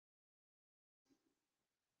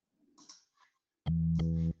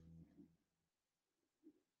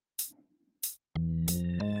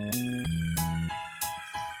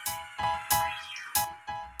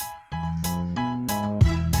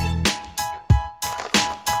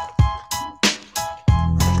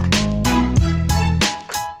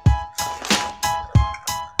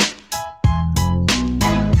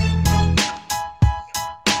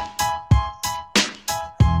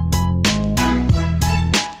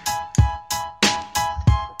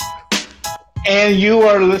And you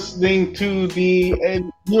are listening to the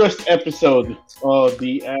newest episode of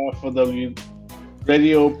the FOW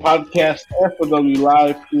Radio Podcast, FOW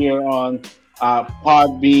Live here on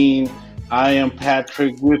Podbean. I am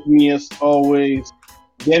Patrick. With me, as always,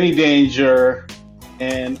 Danny Danger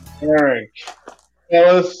and Eric.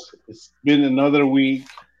 Fellas, it's been another week.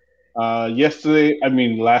 Last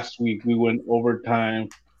week, we went overtime,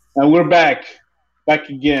 and we're back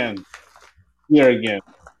again, here again.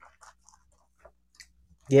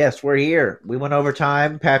 Yes, we're here. We went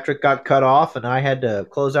overtime. Patrick got cut off, and I had to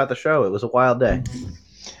close out the show. It was a wild day.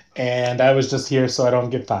 And I was just here so I don't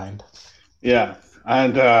get fined. Yeah,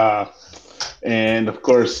 and of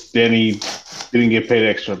course, Danny didn't get paid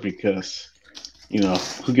extra because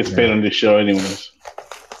who gets paid on this show anyways.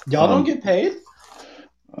 Y'all don't get paid?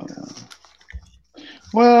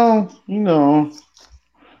 Well, You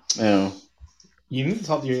need to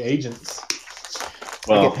talk to your agents.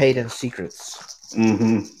 I get paid in secrets.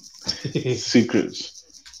 Mm-hmm.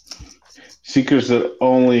 Secrets that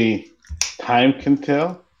only time can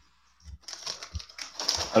tell.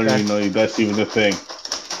 I don't even know if that's even a thing.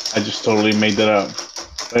 I just totally made that up.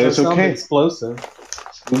 But it's okay. Explosive.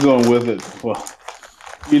 We're going with it. Well,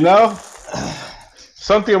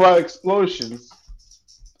 something about explosions.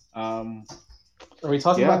 Are we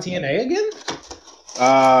talking about TNA again?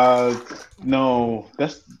 No,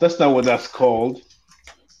 that's not what that's called.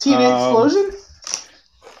 TNA Explosion?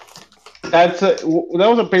 That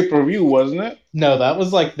was a pay-per-view, wasn't it? No, that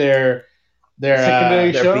was like their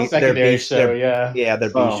secondary show. Secondary show, yeah. Yeah,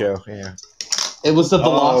 their B show. Yeah. It was the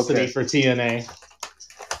Velocity for TNA.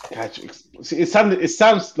 Gotcha. See, it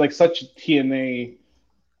sounds like such a TNA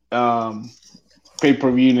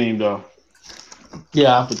pay-per-view name, though.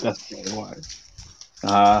 Yeah, but that's not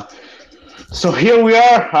why. So here we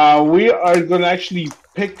are. We are going to actually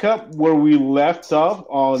pick up where we left off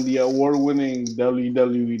on the award-winning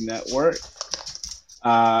WWE Network.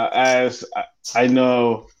 As I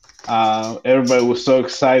know, everybody was so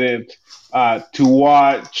excited to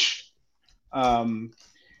watch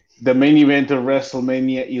the main event of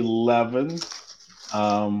WrestleMania 11.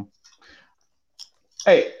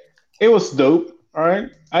 Hey, it was dope. All right,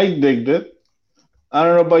 I digged it. I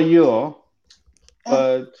don't know about you all,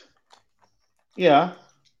 but yeah,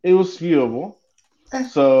 it was viewable.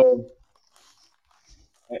 So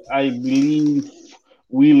I believe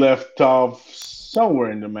we left off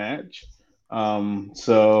somewhere in the match.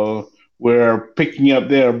 So we're picking up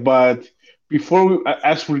there. But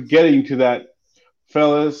as we're getting to that,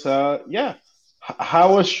 fellas, how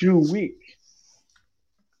was your week?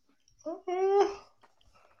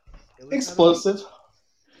 Explosive.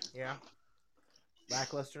 Yeah.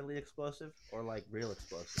 Lacklusterly explosive or like real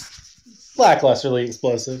explosive? Lacklusterly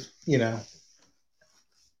explosive,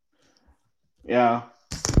 Yeah,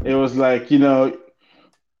 it was like you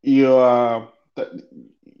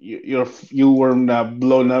weren't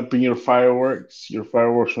blown up in your fireworks. Your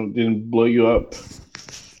fireworks didn't blow you up.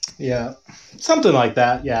 Yeah, something like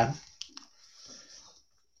that. Yeah,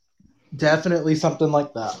 definitely something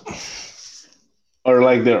like that. Or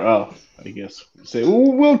like they're off, I guess.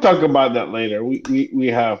 We'll talk about that later. We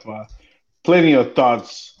have plenty of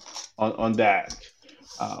thoughts on that.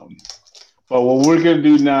 But what we're gonna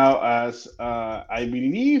do now, as I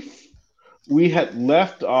believe we had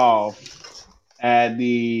left off at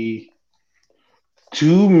the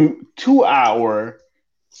 2 hour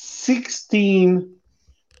 16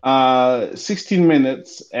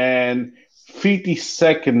 minutes and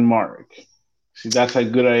 50-second mark. See, that's how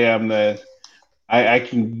good I am that I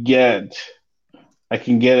can get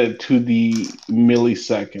it to the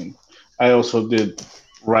millisecond. I also did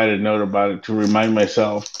write a note about it to remind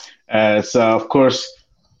myself. As of course,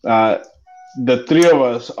 the three of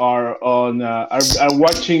us are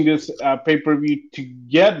watching this pay-per-view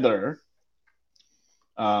together.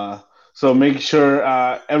 So make sure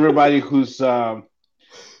everybody who's on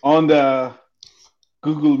the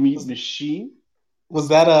Google Meet machine. Was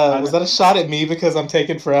that a shot at me because I'm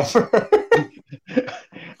taking forever?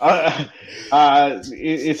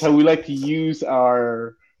 It's how we like to use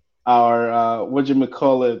our the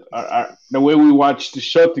way we watch the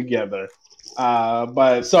show together.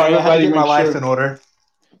 But sorry, I had to get my life in order.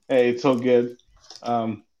 Hey, it's all good.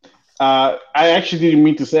 I actually didn't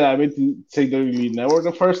mean to say that. I meant to say WWE Network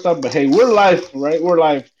the first time, but hey, we're live, right? We're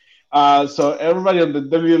live. So everybody on the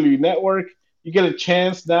WWE Network, you get a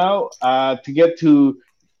chance now to get to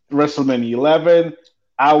WrestleMania 11,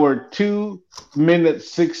 hour 2, minute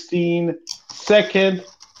 16, second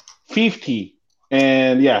 50.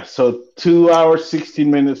 And yeah, so 2 hours,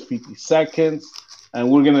 16 minutes, 50 seconds.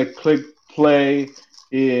 And we're going to click play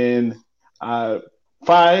in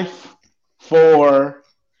 5, 4,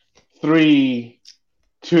 3,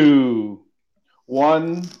 2,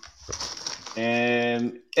 1,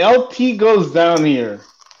 and LT goes down here.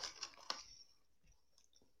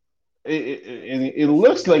 It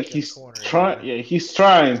looks like he's trying. Yeah, he's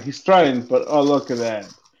trying. But oh, look at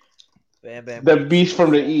that! Bam Bam The gets beast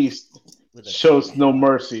from the east with a shows no shot.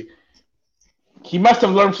 mercy. He must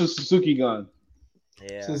have learned from Suzuki Gun.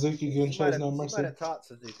 Yeah, Suzuki Gun shows no He mercy. might have taught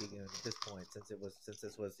Suzuki Gun at this point, since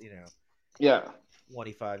this was Yeah.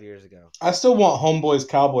 25 years ago. I still want Homeboy's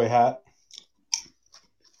cowboy hat.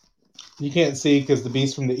 You can't see because the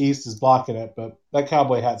beast from the east is blocking it, but that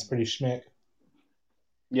cowboy hat's pretty schmick.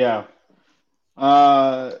 Yeah. One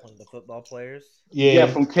of the football players. Yeah,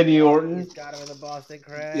 from Kenny Orton. He's got him in the Boston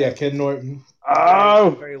Crab. Yeah, Ken Norton.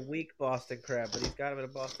 Oh, very weak Boston Crab, but he's got him in a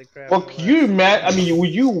Boston Crab. well, can you imagine? I mean, would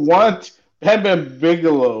you want Bam Bam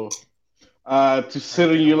Bigelow to sit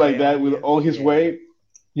on you like that with all his weight?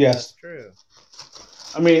 Yes. That's true.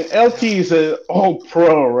 I mean, LT is an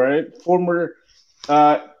all-pro, right? Former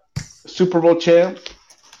Super Bowl champ.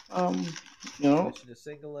 Switching to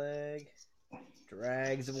single leg.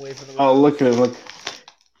 Drags him away from the ropes. Oh, look at him! Look.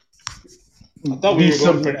 I thought we were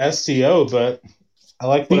going for an STO, but I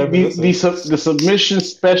like whatever the submission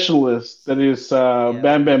specialist that is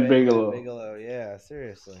Bam Bam Bigelow. Bigelow, yeah,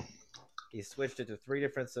 seriously. He switched it to 3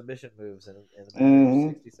 different submission moves in a matter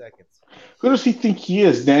of 60 seconds. Who does he think he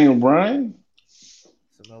is? Daniel Bryan?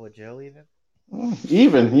 Samoa Joe, even?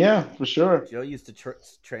 Even, yeah, for sure. Joe used to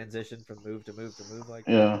transition from move to move to move like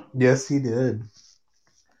that. Yeah. Yes, he did.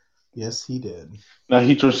 Yes, he did. Now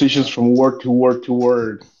he transitions from word to word to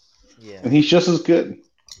word. Yeah. And he's just as good.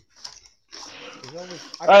 He's always,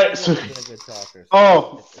 all right, so, been a good talker.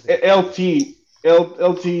 So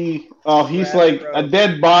LT. Oh, he's like a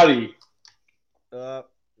dead body. Now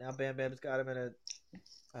Bam Bam's got him in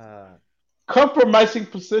a compromising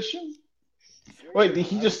position. Sure. Wait, did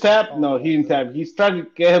he just tap? No, he didn't tap. He's trying to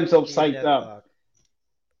get himself psyched up.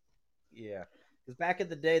 Yeah. Because back in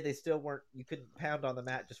the day, they still weren't. You couldn't pound on the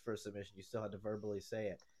mat just for a submission. You still had to verbally say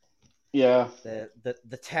it. Yeah.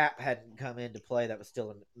 The tap hadn't come into play. That was still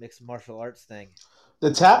a mixed martial arts thing.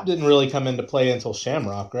 The tap didn't really come into play until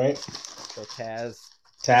Shamrock, right? So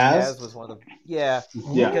Taz was one of the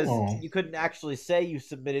because you couldn't actually say you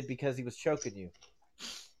submitted because he was choking you,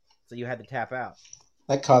 so you had to tap out.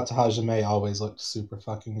 That Kata Hajime always looked super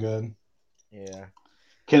fucking good. Yeah.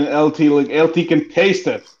 Can LT look? LT can taste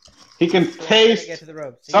it. He can taste get to the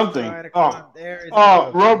ropes. something.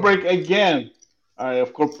 Rope break again. All right,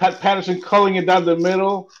 of course, Pat Patterson culling it down the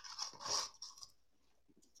middle.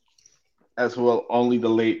 As well, only the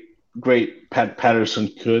late, great Pat Patterson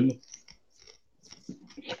could.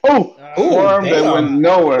 Forearm that went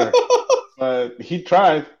nowhere. But he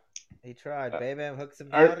tried. He tried. Bam Bam hooks him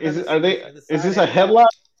down. Is this a headlock?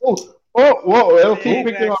 Whoa. LT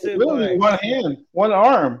picked him up with one hand, one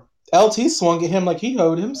arm. LT swung at him like he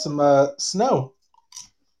owed him some snow.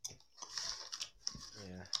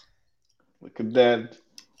 Yeah. Look at that.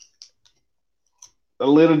 A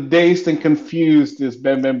little dazed and confused is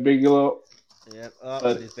Bam Bam Bigelow. Yep.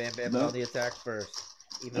 But his Bam Bam on the attack first.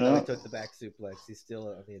 Even though he took the back suplex, he's still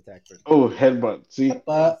on the attack first. Oh, headbutt. See?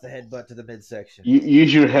 The headbutt to the midsection.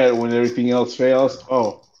 Use your head when everything else fails.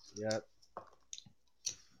 Oh. Yep.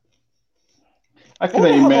 I couldn't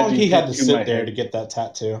imagine how long he had to sit there to get that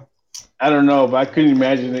tattoo. I don't know, but I couldn't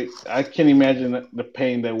imagine it. I can't imagine the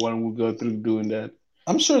pain that one would go through doing that.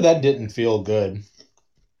 I'm sure that didn't feel good.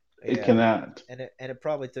 It cannot. And it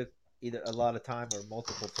probably took either a lot of time or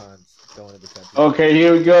multiple times going to the tattoo. Okay,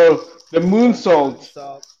 here we go. The moonsault.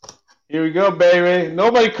 Here we go, baby.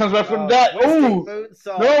 Nobody comes back from that. Ooh,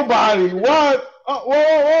 nobody. What? Oh,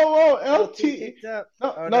 whoa. LT.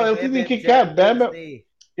 No, LT didn't kick out. Bam Bam.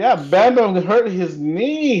 Yeah, Bam Bam hurt his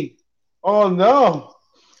knee. Oh, no.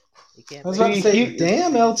 I was about to say,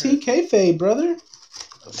 damn, LT kayfabe, brother.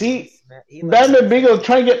 See, Bam Bam Bigelow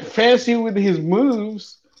trying to get fancy with his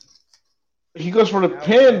moves. He goes for the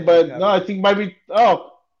pin, but no, I think might be.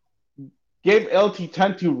 Gave LT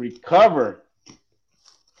time to recover.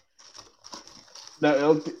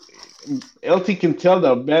 Now LT can tell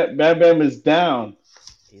now. Bam Bam is down.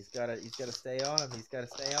 He's gotta stay on him.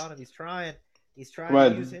 He's trying.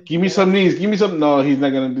 to use him. Give me some knees. Give me some. No, he's not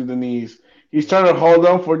gonna do the knees. He's trying to hold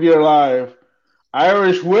on for dear life.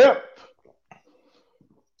 Irish whip.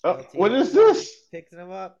 What is this? Picks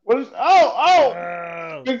him up. What is?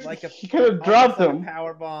 He kind of dropped him.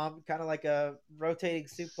 Power bomb, kind of like a rotating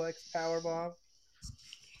suplex power bomb.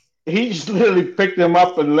 He just literally picked him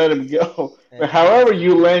up and let him go. But however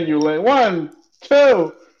you land, 1,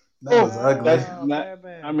 2. That was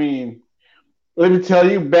ugly. I mean, let me tell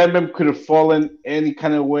you, Bam Bam could have fallen any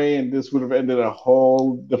kind of way, and this would have ended a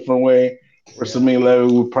whole different way. WrestleMania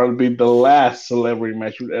 11 would probably be the last celebrity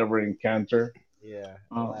match we'd ever encounter. Yeah,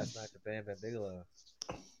 the last match of Bam Bam Bigelow.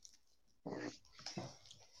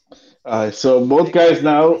 So both guys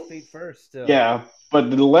now. Feet first still. Yeah, but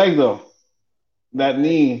the leg though, that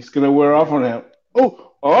knee is gonna wear off on him.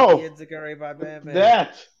 Oh! Enziguri by Bam Bam.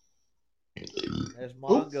 That. There's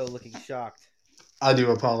Mongo looking shocked. I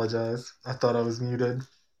do apologize. I thought I was muted.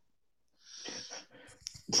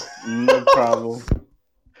 No problem.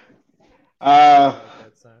 Okay.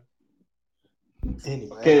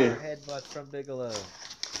 Headbutts from Bigelow.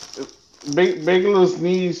 Bigelow's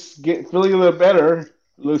knees feeling a little better.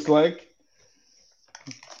 Looks like.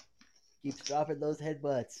 Keeps dropping those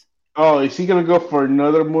headbutts. Oh, is he gonna go for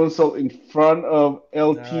another moonsault in front of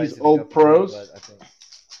LT's old pros? Headbutt,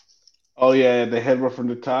 oh yeah, the headbutt from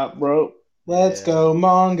the top, bro. Let's go,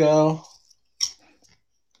 Mongo.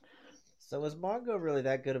 So was Mongo really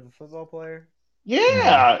that good of a football player?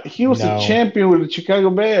 Yeah, he was a champion with the Chicago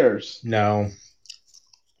Bears. No.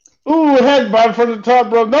 Ooh, headbutt from the top,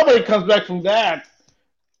 bro. Nobody comes back from that.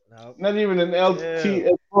 Nope. Not even an LT.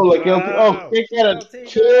 LT. Oh, kick out of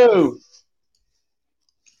 2.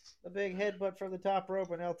 The big headbutt from the top rope,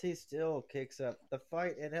 and LT still kicks up the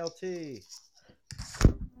fight in LT.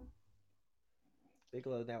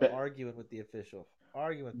 Bigelow now arguing with the official.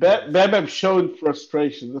 Bam Bam showing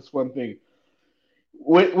frustration. That's one thing.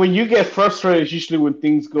 When you get frustrated, it's usually when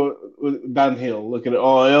things go downhill. Look at it.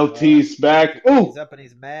 Oh, LT's back. Ooh. He's up and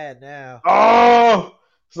he's mad now. Oh!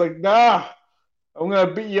 It's like, nah. I'm going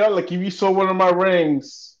to beat you up like if you saw one of my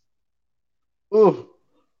rings. Ooh.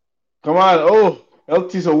 Come on. Oh,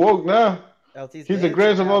 LT's awoke now. He's the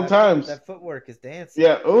greatest of all times. That footwork is dancing.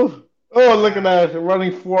 Yeah. Ooh. Oh, look at that.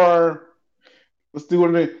 Running forearm. Let's do one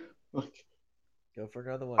of it. Go for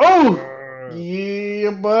another one. Oh!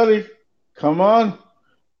 Yeah, buddy. Come on.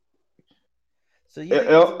 So you think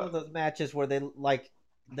it's one of those matches where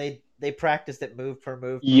they practiced it move per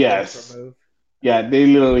move? Yes. Per move? Yeah, they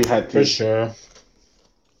literally had to. For sure.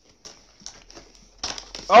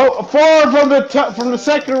 Oh, a forearm from the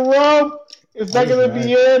second row. Is that going to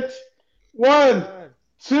be it? 1,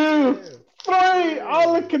 2, 3.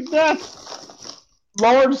 Oh, look at that.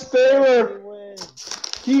 Lawrence Taylor.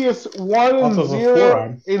 He is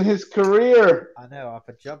 1-0 in his career. I know, off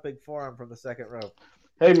a jumping forearm from the second rope.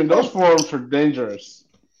 Hey, man, those forearms are dangerous.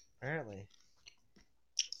 Apparently.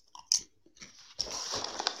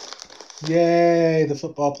 Yay, the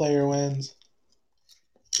football player wins.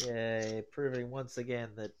 Yay, proving once again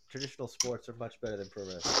that traditional sports are much better than pro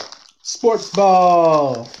wrestling. Sports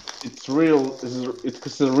ball. It's real.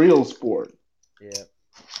 It's a real sport. Yeah.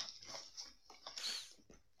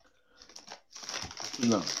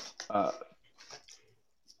 No.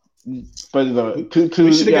 But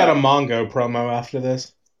we should have got a Mongo promo after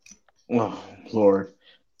this. Oh Lord!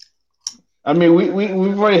 I mean,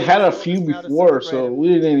 we've already had a few before, so we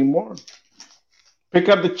didn't anymore. Pick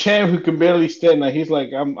up the champ who can barely stand. Now he's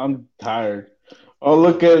like, I'm tired. Oh,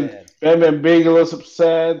 look at Bam Bam Bigelow's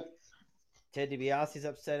upset. Ted DiBiase's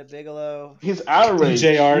upset at Bigelow. He's outraged.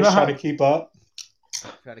 JR's trying to keep up.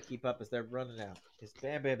 Trying to keep up as they're running out. Because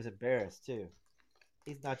Bam Bam is embarrassed too.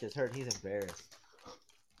 He's not just hurt; he's embarrassed.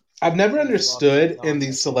 I've never understood in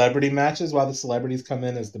these celebrity matches why the celebrities come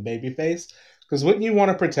in as the babyface. Because wouldn't you want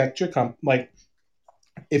to protect your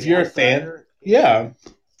if you're a fan? Yeah.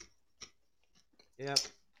 Yep.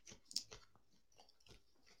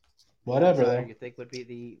 Whatever. Though. You think would be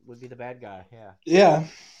the bad guy? Yeah. Yeah.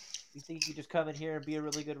 You think you could just come in here and be a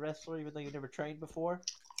really good wrestler even though you never trained before?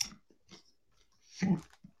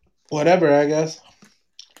 Whatever, I guess.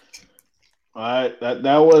 All right,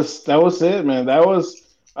 that was it, man. That was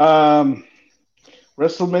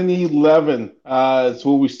WrestleMania 11. It's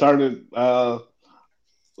what we started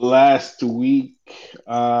last week.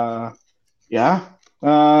 Yeah.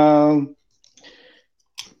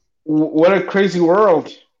 What a crazy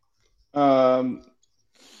world.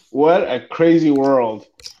 What a crazy world.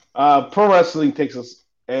 Pro wrestling takes us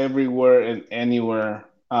everywhere and anywhere.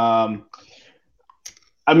 I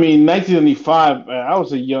mean, 1995, I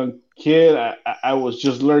was a young kid. I was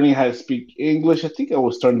just learning how to speak English. I think I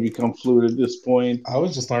was starting to become fluent at this point. I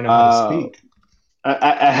was just learning how to speak.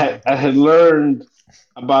 I had learned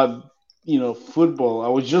about football. I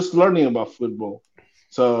was just learning about football,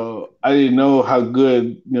 so I didn't know how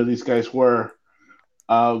good these guys were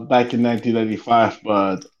back in 1995.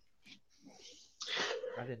 But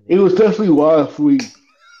it was definitely wild.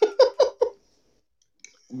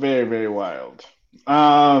 Very, very wild.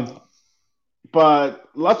 But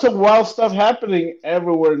lots of wild stuff happening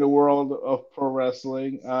everywhere in the world of pro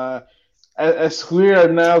wrestling. as we are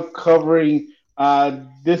now covering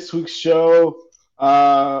this week's show,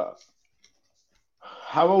 how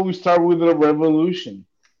about we start with the Revolution?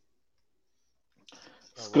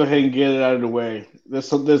 Let's go ahead and get it out of the way.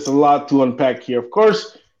 There's a lot to unpack here. Of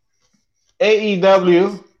course,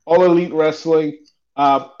 AEW, All Elite Wrestling,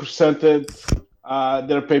 presented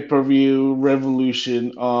their pay per view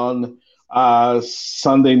Revolution on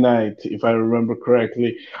Sunday night, if I remember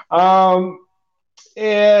correctly.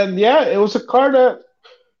 And yeah, it was a card that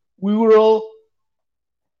we were all,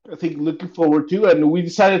 I think, looking forward to, and we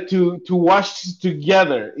decided to watch this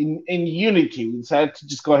together in unity. We decided to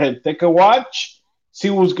just go ahead and take a watch, see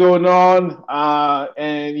what's going on,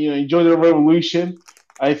 and enjoy the revolution.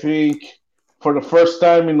 I think for the first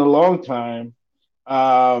time in a long time,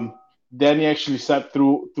 um, Danny actually sat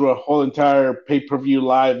through a whole entire pay per view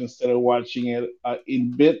live instead of watching it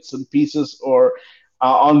in bits and pieces or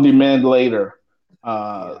on demand later.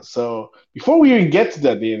 So before we even get to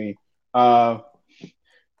that, Danny. Uh,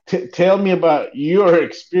 Tell me about your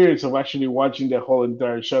experience of actually watching the whole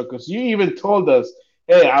entire show, because you even told us,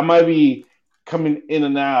 "Hey, I might be coming in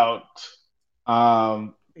and out." Yeah,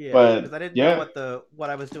 because But I didn't know yeah, what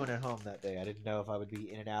I was doing at home that day. I didn't know if I would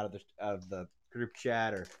be in and out of the group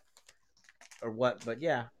chat or what. But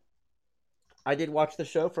yeah, I did watch the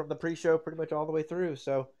show from the pre-show pretty much all the way through.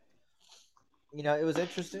 So it was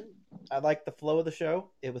interesting. I liked the flow of the show.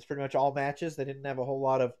 It was pretty much all matches. They didn't have a whole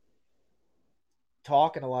lot of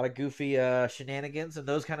talk and a lot of goofy shenanigans and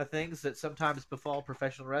those kind of things that sometimes befall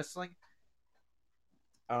professional wrestling.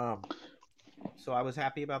 Um, so I was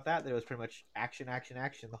happy about that. That it was pretty much action, action,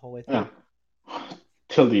 action the whole way through. yeah,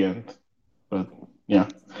 till the end. But yeah.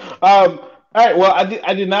 All right. Well,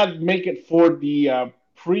 I did not make it for the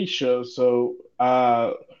pre-show, so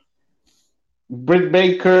Britt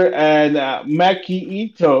Baker and Maki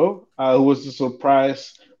Ito, who was the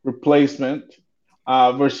surprise replacement,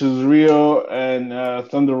 versus Rio and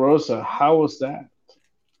Thunder Rosa. How was that?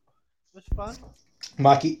 It was fun.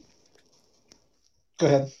 Maki, go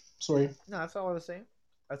ahead. Sorry. No, that's all I was saying.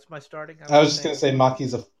 That's my starting. I was just gonna say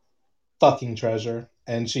Maki's a fucking treasure,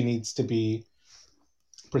 and she needs to be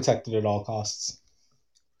protected at all costs.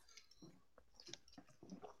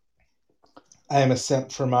 I am a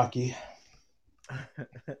simp for Maki.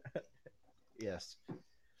 Yes.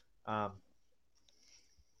 Yeah,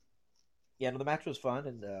 no, the match was fun,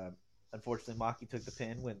 and unfortunately, Maki took the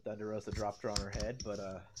pin when Thunder Rosa dropped her on her head. But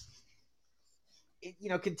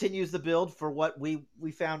it continues the build for what we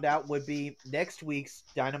found out would be next week's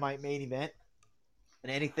Dynamite main event, an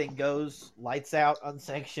anything goes, lights out,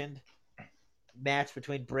 unsanctioned match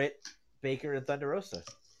between Britt Baker and Thunder Rosa.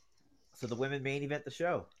 So the women main event the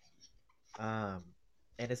show. And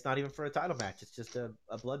it's not even for a title match. It's just a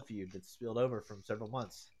blood feud that's spilled over from several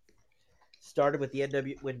months. Started with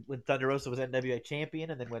the when Thunder Rosa was NWA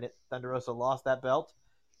champion, and then when Thunder Rosa lost that belt,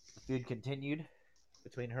 the feud continued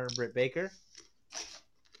between her and Britt Baker,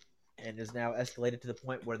 and is now escalated to the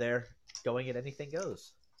point where they're going at anything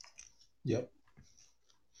goes. Yep.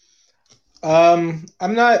 I'm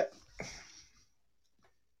not.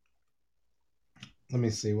 Let me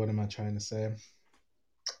see. What am I trying to say?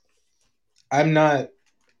 I'm not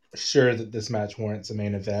sure that this match warrants a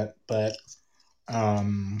main event, but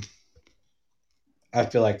I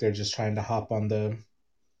feel like they're just trying to hop on the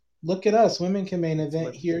look at us, women can main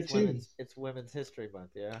event here too. It's Women's History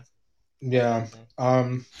Month, yeah. Yeah.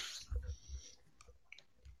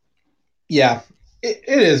 Yeah. It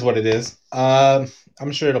is what it is. I'm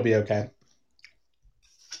sure it'll be okay.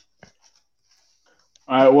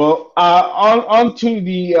 All right. Well, on to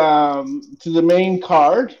the main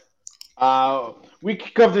card. We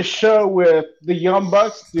kick off the show with the Young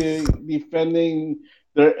Bucks defending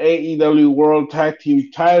their AEW World Tag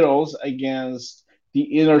Team titles against the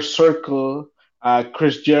Inner Circle,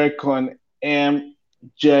 Chris Jericho and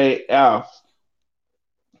MJF.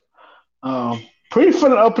 Pretty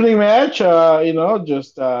fun opening match.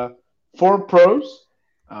 Just four pros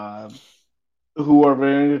who are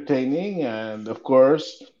very entertaining, and of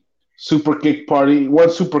course, super kick party.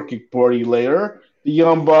 One super kick party later, the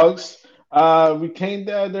Young Bucks retained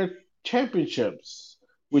their championships,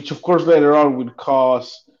 which of course later on would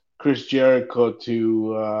cause Chris Jericho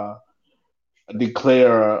to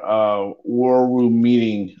declare a war room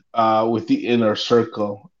meeting with the Inner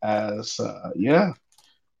Circle, as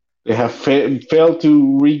they have failed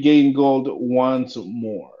to regain gold once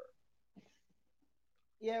more.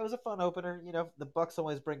 Yeah, it was a fun opener. The Bucks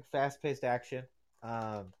always bring fast-paced action.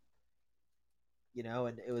 And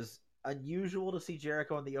it was unusual to see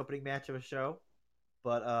Jericho in the opening match of a show,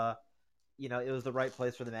 but it was the right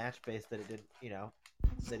place for the match based that it didn't,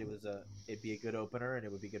 that it'd be a good opener and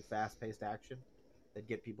it would be good fast paced action that'd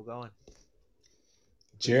get people going.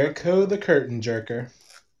 Jericho the Curtain Jerker.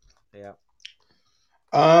 Yeah.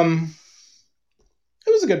 It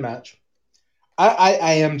was a good match.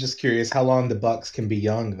 I am just curious how long the Bucks can be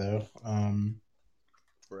young though.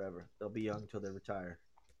 Forever. They'll be young until they retire.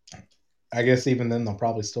 I guess even then they'll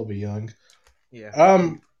probably still be young.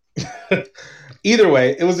 Yeah. Either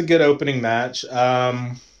way, it was a good opening match.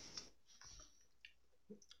 The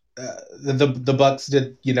Bucks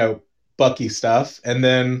did, Bucky stuff, and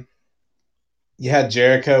then you had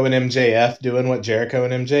Jericho and MJF doing what Jericho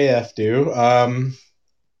and MJF do.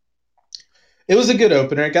 It was a good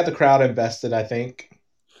opener. It got the crowd invested, I think.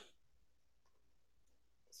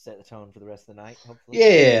 Set the tone for the rest of the night, hopefully.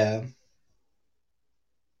 Yeah.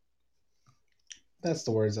 That's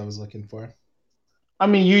the words I was looking for. I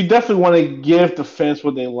mean, you definitely want to give the fans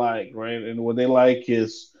what they like, right? And what they like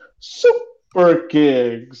is super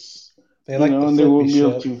kicks. They like the and they will flippy be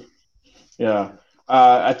able shit. to. Yeah,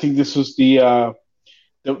 I think this was the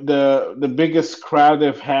biggest crowd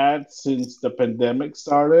they've had since the pandemic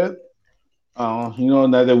started. Now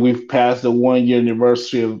that we've passed the 1 year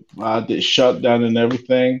anniversary of the shutdown and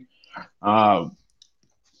everything,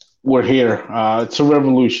 we're here. It's a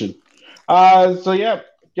revolution. So yeah,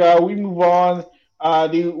 we move on.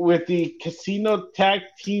 With the Casino Tag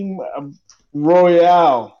Team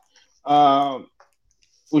Royale,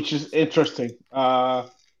 which is interesting. 3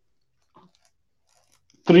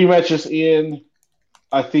 matches in.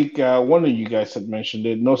 I think one of you guys had mentioned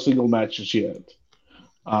it. No single matches yet.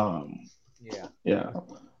 Yeah. Yeah,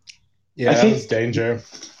 I that think, was danger.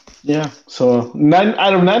 Yeah. So 9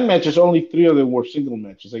 out of 9 matches, only 3 of them were single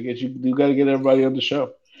matches. I guess you got to get everybody on the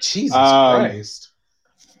show. Jesus Christ.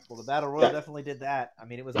 Well, the Battle Royal definitely did that. I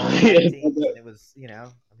mean, it was all tag teams, and it was,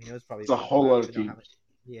 it was probably it's a whole lot of teams.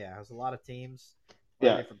 Yeah, it was a lot of teams.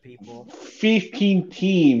 Different people. 15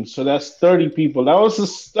 teams, so that's 30 people. That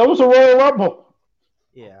was a Royal Rumble.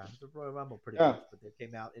 Yeah, it was a Royal Rumble pretty much, but they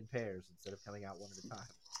came out in pairs instead of coming out one at a time.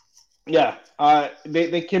 Yeah,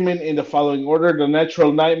 they came in the following order: the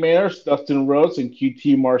Natural Nightmares, Dustin Rhodes and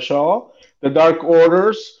QT Marshall; the Dark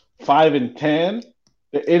Orders, 5 and 10;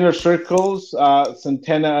 the Inner Circles,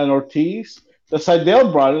 Santana and Ortiz; the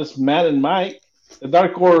Seidel Brothers, Matt and Mike; the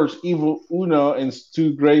Dark Orders, Evil Uno and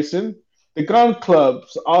Stu Grayson; the Gun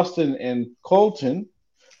Clubs, Austin and Colton;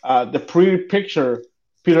 the Pretty Picture,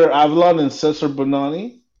 Peter Avalon and Cesar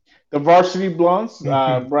Bononi; the Varsity Blondes,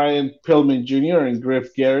 Brian Pillman Jr. and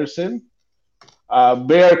Griff Garrison;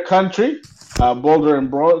 Bear Country, Boulder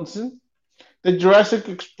and Bronson; the Jurassic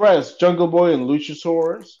Express, Jungle Boy and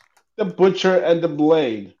Luchasaurus; the Butcher and the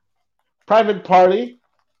Blade; Private Party,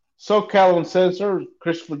 SoCal and Censor,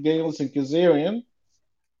 Christopher Daniels and Kazarian;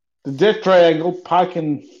 the Death Triangle, Pac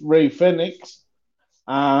and Ray Phoenix;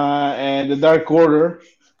 and the Dark Order,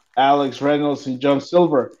 Alex Reynolds and John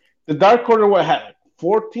Silver. The Dark Order, what happened?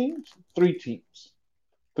 4 teams? 3 teams.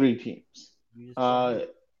 3 teams.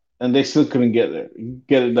 And they still couldn't get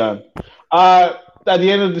it done. At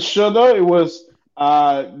the end of the show, though, it was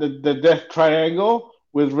the Death Triangle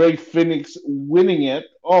with Ray Phoenix winning it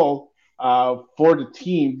all for the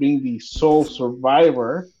team, being the sole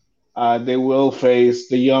survivor. They will face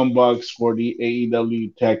the Young Bucks for the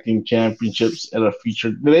AEW Tag Team Championships at a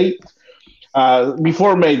featured date.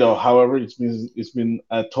 Before May, though, however, it's been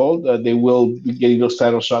told that they will be getting those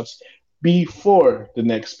title shots before the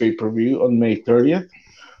next pay per view on May 30th.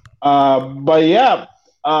 But yeah,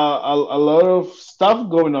 a lot of stuff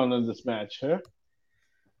going on in this match, huh?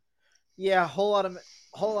 Yeah, whole lot of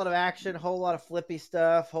action, whole lot of flippy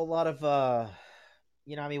stuff, whole lot of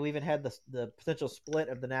we even had the potential split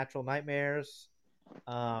of the Natural Nightmares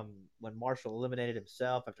when Marshall eliminated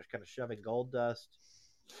himself after kind of shoving Goldust.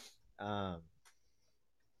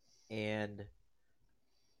 And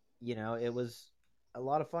it was a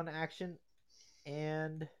lot of fun action,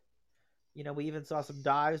 and we even saw some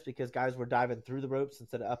dives because guys were diving through the ropes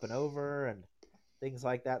instead of up and over and things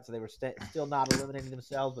like that, so they were still not eliminating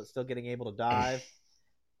themselves but still getting able to dive.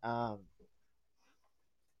 And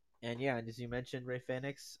as you mentioned, Ray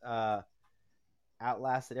Phoenix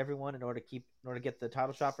outlasted everyone in order to get the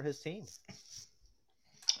title shot for his team.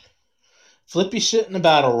 Flippy shit in the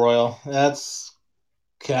Battle Royal. That's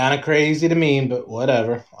kind of crazy to me, but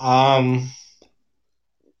whatever.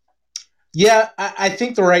 Yeah, I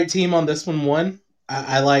think the right team on this one won.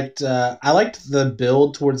 I liked the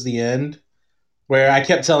build towards the end, where I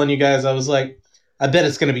kept telling you guys, I was like, I bet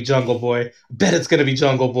it's gonna be Jungle Boy. I bet it's gonna be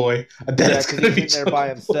Jungle Boy. I bet it's gonna be there by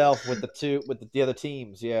himself with the other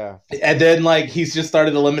teams. Yeah, and then he's just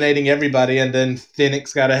started eliminating everybody, and then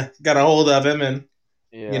Phoenix got a hold of him, and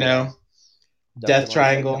Death him on his head a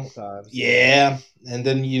Triangle. couple times. Yeah. And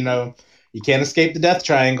then, you can't escape the Death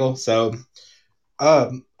Triangle. So,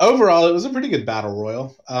 overall, it was a pretty good battle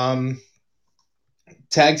royal.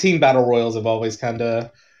 Tag team battle royals have always kind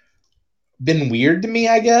of been weird to me,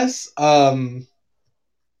 I guess.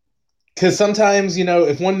 Because sometimes,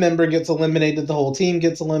 if one member gets eliminated, the whole team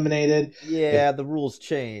gets eliminated. Yeah, the rules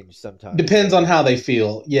change sometimes. Depends on how they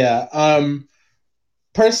feel. Yeah.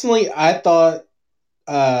 Personally, I thought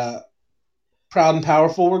Proud and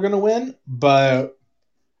Powerful were going to win, but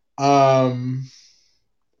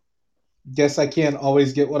guess I can't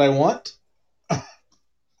always get what I want,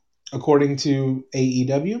 according to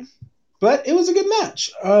AEW. But it was a good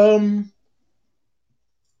match.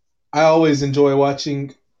 I always enjoy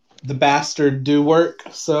watching the bastard do work,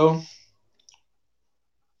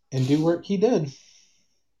 and do work he did.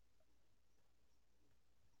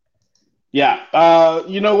 Yeah.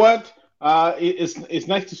 You know what? It's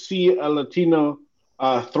nice to see a Latino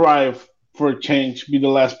thrive for a change, be the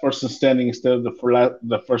last person standing instead of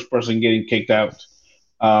the first person getting kicked out.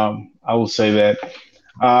 I will say that.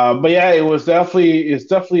 But yeah, it's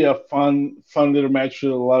definitely a fun little match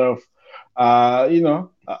with a lot of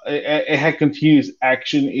it had continuous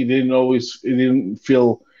action. It didn't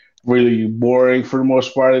feel really boring for the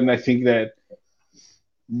most part, and I think that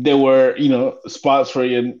there were spots where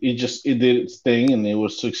it did its thing and it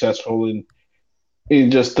was successful in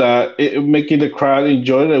just making the crowd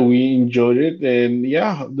enjoy it, and we enjoyed it. And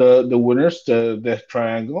yeah, the winners, the Death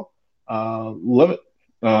Triangle, love it.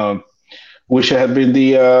 Wish it had been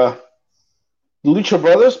the Lucha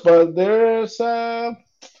Brothers, but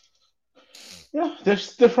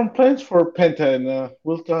there's different plans for Penta, and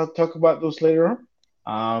we'll talk about those later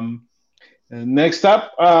on. And next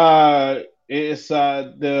up is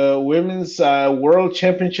the women's world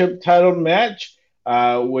championship title match,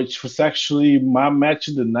 which was actually my match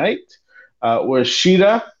of the night, where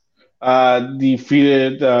Shida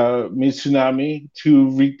defeated Mitsunami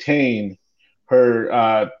to retain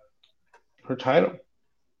her her title.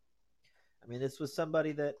 I mean, this was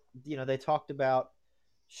somebody that they talked about.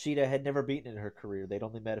 Sheeta had never beaten in her career. They'd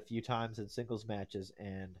only met a few times in singles matches,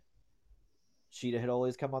 and Sheeta had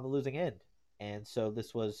always come on the losing end. And so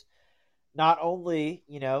this was not only,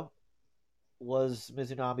 was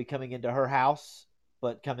Mizunami coming into her house,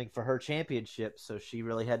 but coming for her championship. So she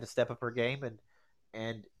really had to step up her game, and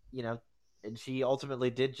and she ultimately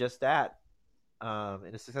did just that in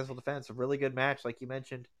a successful defense. A really good match, like you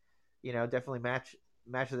mentioned. Definitely match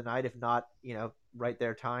of the night, if not right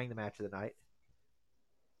there tying the match of the night.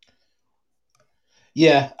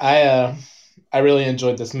 Yeah, I really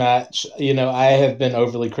enjoyed this match. I have been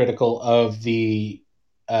overly critical of the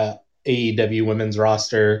AEW women's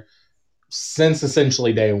roster since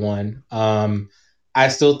essentially day one. I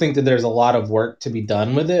still think that there's a lot of work to be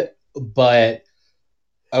done with it, but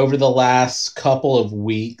over the last couple of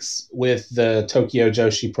weeks with the Tokyo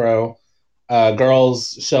Joshi Pro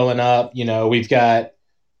girls showing up, we've got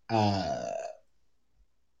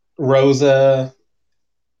Rosa.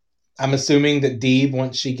 I'm assuming that Deeb,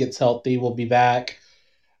 once she gets healthy, will be back.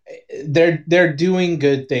 They're doing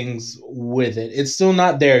good things with it. It's still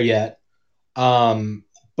not there yet,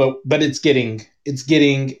 but it's getting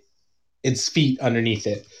its feet underneath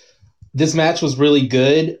it. This match was really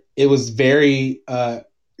good. It was very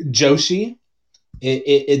Joshi.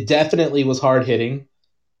 It definitely was hard hitting,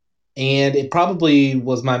 and it probably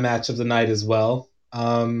was my match of the night as well.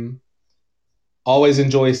 Always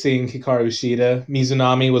enjoy seeing Hikaru Shida.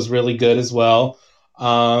 Mizunami was really good as well.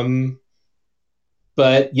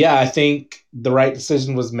 But yeah, I think the right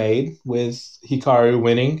decision was made with Hikaru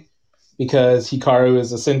winning, because Hikaru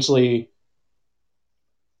is essentially,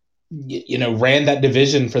 ran that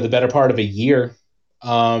division for the better part of a year.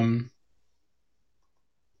 And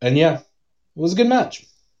yeah, it was a good match.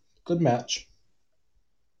 Good match.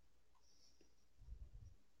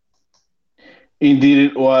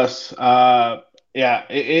 Indeed, it was. Yeah,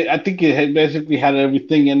 I think it had basically had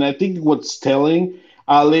everything, and I think what's telling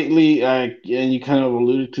lately, and you kind of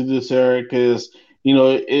alluded to this, Eric, is there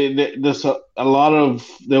was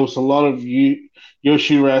a lot of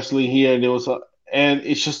Yoshi wrestling here. And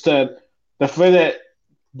it's just that the fact that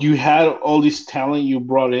you had all this talent you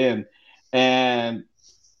brought in, and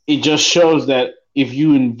it just shows that if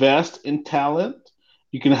you invest in talent,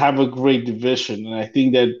 you can have a great division. And I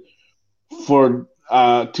think that for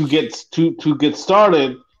to get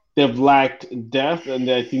started, they've lacked depth, and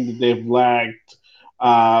I think that they've lacked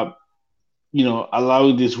uh,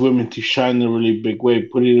 allowing these women to shine in a really big way.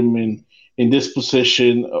 Putting them in this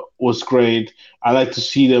position was great. I like to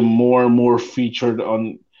see them more and more featured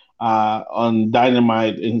on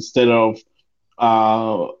Dynamite instead of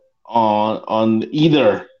uh, on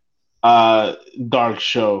either dark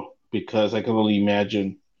show, because I can only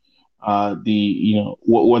imagine the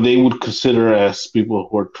what they would consider as people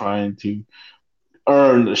who are trying to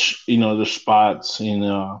earn the spots in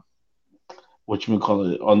what you would call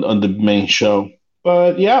it on the main show.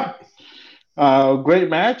 But yeah, great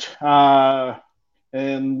match.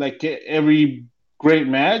 And like every great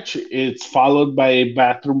match, it's followed by a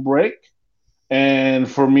bathroom break. And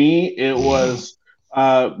for me, it was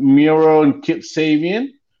Miro and Kip Sabian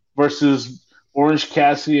versus Orange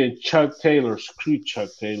Cassidy and Chuck Taylor, screw Chuck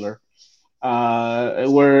Taylor.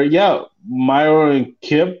 Where yeah, Miro and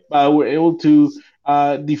Kip were able to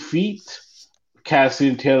defeat Cassidy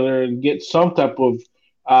and Taylor and get some type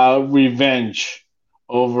of revenge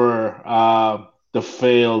over the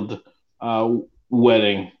failed uh,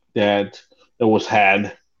 wedding that was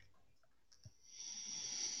had.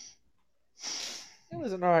 It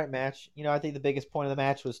was an alright match. I think the biggest point of the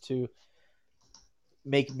match was to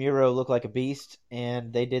make Miro look like a beast,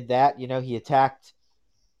 and they did that. He attacked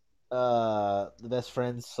the Best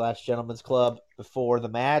Friends slash Gentlemen's Club before the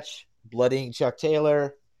match, bloodying Chuck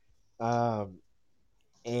Taylor, and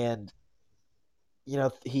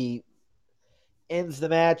he ends the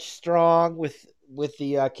match strong with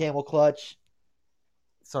the camel clutch.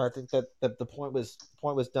 So I think that the point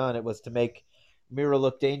was done. It was to make Miro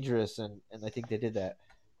look dangerous, and I think they did that.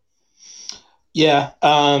 Yeah,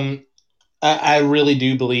 I really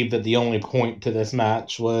do believe that the only point to this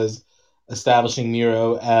match was establishing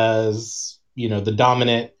Miro as the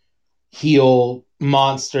dominant heel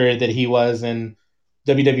monster that he was in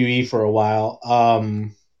WWE for a while.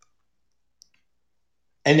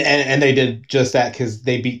 And they did just that because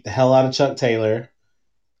they beat the hell out of Chuck Taylor.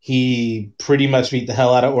 He pretty much beat the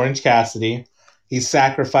hell out of Orange Cassidy. He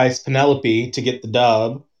sacrificed Penelope to get the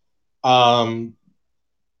dub. Um,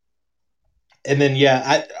 and then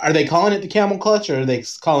are they calling it the camel clutch or are they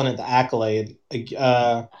calling it the accolade?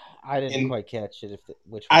 I didn't and quite catch it.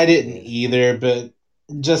 Which I one it didn't is. either, but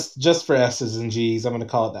just for S's and G's, I'm going to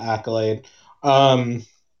call it the accolade.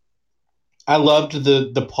 I loved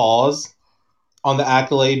the pause on the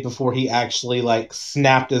accolade before he actually like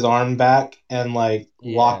snapped his arm back and like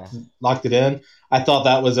Yeah. locked it in. I thought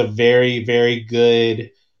that was a very very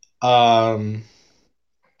good um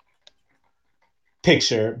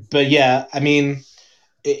picture. But yeah, I mean,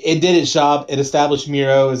 it did its job. It established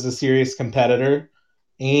Miro as a serious competitor,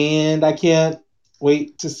 and I can't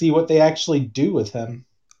wait to see what they actually do with him.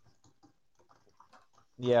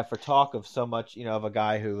 Yeah, for talk of so much, of a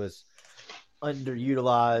guy who was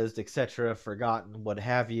underutilized, etc., forgotten, what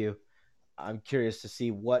have you. I'm curious to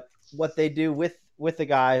see what they do with a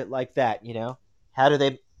guy like that. How do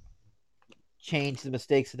they change the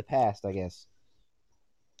mistakes of the past? I guess.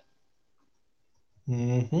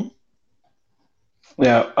 Mm-hmm.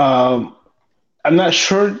 Yeah, I'm not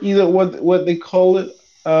sure either what they call it.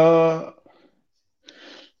 Uh,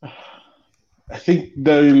 I think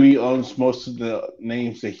Dudley owns most of the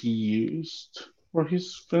names that he used for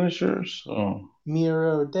his finishers. So,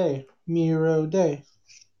 Miro Day, Miro Day.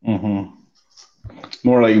 hmm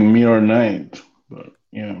more like Mirror Knight, but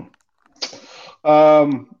yeah.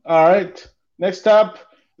 All right. Next up,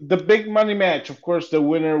 the big money match. Of course, the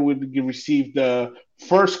winner would receive the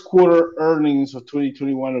first quarter earnings of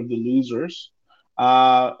 2021 of the losers.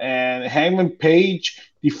 And Hangman Page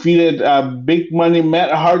defeated Big Money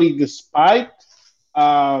Matt Hardy despite,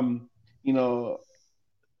 um, you know,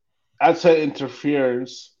 outside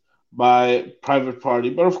interference by Private Party.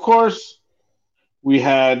 But of course, we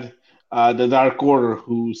had the Dark Order,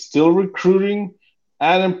 who's still recruiting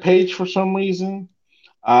Adam Page for some reason.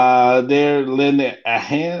 They're lending a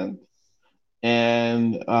hand,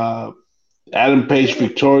 and Adam Page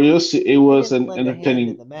victorious. It They was didn't an lend a hand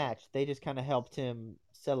in entertaining. the match. They just kind of helped him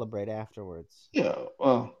celebrate afterwards. Yeah,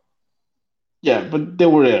 well, yeah, but they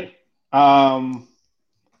were there. Um,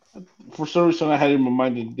 for some reason, I had in my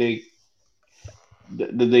mind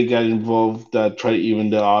that they got involved, try to even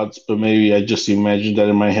the odds, but maybe I just imagined that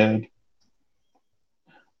in my head.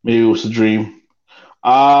 Maybe it was a dream.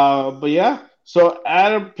 But yeah. So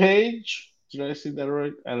Adam Page, did I say that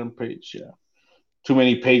right? Adam Page, yeah. Too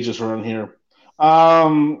many pages around here.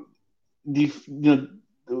 Um, defeated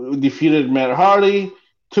Matt Hardy,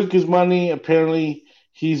 took his money. Apparently,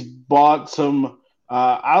 he's bought some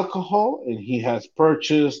alcohol and he has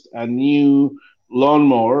purchased a new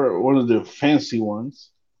lawnmower, one of the fancy ones.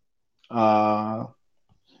 Uh,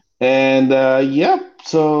 and yeah,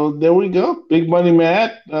 so there we go. Big money,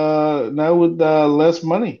 Matt. Now with less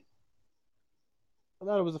money. I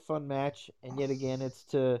thought it was a fun match, and yet again, it's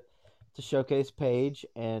to showcase Page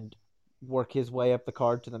and work his way up the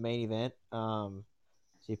card to the main event.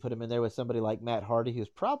 So you put him in there with somebody like Matt Hardy, who's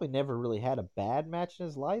probably never really had a bad match in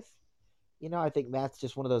his life. I think Matt's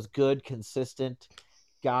just one of those good, consistent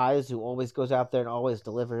guys who always goes out there and always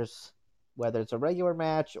delivers, whether it's a regular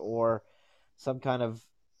match or some kind of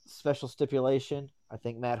special stipulation. I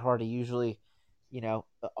think Matt Hardy usually,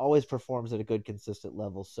 always performs at a good, consistent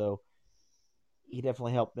level. So he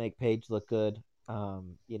definitely helped make Page look good.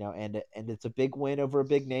 And it's a big win over a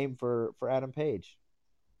big name for Adam Page.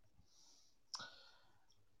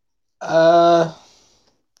 I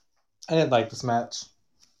didn't like this match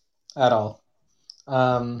at all.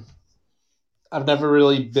 I've never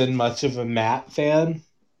really been much of a Matt fan.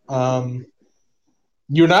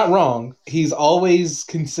 You're not wrong. He's always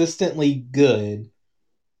consistently good.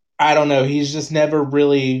 I don't know. He's just never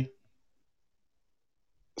really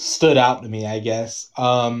stood out to me, I guess.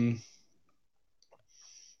 I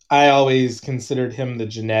always considered him the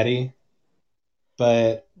Jannetty,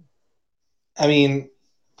 but I mean,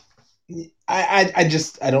 I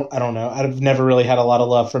don't know. I've never really had a lot of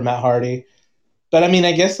love for Matt Hardy. But I mean,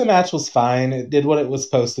 I guess the match was fine. It did what it was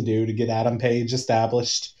supposed to do to get Adam Page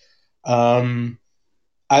established.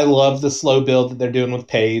 I love the slow build that they're doing with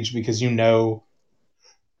Page because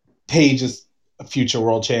Page is a future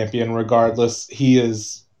world champion regardless. He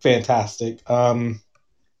is fantastic. God,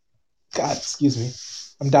 excuse me.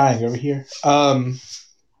 I'm dying over here. But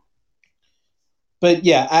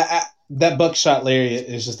yeah, that buckshot lariat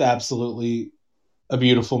is just absolutely a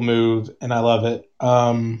beautiful move, and I love it.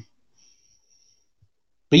 But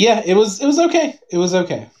yeah, it was okay. It was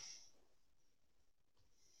okay.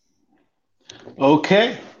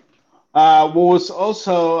 Okay. What was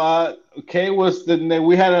also okay was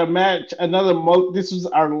we had a match. This was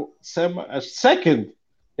our second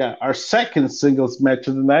singles match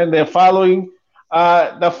of the night. They're following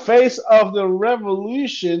the Face of the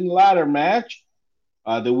Revolution ladder match.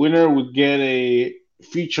 The winner would get a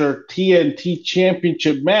feature TNT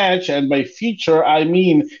Championship match, and by feature I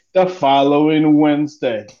mean the following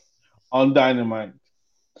Wednesday on Dynamite.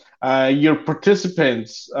 Your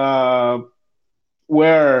participants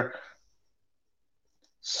were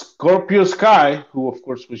Scorpio Sky, who of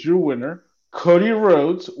course was your winner, Cody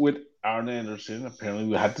Rhodes with Arn Anderson, apparently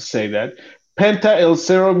we had to say that, Penta El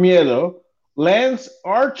Cero Miedo, Lance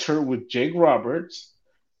Archer with Jake Roberts,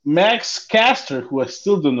 Max Caster, who I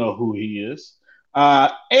still don't know who he is,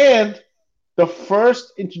 and the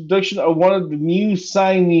first introduction of one of the new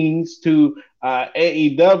signings to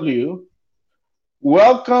AEW.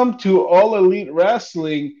 Welcome to All Elite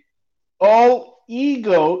Wrestling, All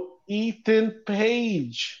Ego Ethan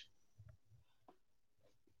Page.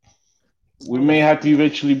 We may have to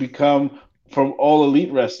eventually become from All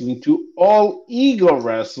Elite Wrestling to All Ego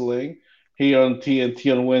Wrestling here on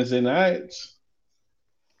TNT on Wednesday nights.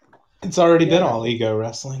 It's already been All Ego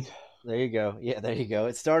Wrestling. There you go. Yeah, there you go.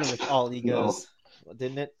 It started with All Egos,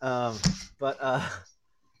 didn't it? But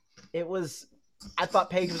it was. I thought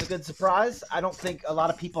Page was a good surprise. I don't think a lot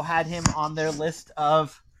of people had him on their list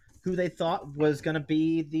of who they thought was going to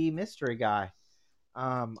be the mystery guy.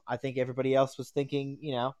 I think everybody else was thinking,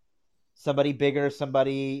 somebody bigger,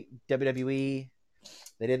 somebody WWE.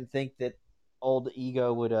 They didn't think that Old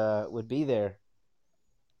Ego would be there.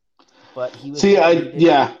 But he was.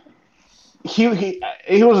 He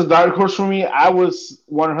was a dark horse for me. I was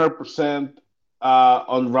 100%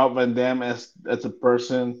 on Rob Van Dam as a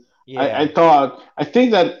person. Yeah. I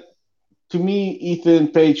think that to me, Ethan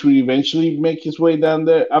Page will eventually make his way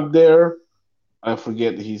up there. I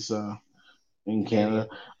forget that he's in Canada.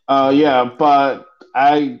 But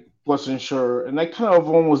I wasn't sure, and I kind of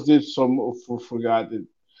almost did forgot that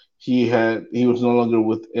he was no longer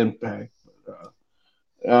with Impact.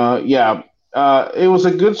 It was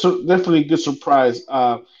definitely a good surprise.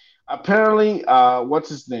 Apparently, what's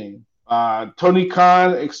his name? Tony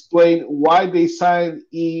Khan explained why they signed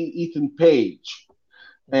Ethan Page,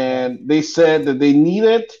 and they said that they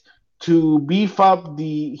needed to beef up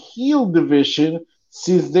the heel division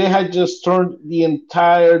since they had just turned the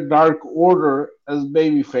entire Dark Order as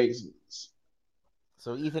baby faces.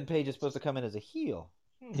 So Ethan Page is supposed to come in as a heel.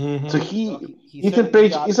 Mm-hmm. So Ethan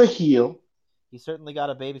Page is a heel. He certainly got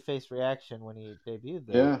a babyface reaction when he debuted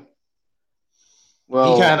there. Yeah.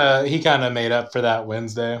 Well, he kind of made up for that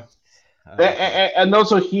Wednesday. And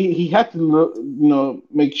also he had to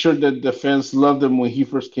make sure that the fans loved him when he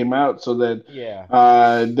first came out, so that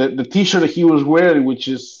the T-shirt that he was wearing, which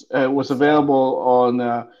was available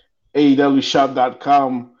on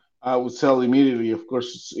AEWShop.com, would sell immediately. Of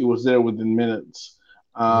course, it was there within minutes.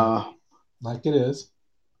 Like it is.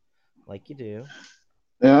 Like you do.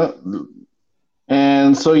 Yeah.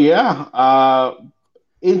 And so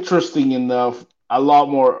interesting enough, a lot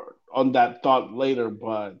more on that thought later,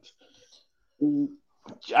 but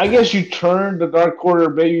I guess you turned the Dark Order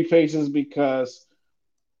baby faces because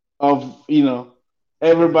of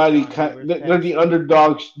everybody John Huber's they're the passing.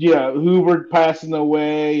 underdogs. Yeah, Hoover passing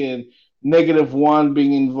away and -1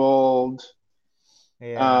 being involved.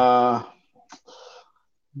 Yeah. Uh,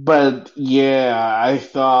 but yeah, I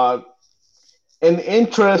thought an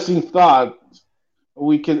interesting thought.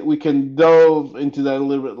 We can delve into that a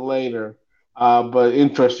little bit later. But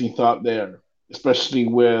interesting thought there, especially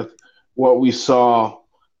with what we saw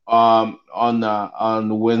on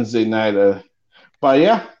Wednesday night. But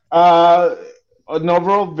yeah, an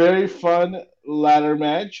overall very fun ladder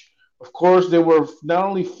match. Of course, they were not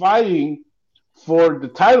only fighting for the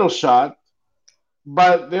title shot,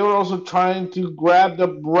 but they were also trying to grab the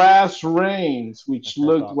brass rings, which Which I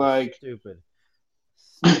looked thought was like stupid.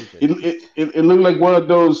 it, Stupid. it looked like one of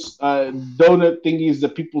those donut thingies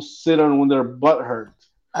that people sit on when their butt hurt.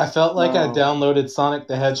 I felt like I Um, downloaded Sonic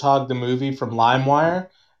the Hedgehog the movie from LimeWire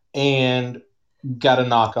and got a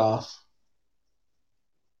knockoff.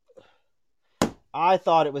 I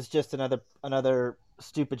thought it was just another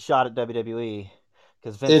stupid shot at WWE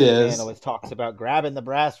because Vince It McMahon is. always talks about grabbing the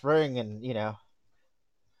brass ring, and that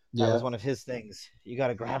was Yeah. one of his things. You got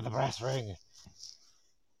to grab the brass ring.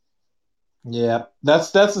 Yeah.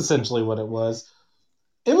 That's essentially what it was.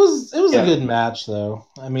 It was a yeah, good match though.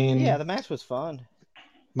 I Yeah, mean, the match was fun.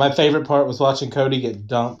 my favorite part was watching Cody get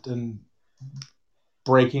dumped and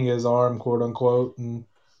breaking his arm, quote unquote, and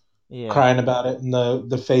Yeah, crying about it in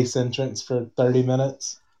the face entrance for 30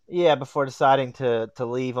 minutes. yeah. Before deciding to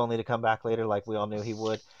leave, only to come back later, like we all knew he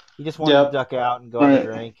would. He just wanted to Yep. duck out and go have a right.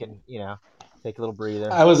 drink and take a little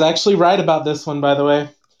breather. I was actually right about this one, by the way.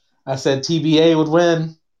 I said TBA would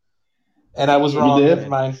win, and I was TBA You did wrong. Never did? win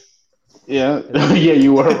mind. Yeah, because yeah.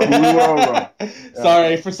 You were. We were all wrong. Yeah.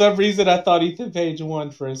 Sorry, for some reason I thought Ethan Page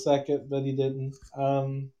won for a second, but he didn't.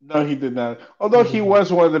 No, he did not. Although He he did not.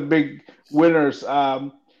 was one of the big winners.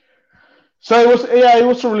 So it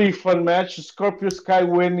was a really fun match. Scorpio Sky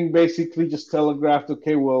winning basically just telegraphed,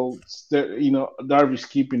 okay, well, Darby's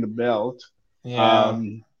keeping the belt. Yeah,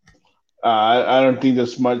 Um, I don't think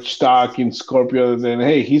there's much stock in Scorpio other than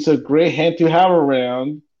hey, he's a great hand to have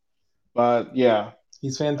around. But yeah,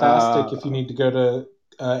 he's fantastic. If you uh, need to go to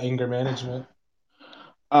anger management,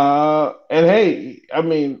 and hey, I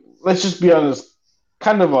mean, let's just be honest,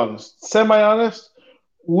 kind of honest, semi-honest.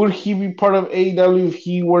 Would he be part of AEW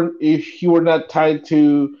if he were not tied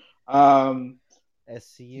to um,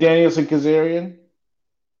 SCU. Daniels and Kazarian?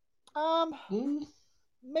 Um, mm,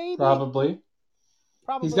 maybe, probably.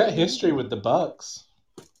 He's got probably. history with the Bucks,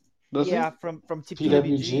 Does he? Yeah, from PWG.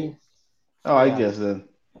 PWG. Oh, I Yeah. guess then.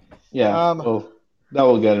 Yeah. Um, Well, that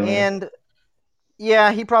will get him in. and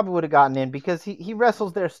yeah, he probably would have gotten in because he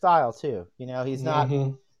wrestles their style too. He's not.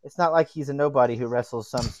 Hmm. It's not like he's a nobody who wrestles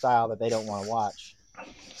some style that they don't want to watch.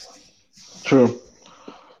 True.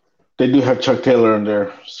 They do have Chuck Taylor in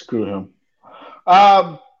there. Screw him.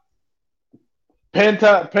 Um,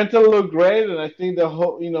 Penta looked great, and I think the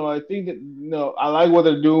whole, I think that I like what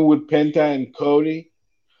they're doing with Penta and Cody.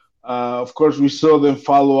 Of course, we saw them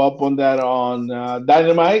follow up on that on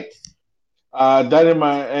Dynamite.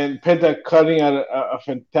 Dynamite and Penta cutting out a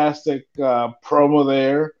fantastic promo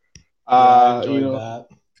there. Yeah, I Uh, you enjoyed know, that.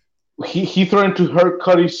 he threatened to hurt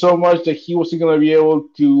Cody so much that he wasn't going to be able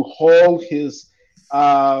to hold his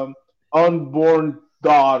um, unborn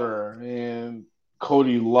daughter, and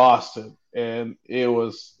Cody lost it, and it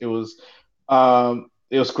was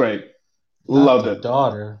great. Not Loved the it.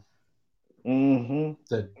 daughter. Hmm.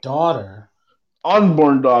 The daughter.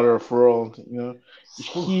 Unborn daughter for all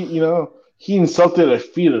he Oof. you know he insulted a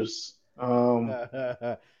fetus.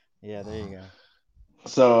 Yeah, there you go.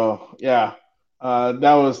 So yeah,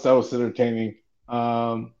 that was entertaining.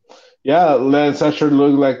 Yeah, Lance Archer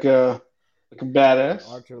looked like a badass,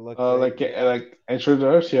 Archer looked great. Yeah. like Archer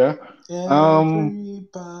does. Yeah. Um.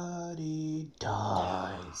 Everybody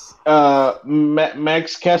dies.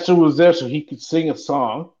 Max Caster was there, so he could sing a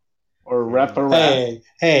song or Yeah, rap he a did. rap.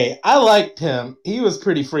 Hey, I liked him. He was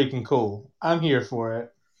pretty freaking cool. I'm here for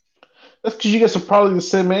it. That's because you guys are probably the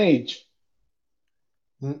same age.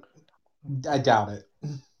 I doubt it.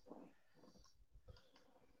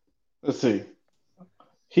 Let's see.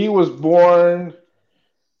 He was born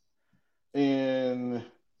in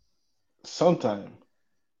sometime.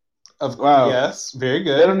 Wow. Yes, very They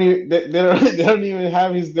good. don't even they don't they don't even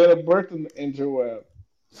have his date of birth in the interweb.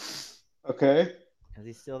 Okay. Because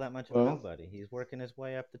he's still that much of a Well, nobody. He's working his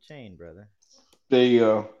way up the chain, brother. there you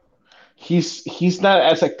go. He's not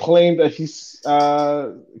as acclaimed as he's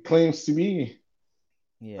claims to be,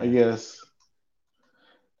 I Yeah. guess.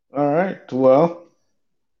 All right. Well,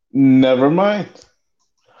 Never mind.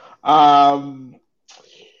 Um,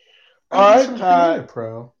 Oh, all he's right. from Creator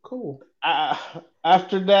Pro. Cool. Uh,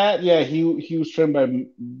 After that, yeah, he was trained by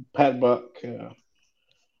Pat Buck.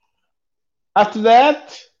 After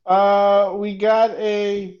that, we got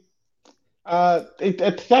a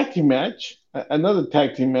tag team match, another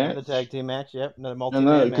tag team Another tag match, team match. Yep, another multi-man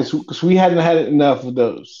another match. because we hadn't had enough of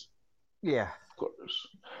those, Yeah. of course.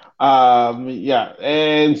 Yeah,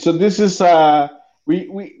 and so this is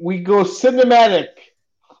we go cinematic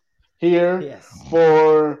here Yes.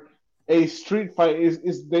 for a street fight.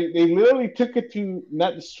 Is they literally took it to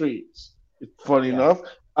not the streets. It's funny Yeah. enough.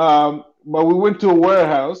 But we went to a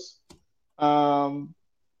warehouse. Um,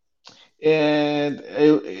 and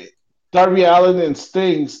Darby Allin and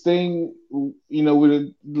Sting, with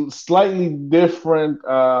a slightly different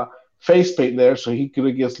face paint there, so he could,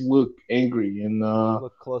 I guess, look angry and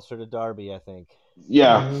Look closer to Darby, I think.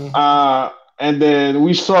 yeah. Mm-hmm. And then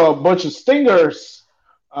we saw a bunch of Stingers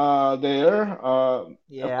there. Of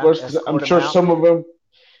Yeah, course, because I'm escort him sure out. some of them,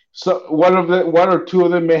 so one or two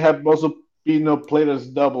of them may have also been played as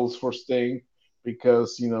doubles for Sting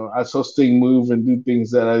because I saw Sting move and do things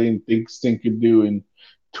that I didn't think Sting could do in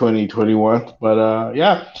 2021. But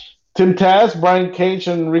yeah, Tim Taz, Brian Cage,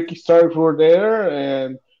 and Ricky Starks were there,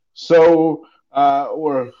 and so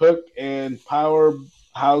were Hook and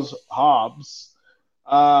Powerhouse Hobbs.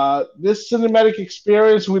 This cinematic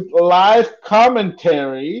experience with live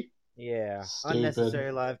commentary. Yeah, Stupid.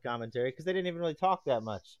 unnecessary live commentary because they didn't even really talk that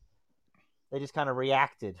much. They just kind of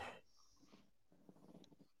reacted.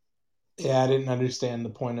 Yeah, I didn't understand the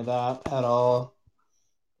point of that at all.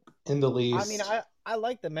 In the I mean, least. I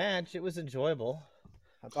liked the match. It was enjoyable.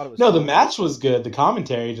 I thought it was No, the fun. match was good. The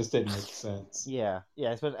commentary just didn't make sense. Yeah,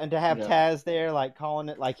 yeah, and to have Yeah. Taz there, like calling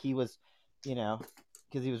it like he was, you know,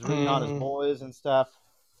 because he was rooting on his Mm-hmm. boys and stuff.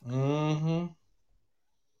 Mm-hmm.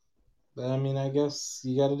 But I mean, I guess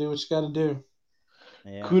you got to do what you got to do.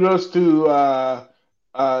 Yeah, Kudos to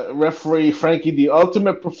referee Frankie, the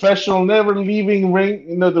ultimate professional, never leaving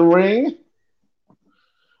the ring.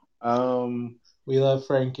 Um, We love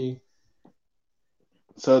Frankie.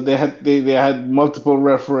 so they had multiple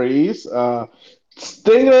referees.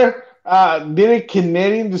 Stinger did a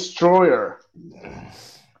Canadian destroyer.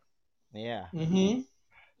 yeah, Mm-hmm.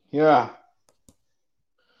 Yeah,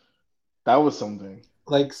 that was something.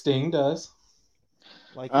 Like Sting does.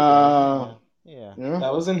 like he does. Uh, Yeah, yeah, yeah,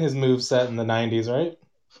 That was in his move set in the '90s, right?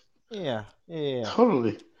 yeah, yeah.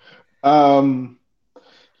 totally. Um,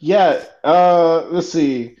 yeah. Let's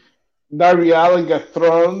see. Darby Allin got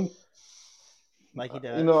thrown Like he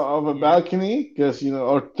does. of a Yeah, balcony because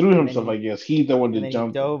or threw and then himself. I guess he's the one and that then he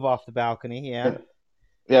jumped. dove off the balcony. Yeah,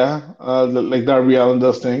 Yeah, yeah. Like Darby Allin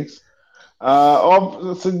does things. So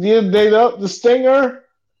the Stinger,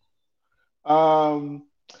 um,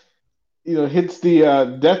 hits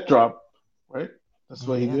the death drop, right? That's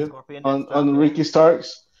what he Mm-hmm. yeah. did Scorpion Death on Drop. Yeah, Ricky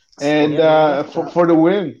Starks, and Scorpion Death for Drop. for the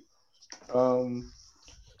win. Um,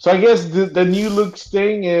 so I guess the new look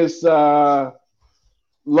Sting is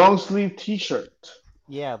long sleeve T-shirt.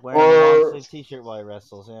 Yeah, wearing the long Or sleeve T-shirt while he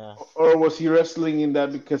wrestles. Yeah, or was he wrestling in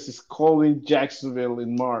that because it's cold in Jacksonville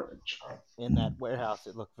in March? in that warehouse,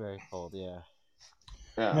 it looked very cold. Yeah,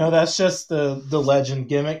 Yeah. No, that's just the legend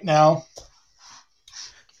gimmick now.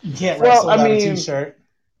 You can't Well, wrestle I without a mean, t-shirt.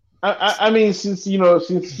 I mean, since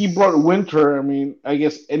he brought winter, I mean, I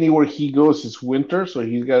guess anywhere he goes is winter, so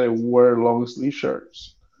he's got to wear long sleeve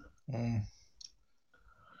shirts. Mm,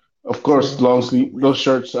 Of course, true. long sleeve those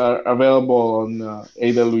shirts are available on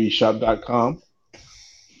aweshop.com.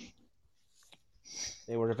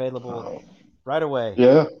 they were available Uh, right away.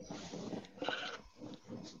 yeah,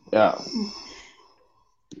 yeah.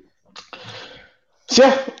 So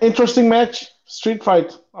yeah, interesting match, street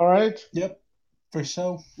fight. All right, Yep, for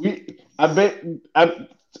sure. I bet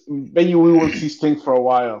you we will see Sting for a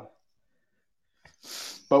while.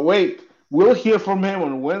 But wait, we'll hear from him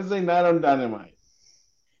on Wednesday night on Dynamite.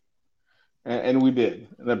 And we did.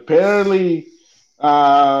 And apparently,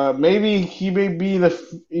 maybe he may be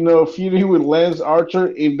in feuding with Lance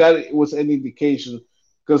Archer if that was any indication,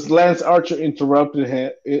 because Lance Archer interrupted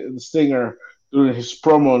the Stinger during his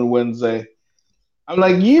promo on Wednesday. I'm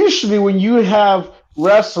like, Yes. usually when you have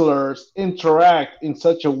wrestlers interact in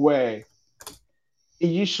such a way, it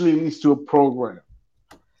usually leads to a program.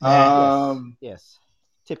 Nah. Yes. Um, Yes.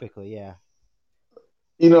 Typically, yeah.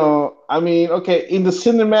 I mean, okay, in the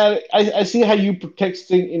cinematic, I see how you protect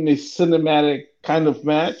Sting in a cinematic kind of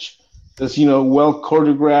match that's, well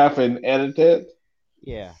choreographed and edited.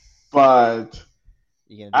 Yeah. But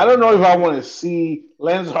You gonna I do it don't know if I now? want to see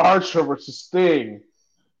Lance Archer versus Sting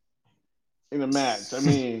in a match. I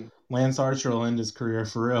mean, Lance Archer will end his career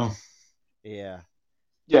for real. Yeah.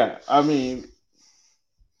 Yeah, I mean,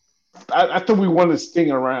 I thought we wanted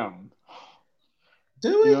Sting around. Do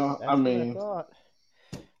You we? know, That's what I thought.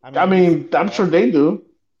 I mean, I'm sure they do.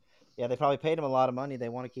 Yeah, they probably paid him a lot of money. They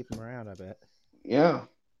want to keep him around, I bet. Yeah,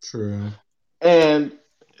 True. and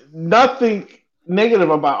nothing negative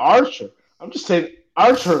about Archer. I'm just saying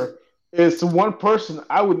Archer is one person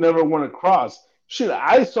I would never want to cross. Shit,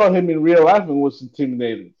 I saw him in real life and was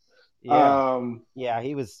intimidated. Yeah. Yeah,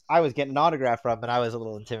 he was. I was getting an autograph from him, and I was a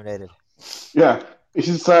little intimidated. Yeah, it's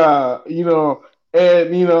just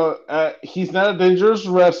he's not a dangerous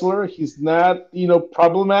wrestler. He's not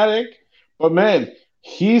problematic, but man,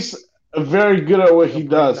 he's very good at what he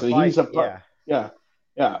does. And he's yeah.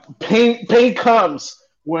 Pain comes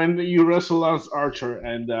when you wrestle as Archer,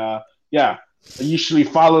 and usually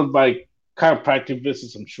followed by chiropractic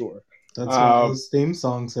visits. I'm sure. That's why his theme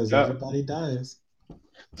song says yeah. everybody dies.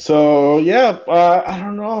 So I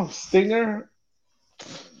don't know, Stinger.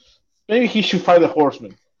 Maybe he should fight the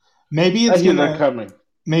Horseman. Maybe it's coming.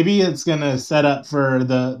 Maybe it's gonna set up for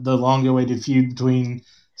the long-awaited feud between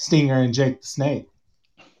Stinger and Jake the Snake.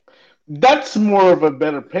 That's more of a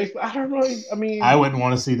better pace. I don't know. I mean, I wouldn't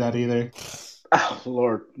want to see that either. Oh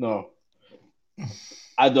Lord, no.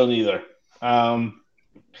 I don't either.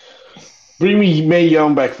 Bring me Mae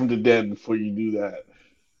Young back from the dead before you do that.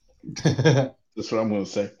 That's what I'm going to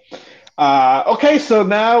say. Okay, so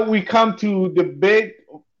now we come to the big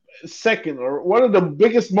second, or one of the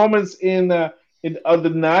biggest moments of the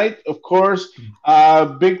night. Of course,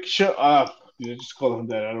 Big Show. Just call him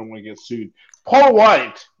that. I don't want to get sued. Paul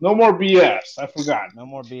White. No more BS. I forgot. No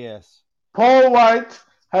more BS. Paul White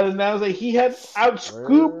had announced that he had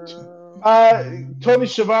outscooped Tony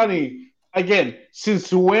Schiavone. Again,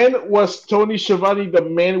 since when was Tony Schiavone the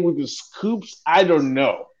man with the scoops? I don't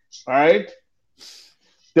know. All right?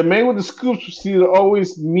 The man with the scoops was either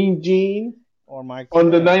always Mean Gene or Mike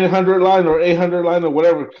on the 900 line or 800 line or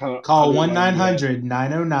whatever kind of. Call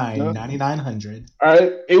 1-900-909-9900. All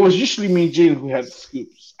right? It was usually Mean Gene who had the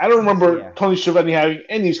scoops. I don't remember Tony Schiavone having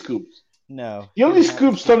any scoops. No. The only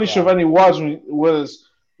scoops Tony Schiavone was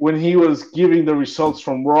when he was giving the results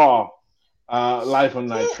from Raw live on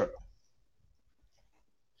Nitro.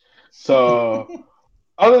 So,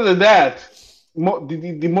 other than that,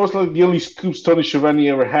 the most like the only scoops Tony Schiavone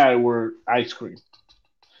ever had were ice cream.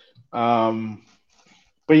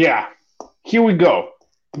 But yeah, here we go.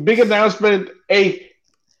 Big announcement: a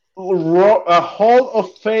Hall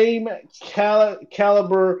of Fame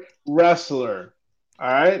caliber wrestler. All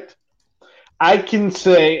right. I can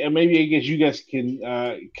say, and maybe I guess you guys can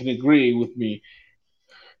agree with me.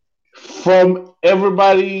 From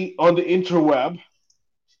everybody on the interweb,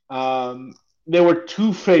 there were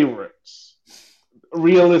two favorites,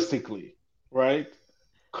 realistically, right?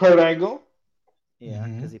 Kurt Angle. Yeah,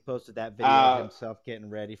 because he posted that video of himself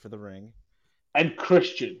getting ready for the ring. And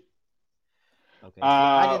Christian. Okay, so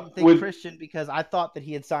I didn't think Christian because I thought that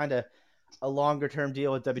he had signed a longer-term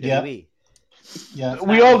deal with WWE. Yeah,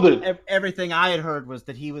 we all did. Everything I had heard was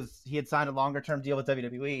that he had signed a longer-term deal with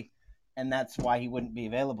WWE, and that's why he wouldn't be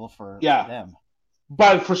available for them.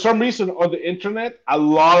 But for some reason on the internet, a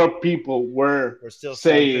lot of people were still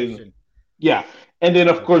saying, yeah. And then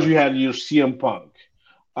of course you had your CM Punk,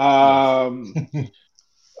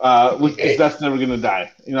 because that's never gonna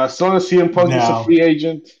die. As long as CM Punk is a free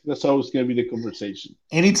agent, that's always gonna be the conversation.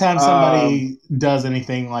 Anytime somebody does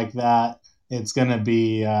anything like that, it's gonna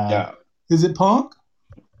be. Is it Punk?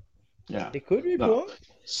 Yeah, it could be Punk.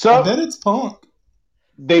 So I bet it's Punk.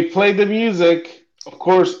 They played the music. Of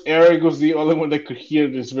course, Eric was the only one that could hear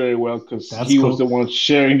this very well because he was the one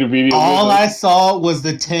sharing the video. All I saw was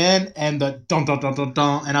the 10 and the dun dun dun dun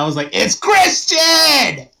dun, and I was like, "It's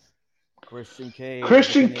Christian!" Christian Cage.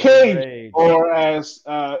 Christian Cage, or as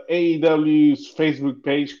AEW's Facebook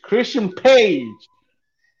page, Christian Page.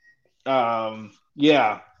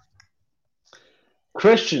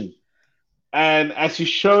 Christian. And as he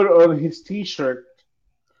showed on his T-shirt,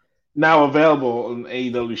 now available on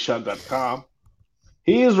AEWShop.com,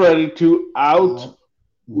 he is ready to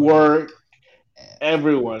outwork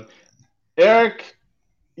everyone. Eric,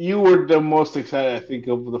 you were the most excited, I think,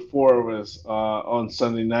 of the four of us on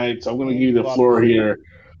Sunday night. So I'm going to give you the floor here.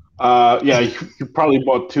 You probably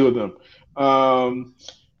bought two of them.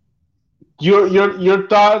 Your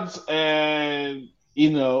thoughts, and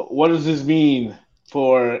what does this mean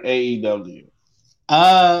for AEW?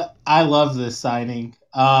 I love this signing.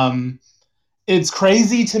 It's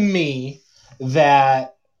crazy to me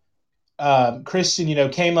that Christian,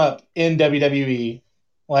 came up in WWE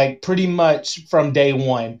like pretty much from day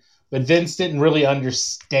one, but Vince didn't really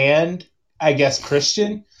understand, I guess,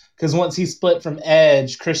 Christian, because once he split from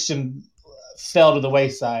Edge, Christian fell to the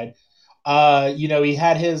wayside. He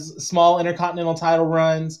had his small intercontinental title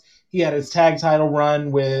runs. He had his tag title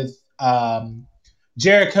run with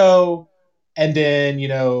Jericho, and then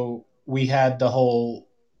we had the whole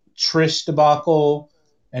Trish debacle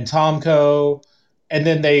and Tomko, and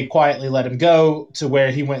then they quietly let him go to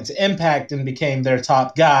where he went to Impact and became their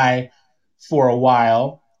top guy for a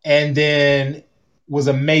while, and then was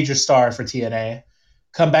a major star for TNA.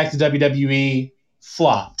 Come back to WWE,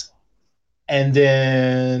 flopped, and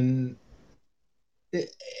then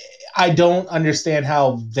I don't understand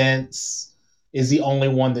how Vince is the only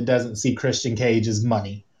one that doesn't see Christian Cage as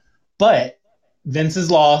money. But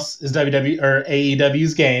Vince's loss is WWE or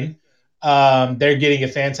AEW's gain. They're getting a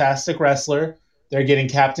fantastic wrestler. They're getting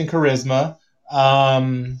Captain Charisma.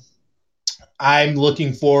 I'm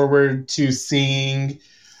looking forward to seeing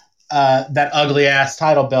that ugly ass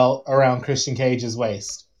title belt around Christian Cage's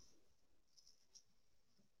waist.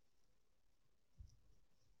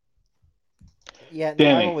 Yeah, no,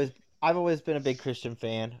 Danny. I've always been a big Christian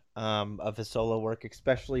fan of his solo work,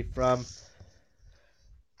 especially from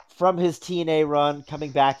his TNA run,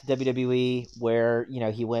 coming back to WWE, where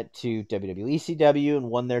he went to WWE ECW and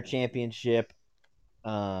won their championship.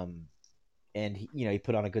 And he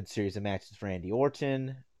put on a good series of matches for Randy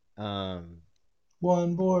Orton.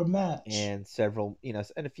 One more match. And several,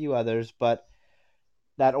 and a few others, but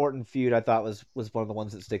that Orton feud I thought was one of the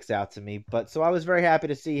ones that sticks out to me. But so I was very happy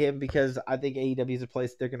to see him, because I think AEW is a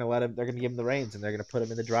place they're going to give him the reins, and they're going to put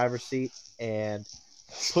him in the driver's seat and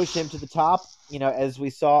push him to the top. As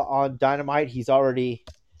we saw on Dynamite, he's already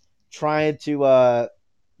trying to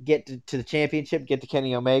get to the championship, get to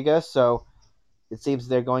Kenny Omega. So it seems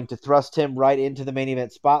they're going to thrust him right into the main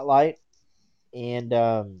event spotlight. And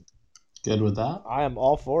good with that. I am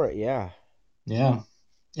all for it. Yeah. Yeah.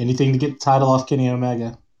 Anything to get the title off Kenny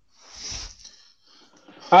Omega.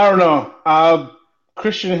 I don't know.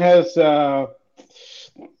 Christian has a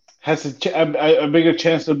bigger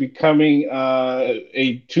chance of becoming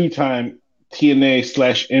a 2-time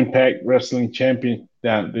TNA / Impact Wrestling champion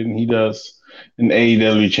than he does an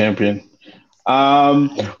AEW champion.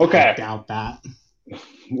 Okay. I doubt that.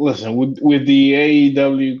 Listen, with the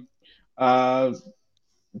AEW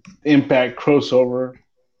Impact crossover,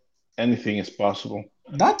 anything is possible.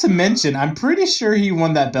 Not to mention, I'm pretty sure he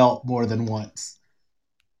won that belt more than once.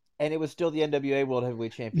 And it was still the NWA World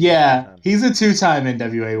Heavyweight Champion. Yeah, he's a 2-time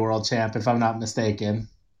NWA World Champ, if I'm not mistaken.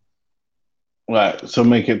 Right, so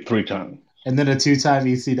make it 3 times. And then a 2-time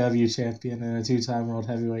ECW champion and a 2-time World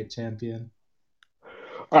Heavyweight Champion.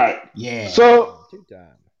 All right. Yeah. So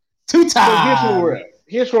 2-time. 2-time. So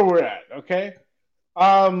here's where we're at. Okay.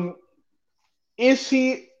 Is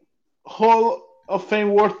he Hall of Fame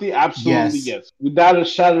worthy? Absolutely yes, without a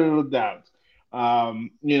shadow of a doubt.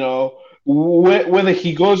 Whether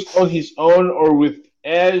he goes on his own or with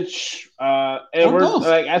Edge, ever,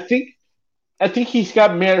 like I think he's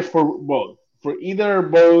got merit for both. For either or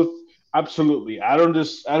both, absolutely. I don't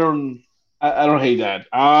hate that.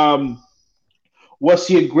 Was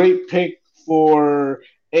he a great pick for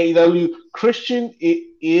AEW? Christian,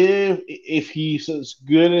 if he's as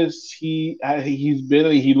good as he's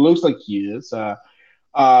been, he looks like he is.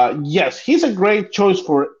 Yes, he's a great choice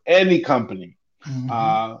for any company.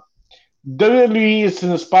 Mm-hmm. WWE is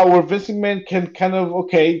in a spot where Vince McMahon can kind of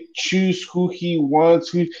choose who he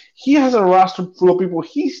wants. He has a roster full of people.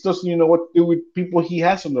 He doesn't even know what to do with people he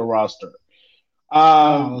has on the roster.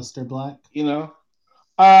 Aleister Black.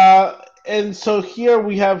 And so here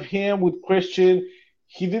we have him with Christian.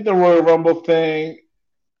 He did the Royal Rumble thing.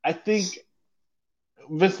 I think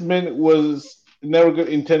Vince McMahon was never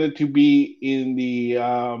intended to be in the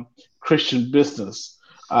Christian business.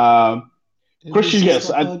 Christian,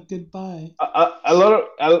 yes, goodbye. A lot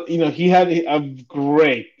of he had a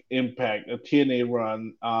great impact, a TNA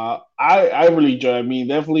run. I really enjoyed. I mean,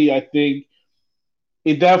 definitely, I think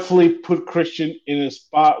it definitely put Christian in a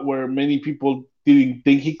spot where many people didn't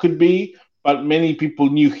think he could be, but many people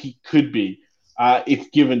knew he could be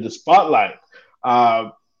if given the spotlight.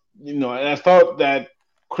 And I thought that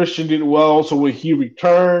Christian did well also when he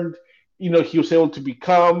returned. He was able to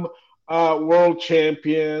become world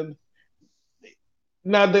champion.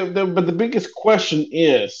 Now, but the biggest question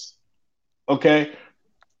is,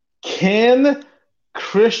 can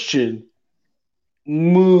Christian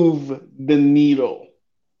move the needle?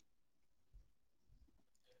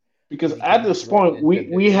 Because at this point,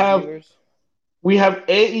 we have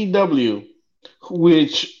AEW,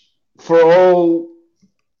 which for all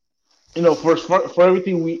for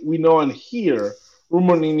everything we know and hear,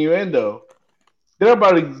 rumor and innuendo, they're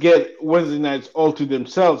about to get Wednesday nights all to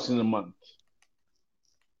themselves in a month.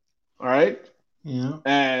 All right, Yeah.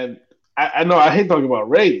 and I know I hate talking about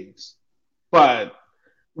ratings, but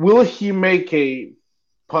will he make a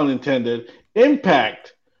pun intended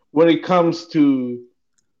impact when it comes to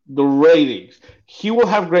the ratings? He will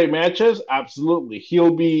have great matches, absolutely.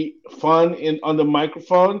 He'll be fun in on the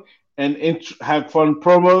microphone and have fun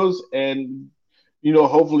promos and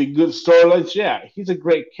hopefully good storylines. Yeah, he's a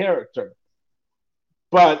great character.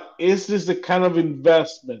 But is this the kind of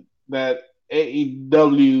investment that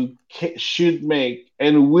AEW should make,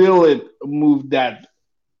 and will it move that?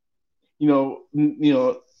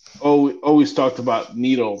 Always talked about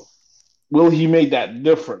needle. Will he make that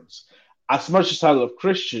difference? As much as I love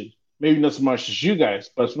Christian, maybe not as much as you guys,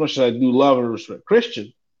 but as much as I do love and respect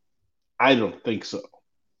Christian, I don't think so.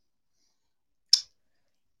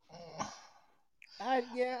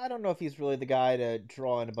 I don't know if he's really the guy to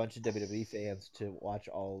draw in a bunch of WWE fans to watch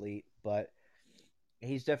All Elite, but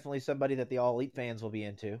he's definitely somebody that the All Elite fans will be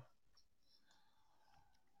into.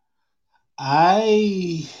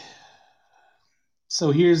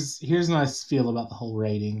 So here's my feel about the whole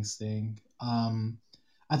ratings thing.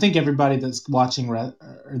 I think everybody that's watching or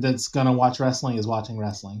that's gonna watch wrestling is watching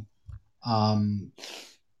wrestling. Um,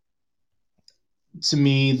 to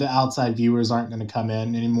me, the outside viewers aren't going to come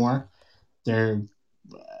in anymore.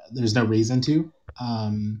 There's no reason to.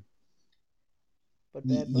 But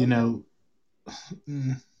Bad You Bunny. know,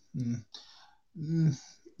 mm, mm,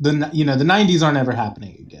 the 90s aren't ever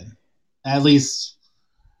happening again, at least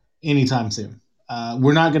anytime soon.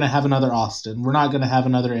 We're not going to have another Austin. We're not going to have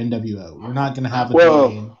another NWO. We're not going to have a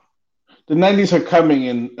Dwayne. Well, the '90s are coming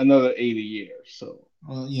in another 80 years, so.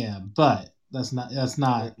 Well, yeah, but that's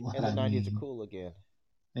not what And the I 90s mean. are cool again.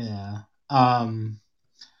 Yeah.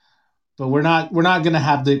 But we're not going to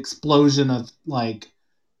have the explosion of like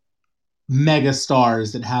mega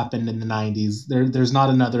stars that happened in the 90s. There's not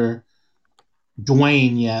another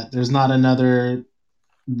Dwayne yet. There's not another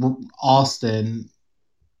Austin,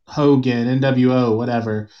 Hogan, NWO,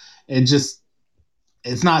 whatever. It's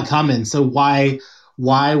not coming. So why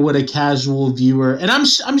would a casual viewer, and I'm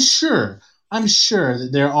sure that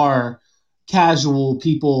there are casual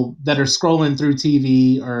people that are scrolling through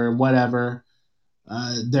TV or whatever.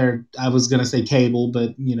 I was gonna say cable,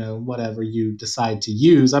 but whatever you decide to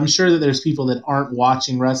use. I'm sure that there's people that aren't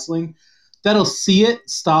watching wrestling that'll see it,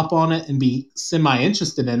 stop on it, and be semi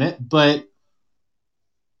interested in it. But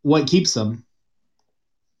what keeps them?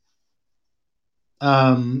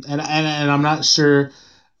 And I'm not sure.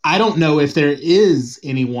 I don't know if there is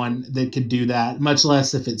anyone that could do that, much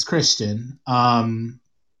less if it's Christian.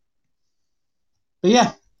 But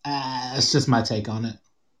yeah, it's just my take on it.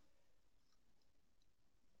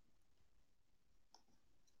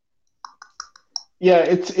 Yeah,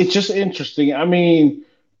 it's just interesting. I mean,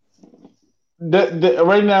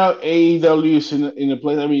 right now AEW is in a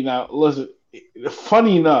place. I mean, now listen.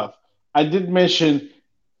 Funny enough, I did mention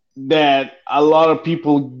that a lot of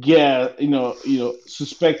people get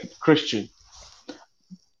suspect Christian,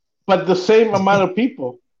 but the same amount of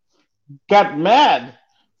people got mad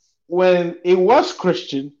when it was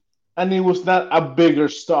Christian and it was not a bigger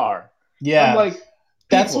star. I'm Yeah, like,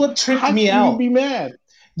 that's people, what tripped how me can you out. be mad?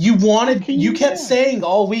 You kept saying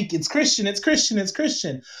all week, it's Christian, it's Christian, it's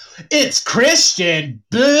Christian. It's Christian!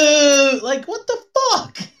 Boo! Like, what the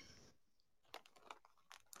fuck?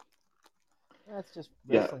 That's just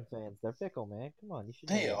Yeah, wrestling fans. They're fickle, man. Come on, you should.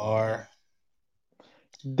 They are.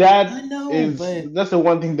 I that know, is but that's the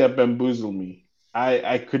one thing that bamboozled me.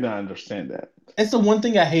 I could not understand that. it's the one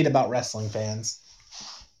thing I hate about wrestling fans.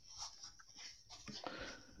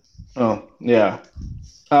 Oh yeah,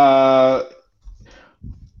 uh,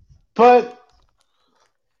 but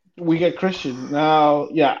we get Christian now.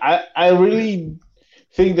 Yeah, I really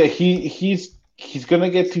think that he's gonna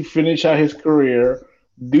get to finish out his career,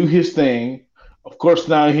 do his thing. Of course,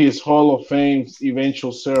 now his Hall of Fame's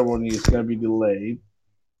eventual ceremony is gonna be delayed.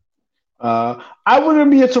 I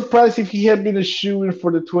wouldn't be surprised if he had been a shoe in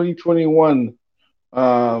for the 2021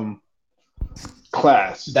 um,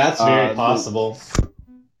 class. That's very possible.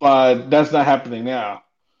 But that's not happening now.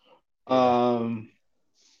 Yeah.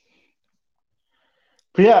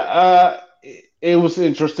 But yeah, it was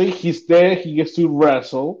interesting. He's there. He gets to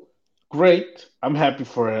wrestle. Great. I'm happy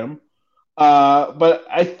for him. But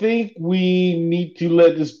I think we need to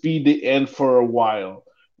let this be the end for a while.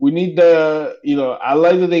 We need I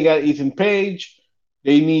like that they got Ethan Page.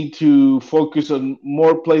 They need to focus on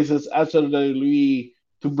more places outside of WWE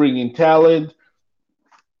to bring in talent.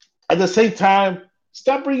 At the same time,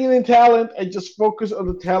 stop bringing in talent and just focus on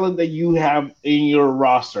the talent that you have in your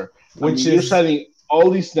roster. I Which mean, you're is signing all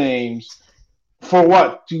these names for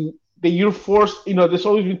what? To that you're forced. There's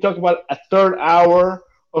always been talk about a third hour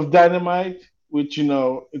of Dynamite, which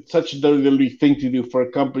it's such a WWE thing to do for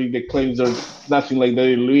a company that claims they're nothing like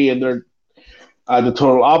WWE and they're the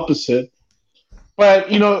total opposite.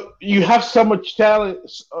 But you have so much talent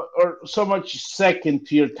or so much second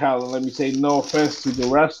tier talent. Let me say, no offense to the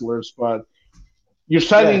wrestlers, but you're Yeah,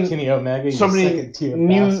 signing Kenny Omega, you so many second tier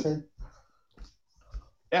new. bastard.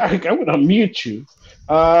 Eric, I'm gonna mute you.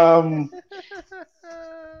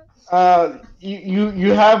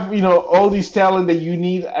 You have all these talent that you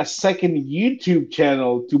need a second YouTube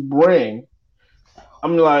channel to bring.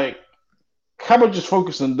 I'm like, how about just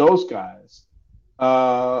focus on those guys?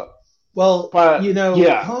 Uh, Well, but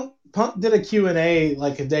yeah, Punk did a Q&A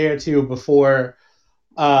like a day or two before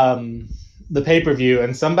the pay-per-view,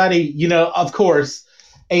 and somebody, of course,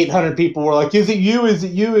 800 people were like, is it you? Is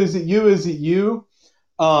it you? Is it you? Is it you?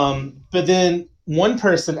 But then one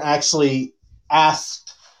person actually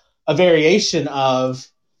asked a variation of,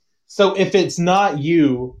 so if it's not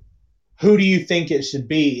you, who do you think it should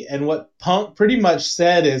be? And what Punk pretty much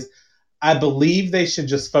said is, I believe they should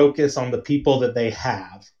just focus on the people that they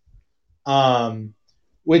have.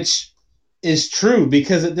 Which is true,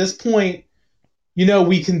 because at this point,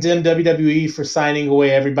 we condemn WWE for signing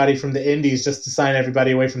away everybody from the indies just to sign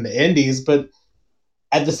everybody away from the indies, but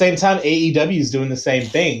at the same time, AEW is doing the same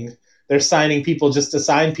thing. They're signing people just to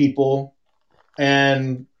sign people,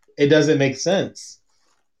 and it doesn't make sense.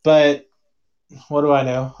 But what do I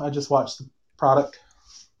know? I just watched the product.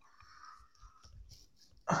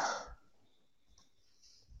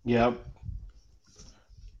 yep,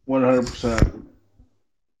 100%.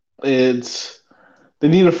 It's they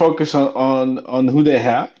need to focus on who they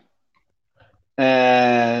have,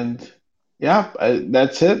 and yeah,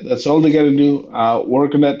 that's it. That's all they got to do.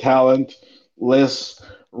 Work on that talent. Let's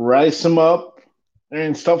rise them up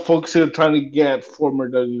and stop focusing on trying to get former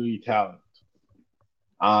WWE talent.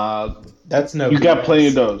 Uh, That's no you got plenty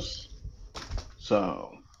of BS. those.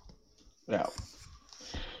 So yeah.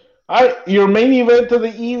 All right, your main event of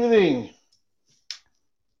the evening.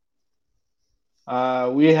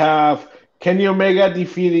 We have Kenny Omega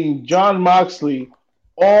defeating John Moxley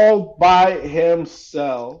all by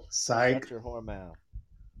himself. Psych. Shut your whore mouth.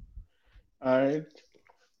 All right,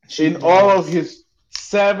 Shoot in all of gas. his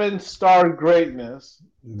 7-star greatness.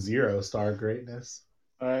 0-star greatness.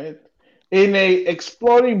 All right, in a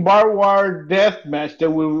exploding barbed wire death match that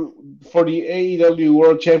would for the AEW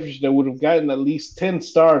World Championship that would have gotten at least 10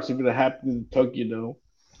 stars if it had happened in Tokyo Dome.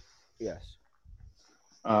 Yes.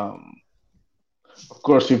 Um, of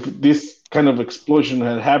course, if this kind of explosion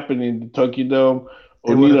had happened in the Tokyo Dome,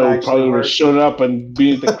 It would have Onita would actually probably have worked. showed up and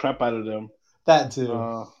beat the crap out of them. That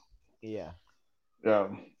too. Yeah. Yeah.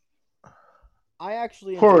 I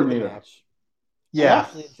actually Poor enjoyed the Onita. match. I Yeah.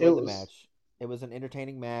 actually It enjoyed the was. match. It was an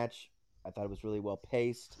entertaining match. I thought it was really well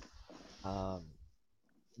paced.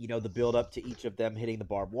 The build up to each of them hitting the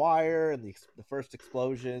barbed wire and the first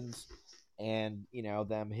explosions, and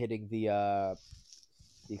them hitting the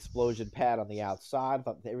explosion pad on the outside. I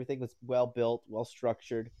thought everything was well built, well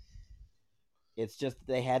structured. It's just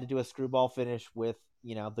they had to do a screwball finish with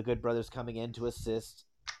the Good Brothers coming in to assist,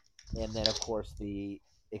 and then of course the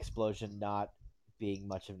explosion not being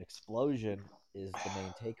much of an explosion is the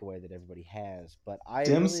main takeaway that everybody has. But I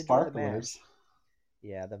Dim really enjoyed the sparklers. match.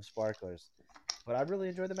 Yeah, them sparklers. But I really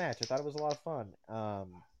enjoyed the match. I thought it was a lot of fun.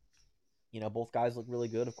 Both guys look really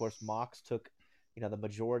good. Of course, Mox took, the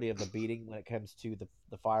majority of the beating when it comes to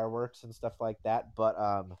the fireworks and stuff like that. But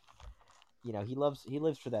he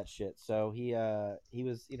lives for that shit. So he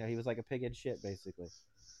was like a pig in shit basically.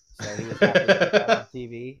 So he was happy to get that on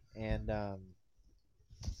TV, and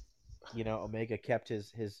Omega kept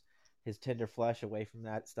his tender flesh away from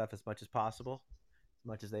that stuff as much as possible, as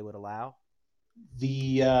much as they would allow.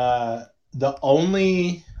 The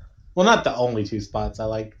only, well, not the only two spots I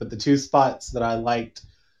liked, but the two spots that I liked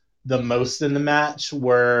the most in the match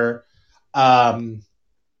were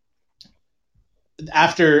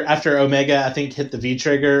after Omega, I think, hit the V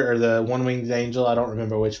trigger or the one winged angel. I don't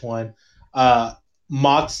remember which one.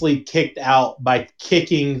 Moxley kicked out by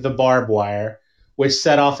kicking the barbed wire, which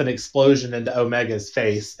set off an explosion into Omega's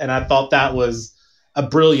face, and I thought that was a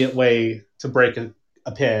brilliant way to break a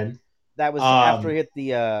pin. That was after he hit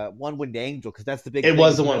the one winged angel, because that's the big it thing.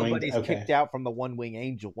 was the one Nobody's winged. Okay, kicked out from the one wing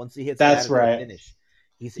angel. Once he hits that's that, right. Finish.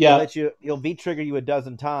 Yeah, He'll V trigger you a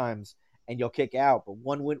dozen times and you'll kick out, but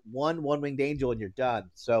one winged angel and you're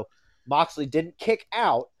done. So Moxley didn't kick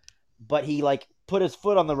out, but he put his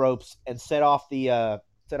foot on the ropes and set off the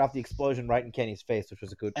explosion right in Kenny's face, which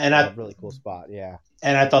was a really cool spot. Yeah,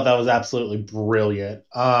 and I thought that was absolutely brilliant.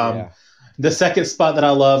 Yeah. The second spot that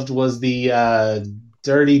I loved was the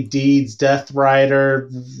Dirty Deeds, Death Rider,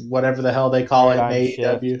 whatever the hell they call Paradigm it in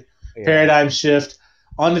AEW. Yeah. Paradigm Shift.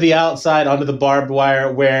 Onto the outside, onto the barbed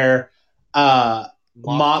wire where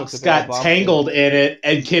Mox got tangled in it,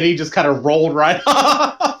 and Kenny just kind of rolled right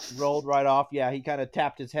off. Rolled right off. Yeah, he kind of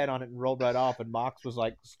tapped his head on it and rolled right off, and Mox was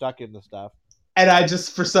like stuck in the stuff. And I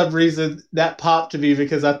just, for some reason, that popped to me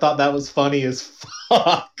because I thought that was funny as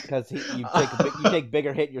fuck. Because you take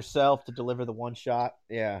bigger hit yourself to deliver the one shot.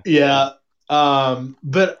 Yeah. Yeah.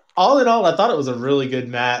 But all in all, I thought it was a really good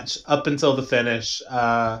match up until the finish.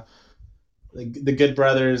 The Good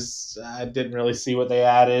Brothers, I didn't really see what they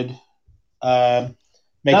added.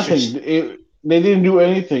 Nothing. They didn't do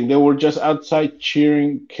anything. They were just outside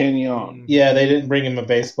cheering Kenny on. Yeah, they didn't bring him a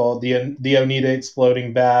baseball, the Onita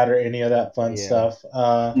exploding bat, or any of that fun stuff.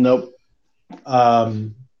 Nope.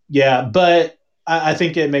 Yeah, but I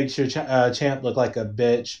think it makes your champ look like a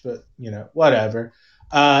bitch. But whatever.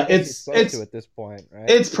 It's to at this point, right?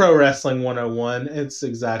 It's Pro Wrestling 101. It's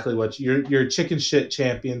exactly what your chicken shit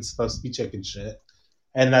champion's supposed to be chicken shit,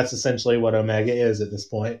 and that's essentially what Omega is at this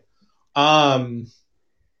point.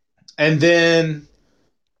 And then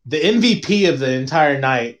the MVP of the entire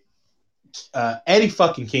night, Eddie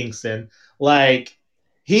fucking Kingston, like,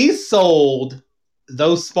 he sold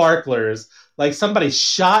those sparklers like somebody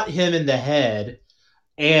shot him in the head.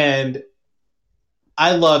 And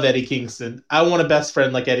I love Eddie Kingston. I want a best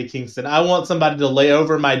friend like Eddie Kingston. I want somebody to lay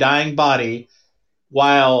over my dying body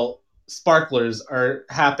while sparklers are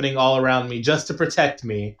happening all around me just to protect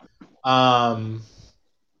me. But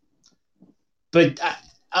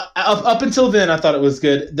up until then, I thought it was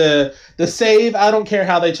good. The save, I don't care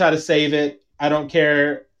how they try to save it. I don't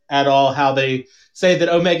care at all how they say that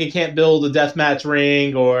Omega can't build a deathmatch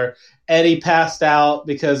ring, or Eddie passed out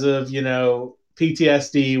because of,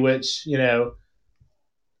 PTSD, which,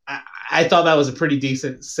 I thought that was a pretty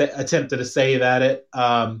decent attempt at a save at it.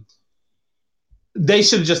 They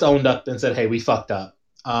should have just owned up and said, hey, we fucked up.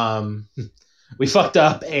 We fucked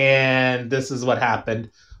up, and this is what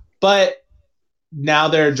happened. But now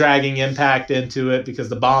they're dragging Impact into it because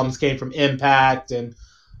the bombs came from Impact, and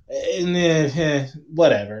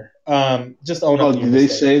whatever. Just own up. Did they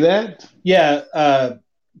say that? Yeah.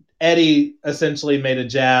 Eddie essentially made a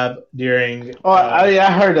jab during.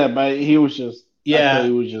 I heard that, but he was just. Yeah, I thought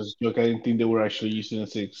it was just a joke. I didn't think they were actually using it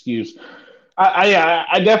as an excuse.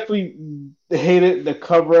 I definitely hated the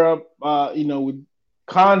cover up. With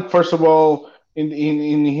Khan, first of all,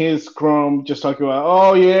 in his scrum, just talking about,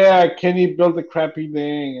 oh yeah, Kenny built a crappy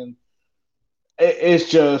thing, and it's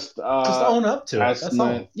just own up to it. That's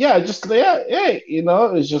all. Yeah, it's just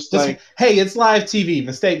like, hey, it's live TV.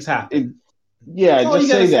 Mistakes happen. Just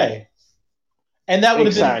say that. And that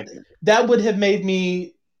would have made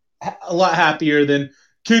me a lot happier than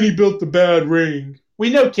Kenny built the bad ring.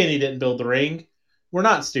 We know Kenny didn't build the ring. We're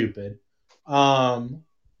not stupid. But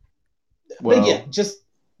yeah, just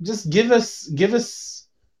give us just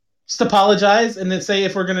apologize and then say,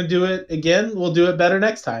 if we're gonna do it again, we'll do it better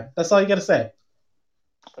next time. That's all you gotta say.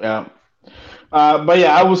 Yeah. But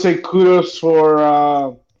yeah, I would say kudos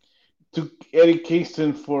to Eddie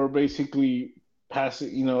Kingston for basically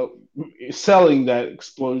selling that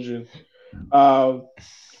explosion.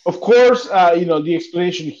 Of course, the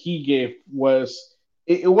explanation he gave was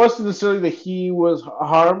it wasn't necessarily that he was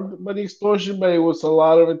harmed by the explosion, but it was a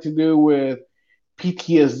lot of it to do with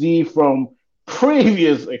PTSD from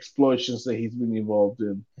previous explosions that he's been involved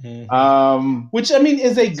in. Mm-hmm. Which,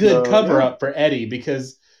 is a good cover-up for Eddie,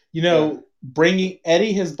 because, bringing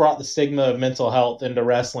Eddie has brought the stigma of mental health into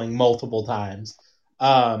wrestling multiple times.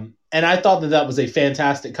 And I thought that was a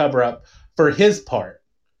fantastic cover-up for his part.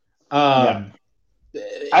 I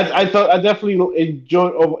thought I definitely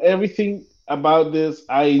enjoyed of everything about this.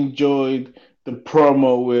 I enjoyed the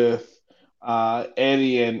promo with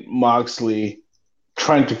Eddie and Moxley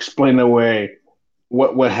trying to explain away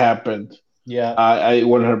what happened. Yeah, I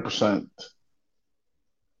 100%.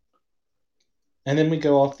 And then we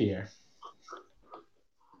go off the air.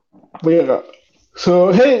 But yeah,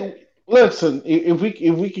 so hey, listen, if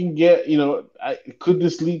we can get, could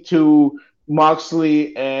this lead to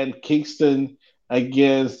Moxley and Kingston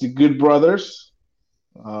against the Good Brothers?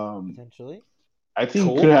 Potentially. I think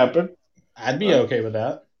it could happen. I'd be okay with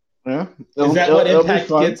that. Yeah. Is that what Impact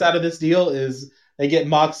gets out of this deal? Is they get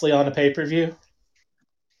Moxley on a pay-per-view?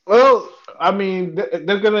 Well,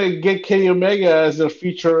 they're going to get Kenny Omega as their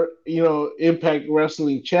future, Impact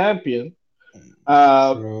Wrestling champion.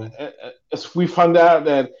 As we found out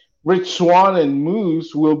that Rich Swann and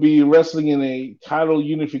Moose will be wrestling in a title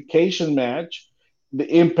unification match. The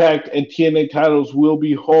Impact and TNA titles will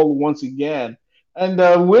be held once again. And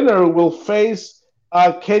the winner will face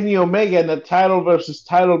Kenny Omega in the title versus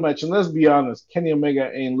title match. And let's be honest, Kenny Omega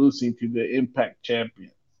ain't losing to the Impact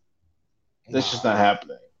champion. That's just not Nah.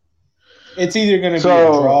 happening. It's either going to be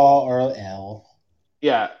a So, draw or a L.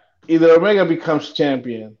 yeah, either Omega becomes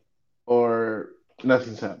champion or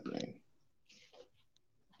nothing's happening.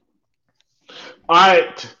 All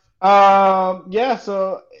right. Yeah,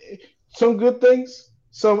 so some good things,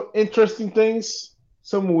 some interesting things,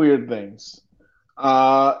 some weird things.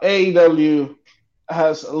 AEW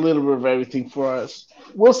has a little bit of everything for us.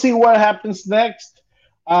 We'll see what happens next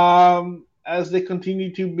as they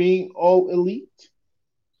continue to being all elite.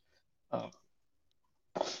 Uh,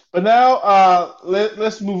 but now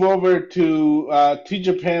let's move over to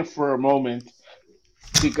Japan for a moment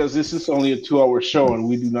because this is only a 2 hour show and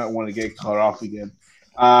we do not want to get caught off again.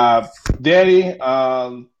 Uh, Danny,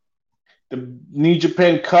 the New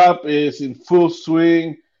Japan Cup is in full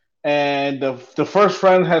swing, and the first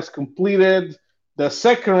run has completed. The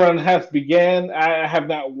second run has began. I have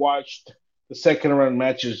not watched the second run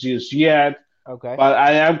matches just yet, Okay. but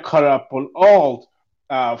I am caught up on all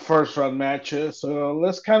first run matches. So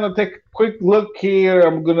let's kind of take a quick look here.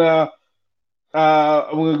 I'm gonna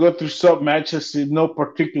go through some matches in no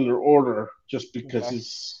particular order, just because Okay.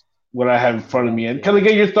 it's what I have in front of Well, me, and kind yeah. of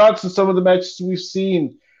get your thoughts on some of the matches we've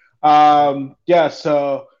seen. Yeah,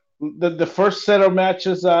 so the first set of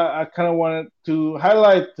matches I kind of wanted to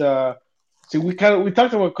highlight. See, we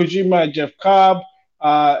talked about Kojima, Jeff Cobb,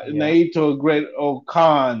 Yeah. Naito, Great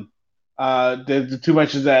Okan. The two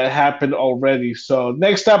matches that happened already. So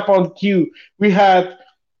next up on queue, we had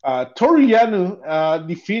Toru Yano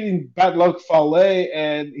defeating Bad Luck Fale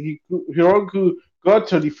and Hiroku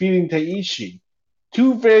Goto defeating Taishi.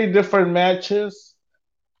 Two very different matches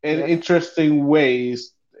in Yes. interesting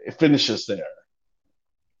ways. It finishes there.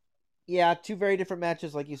 Yeah, two very different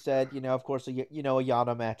matches, like you said. Of course, a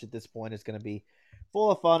Yano match at this point is going to be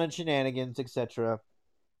full of fun and shenanigans, etc.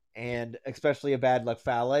 And especially a Bad Luck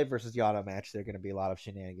Fale versus Yano match, there are going to be a lot of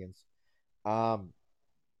shenanigans. Um,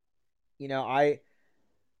 I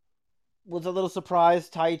was a little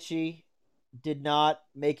surprised Taichi did not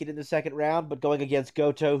make it in the second round, but going against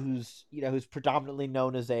Goto, who's predominantly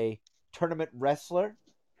known as a tournament wrestler,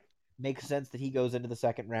 makes sense that he goes into the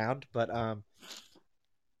second round. But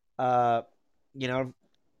uh, you know,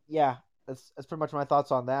 yeah, that's pretty much my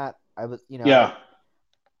thoughts on that. I was, Yeah,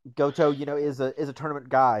 Goto, is a tournament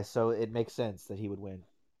guy, so it makes sense that he would win.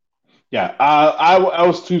 yeah. I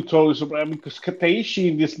was too totally surprised because Taishi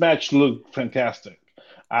in this match looked fantastic.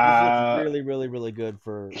 He's looked Uh, really, really, really good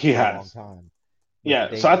for he a long has. time with the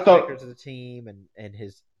Yeah, so I Dangerous thought, Strikers as a team and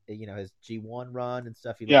his his G1 run and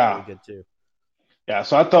stuff. He looked really yeah, good too. yeah.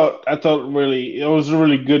 So I thought really it was a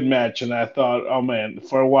really good match, and I thought, oh man,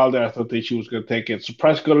 for a while there, I thought that she was going to take it.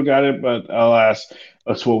 Surprise could have got it, but alas,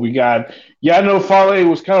 that's what we got. Yeah, I know Fale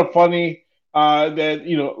was kind of funny. That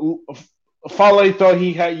Fale thought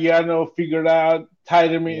he had Yano figured out,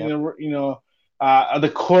 tied him in Yep. at the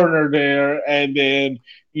corner there, and then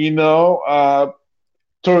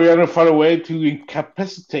Toriano found a way to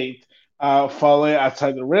incapacitate Fale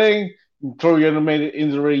outside the ring. Toriano made it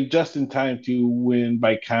in the ring just in time to win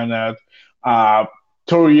by countout. Uh,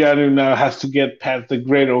 Toriano now has to get past the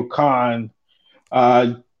Great Okan,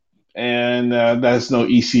 uh, and that's no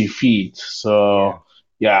easy feat.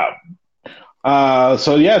 Yeah.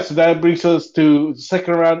 So, yeah. So that brings us to the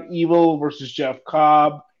second round Evil versus Jeff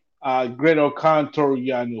Cobb. Great Okan,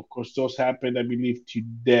 Toriano. Of course, those happened, I believe,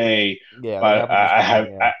 today, Yeah, they but happened this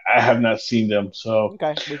morning. Yeah. I have not seen them. So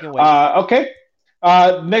Okay, we can wait. okay.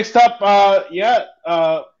 Next up,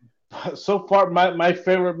 so far my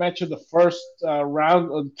favorite match of the first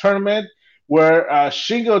round of the tournament, where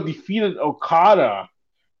Shingo defeated Okada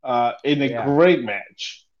in a Yeah. great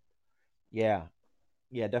match. Yeah.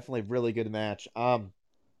 Yeah, definitely really good match. And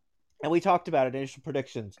we talked about it, initial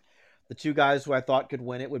predictions. The two guys who I thought could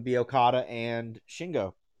win it would be Okada and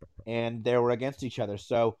Shingo, and they were against each other.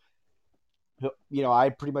 So, I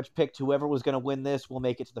pretty much picked whoever was going to win this will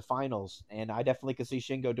make it to the finals, and I definitely could see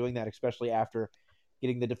Shingo doing that, especially after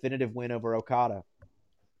getting the definitive win over Okada.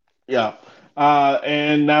 Yeah.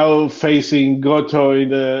 And now facing Goto in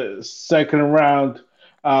the second round,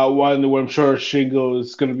 one where I'm sure Shingo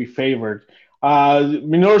is going to be favored.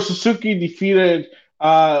 Minoru Suzuki defeated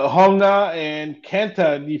Honda, and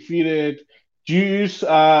Kenta defeated Juice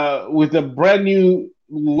with a brand new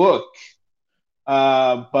look.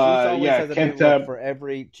 Juice But always yeah, has a new look Kenta. for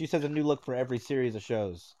every. Juice has a new look for every series of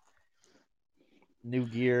shows. New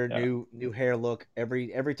gear, Yeah, new hair look.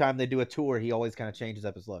 Every time they do a tour, he always kind of changes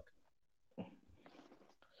up his look.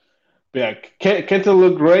 yeah, Kenta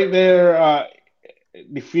looked great there,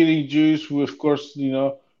 defeating Juice, who of course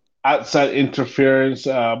outside interference,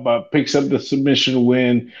 but picks up the submission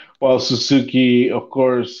win. While Suzuki, of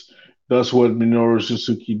course, does what Minoru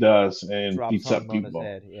Suzuki does and Drops beats up Honeymona's people.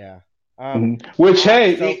 head. Yeah. Which, All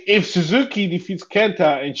right. hey, So if Suzuki defeats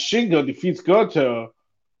Kenta and Shingo defeats Goto,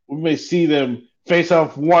 we may see them face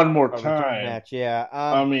off one more a return time. match. Yeah.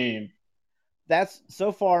 I mean, That's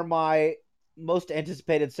so far my most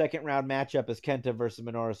anticipated second round matchup is Kenta versus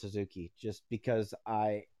Minoru Suzuki, just because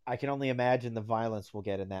I can only imagine the violence we'll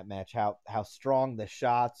get in that match. How strong the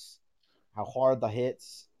shots, how hard the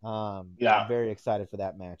hits. I'm yeah, very excited for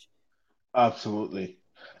that match. absolutely.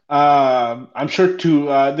 I'm sure to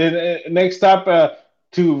then next up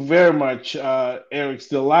to very much Eric's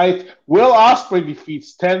delight, Will Ospreay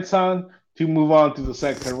defeats Tensan to move on to the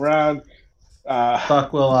second round. Uh,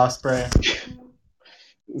 Fuck Will Osprey.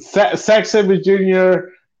 Zack Sabre Jr.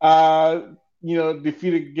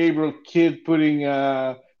 Defeated Gabriel Kidd, putting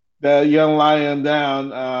the young lion down.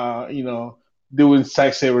 Doing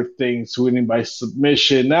Zack Sabre things, winning by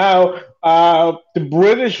submission. Now, the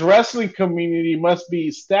British wrestling community must be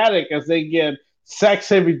ecstatic as they get Zack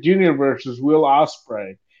Sabre Jr. versus Will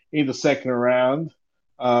Ospreay in the second round,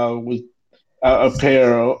 with a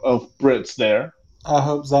pair of Brits there. I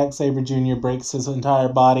hope Zack Sabre Jr. breaks his entire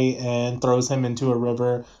body and throws him into a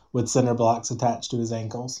river with cinder blocks attached to his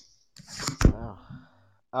ankles. Wow.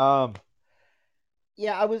 Um.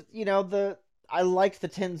 Yeah, I was. I liked the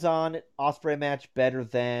Tenzon Osprey match better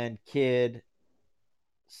than Kid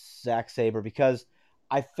Zack Saber because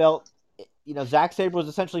I felt Zack Sabre was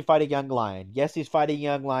essentially fighting Young Lion. Yes, he's fighting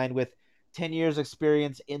Young Lion with 10 years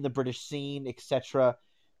experience in the British scene, etc.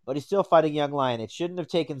 But he's still fighting Young Lion. It shouldn't have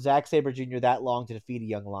taken Zack Sabre Jr. that long to defeat a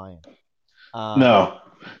Young Lion. No,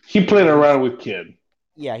 he played He's around with Kidd.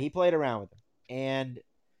 yeah, he played around with him, and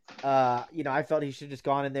I felt he should have just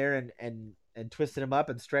gone in there and twisted him up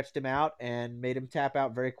and stretched him out and made him tap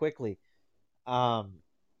out very quickly. Um,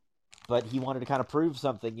 but he wanted to kind of prove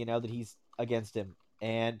something, that he's against him,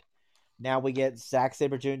 and now we get Zack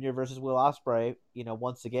Sabre Jr. versus Will Ospreay.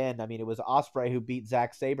 Once again, I mean, it was Ospreay who beat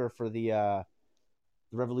Zack Sabre for the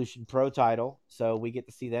Revolution Pro title, so we get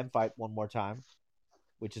to see them fight one more time,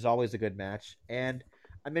 which is always a good match. And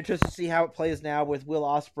I'm interested to see how it plays now with Will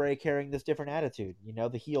Ospreay carrying this different attitude.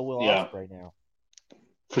 The heel Will Yeah, Ospreay now.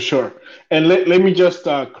 for sure. And let me just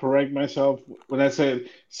correct myself when I said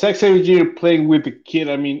Sex Jr. playing with the kid.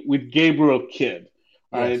 I mean with Gabriel Kidd.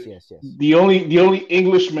 All Yes, right. yes, yes. The only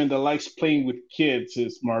Englishman that likes playing with kids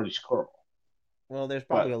is Marty Scurll. Well, there's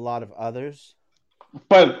probably a But lot of others.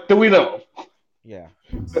 do we know? Yeah.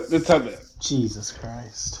 Let's have that. Jesus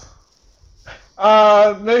Christ.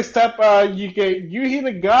 Next up, you get Yuhi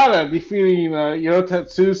Nagata defeating Yota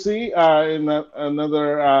Tetsushi in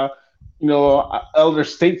another elder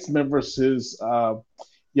statesman versus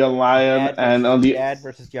Young Lion, and on the Dad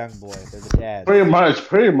versus young boy. They're the dads.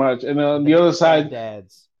 pretty much, and The bad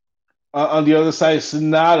dads. on the other side,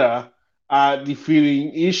 Sonata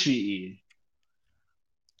defeating Ishii.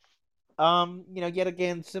 Yet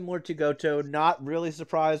again, similar to Goto, not really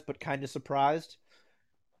surprised, but kind of surprised.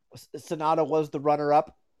 Sonata was the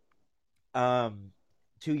runner-up.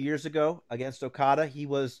 2 years ago against Okada, he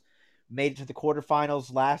was made it to the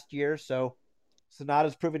quarterfinals last year. So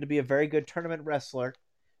Sonata's proven to be a very good tournament wrestler.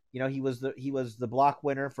 He was the block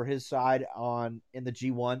winner for his side in the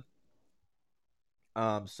G1.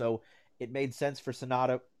 So it made sense for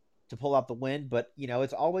Sonata to pull out the win, but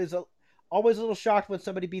it's always a little shocked when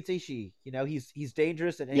somebody beats Ishii. He's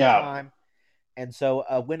dangerous at any Yeah. time, and so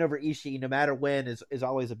a win over Ishii, no matter when, is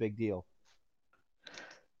always a big deal.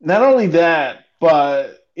 Not only that,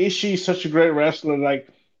 but Ishii's such a great wrestler. Like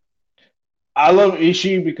I love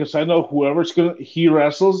Ishii because I know whoever's gonna he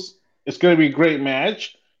wrestles, it's gonna be a great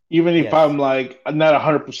match. Even if Yes, I'm like I'm not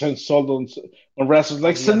 100% sold on wrestlers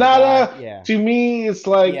like on the other guy, Sonata, yeah, to me it's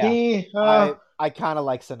like yeah. I kind of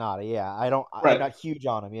like Sonata. Yeah, I don't. I'm right. not huge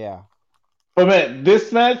on him. Yeah, But man,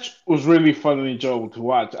 this match was really fun and enjoyable to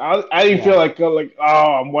watch. I didn't feel yeah, like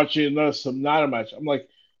oh I'm watching another Sonata match. I'm like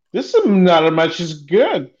this Sonata match is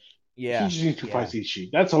good. He yeah, just needs to fight yeah. Ishii.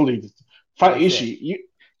 That's only fight That's it. Ishii.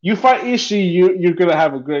 You fight Ishii, you're gonna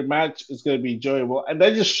have a great match. It's gonna be enjoyable, and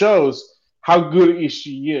that just shows how good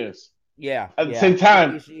Ishii is. Yeah, At the yeah. same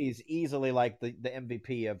time, Ishii is easily like the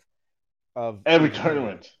MVP of every New Japan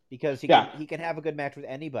tournament, because he can yeah, he can have a good match with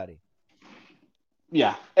anybody.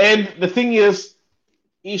 yeah. And the thing is,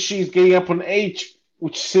 Ishii's getting up on age,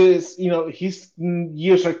 which says his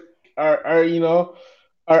years are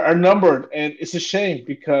are numbered, and it's a shame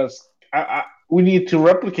because we need to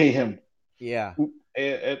replicate him Yeah,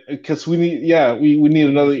 because we need we need to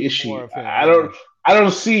another see more Ishii. of him. Yeah. I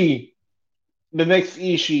don't see the next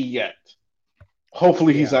Ishii yet.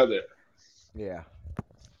 Hopefully he's Yeah. out there. Yeah.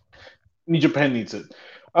 New Japan needs it.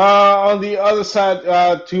 On the other side,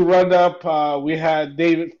 to round up, we had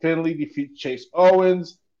David Finlay defeat Chase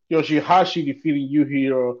Owens, Yoshihashi defeating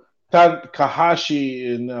Yuhiro Takahashi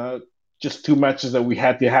in just two matches that we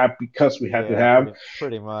had to have because we had to Yeah. have.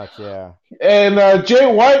 Pretty much. Yeah. And Jay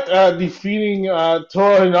White defeating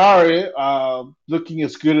Toru Hinari, looking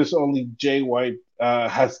as good as only Jay White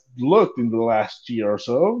has looked in the last year or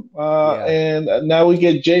so. Yeah. And now we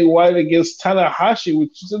get Jay White against Tanahashi,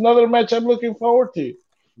 which is another match I'm looking forward to.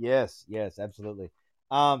 Yes. Yes. Absolutely.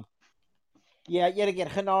 Yeah. Yet again,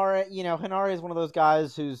 Hinari. Hinari is one of those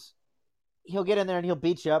guys he'll get in there and he'll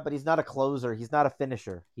beat you up, but he's not a closer. He's not a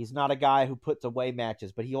finisher. He's not a guy who puts away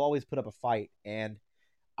matches, but he'll always put up a fight. And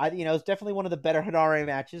it's definitely one of the better Hinari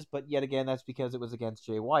matches, but yet again, that's because it was against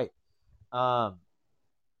Jay White. And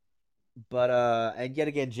yet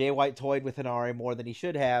again, Jay White toyed with Hinari more than he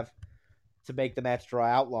should have to make the match draw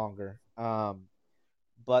out longer.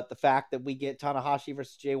 But the fact that we get Tanahashi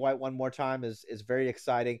versus Jay White one more time is very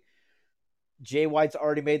exciting. Jay White's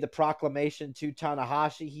already made the proclamation to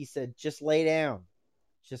Tanahashi. He said, "Just lay down,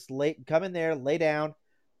 come in there, lay down,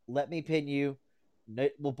 let me pin you.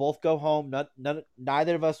 We'll both go home.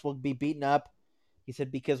 Neither of us will be beaten up." He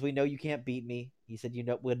said, "Because we know you can't beat me." He said,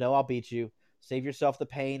 we'll know I'll beat you. Save yourself the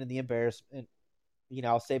pain and the embarrassment.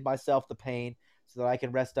 I'll save myself the pain so that I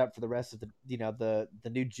can rest up for the rest of the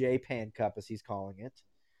new J-Pan Cup, as he's calling it.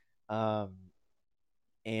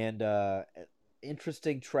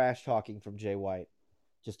 Interesting trash talking from Jay White,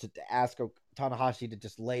 just to ask Tanahashi to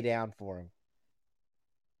just lay down for him.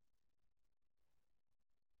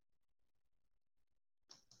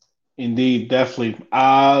 Indeed, definitely.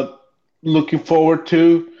 Looking forward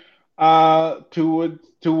to what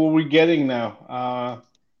we're getting now.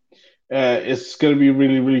 It's going to be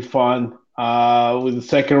really, really fun. With the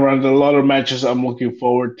second round, a lot of matches I'm looking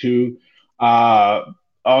forward to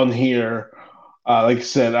on here. Like I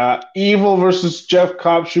said, Evil versus Jeff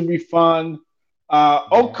Cobb should be fun.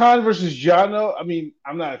 Okan versus Yano. I mean,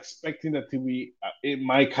 I'm not expecting that to be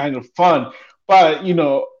my kind of fun, but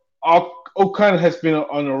Okan has been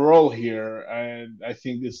on a roll here, and I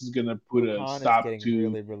think this is going to put a Okan is stop getting to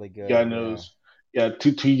really, really good. Yano's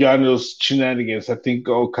to Yano's shenanigans. I think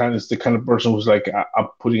Okan is the kind of person who's like, I'm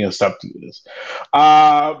putting a stop to this.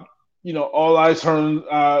 All eyes on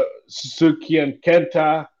Suzuki and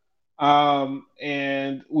Kenta.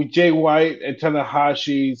 And with Jay White and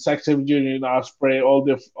Tanahashi, Zack Sabre Jr. and Ospreay,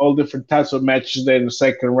 all different types of matches there in the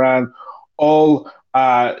second round, all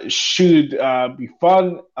should be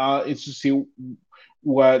fun. It's to see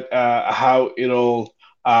what how it all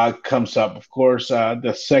comes up. Of course,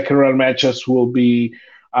 the second round matches will be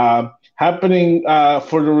happening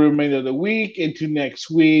for the remainder of the week into next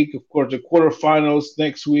week. Of course, the quarterfinals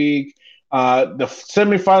next week, the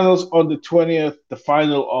semifinals on the 20th, the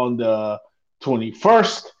final on the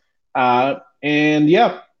 21st. And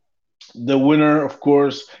yeah, the winner, of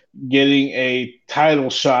course, getting a title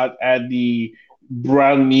shot at the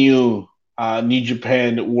brand new New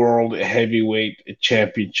Japan World Heavyweight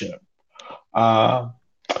Championship. Uh,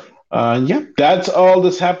 yeah, that's all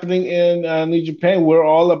that's happening in New Japan. We're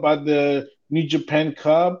all about the New Japan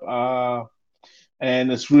Cup,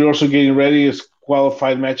 and as we're also getting ready, as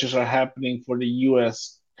qualified matches are happening for the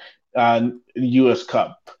U.S.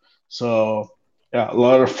 Cup. So yeah, a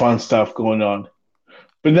lot of fun stuff going on.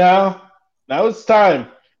 But now it's time.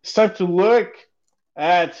 It's time to look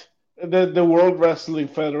at the World Wrestling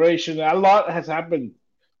Federation. A lot has happened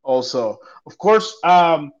also. Of course,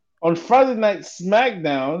 on Friday Night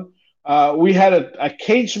SmackDown, we had a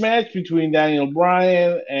cage match between Daniel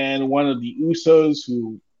Bryan and one of the Usos,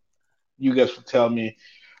 who you guys will tell me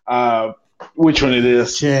uh, which one it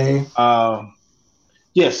is. Jay.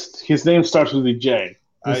 Yes, his name starts with a J.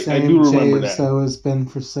 The I same do Jay remember of that. so has been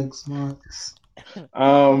for 6 months.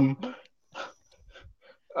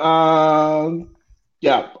 Um,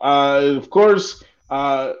 yeah, of course,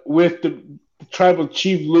 with the tribal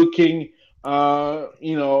chief looking, right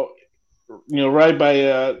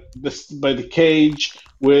by by the cage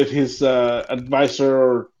with his advisor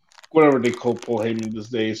or whatever they call Paul Heyman these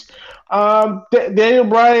days. Daniel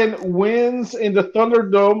Bryan wins in the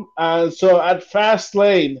Thunderdome. So at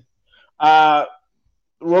Fastlane, uh,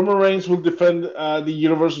 Roman Reigns will defend the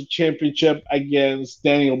Universal Championship against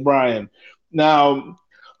Daniel Bryan. Now,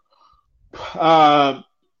 uh,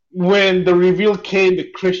 when the reveal came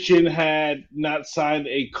that Christian had not signed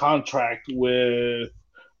a contract with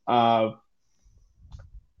uh,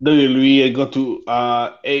 WWE and go to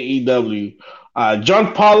AEW.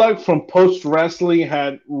 John Pollock from Post Wrestling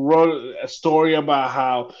had wrote a story about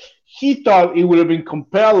how he thought it would have been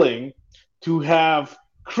compelling to have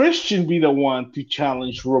Christian be the one to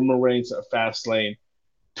challenge Roman Reigns at Fastlane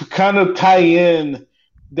to kind of tie in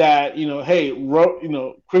that hey,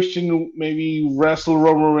 Christian maybe wrestle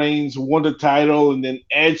Roman Reigns, won the title, and then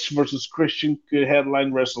Edge versus Christian could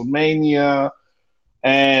headline WrestleMania,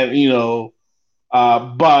 and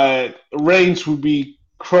but Reigns would be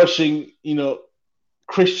crushing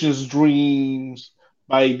Christian's dreams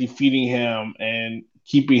by defeating him and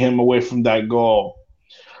keeping him away from that goal.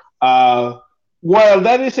 Uh, while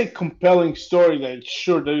that is a compelling story that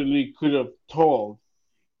sure WWE could have told,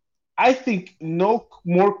 I think no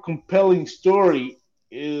more compelling story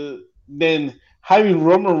than having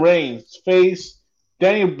Roman Reigns face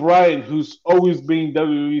Daniel Bryan, who's always been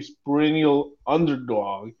WWE's perennial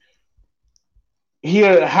underdog.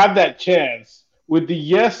 Here, have that chance with the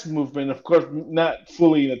Yes movement, of course, not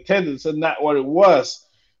fully in attendance and not what it was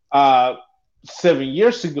uh, 7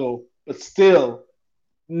 years ago, but still,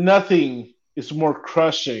 nothing is more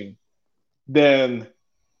crushing than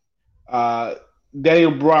uh,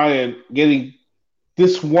 Daniel Bryan getting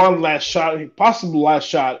this one last shot, possible last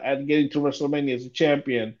shot at getting to WrestleMania as a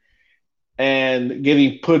champion and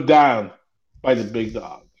getting put down by the big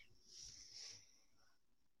dog.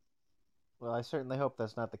 Well, I certainly hope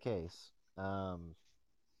that's not the case.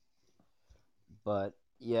 But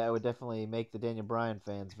yeah, it would definitely make the Daniel Bryan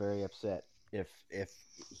fans very upset if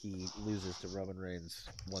he loses to Roman Reigns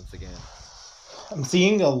once again. I'm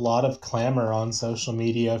seeing a lot of clamor on social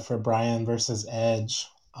media for Bryan versus Edge.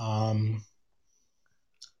 I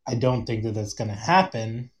don't think that that's going to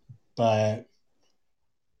happen, but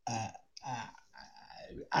uh,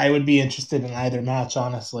 I would be interested in either match,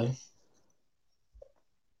 honestly.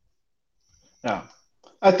 Yeah.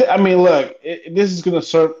 I mean, look, this is going to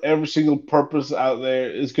serve every single purpose out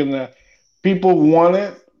there. It's going to, people want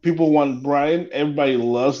it. People want Bryan. Everybody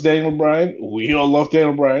loves Daniel Bryan. We all love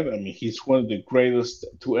Daniel Bryan. I mean, he's one of the greatest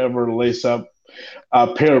to ever lace up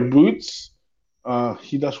a pair of boots.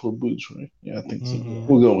 He does wear boots, right? Yeah, I think so.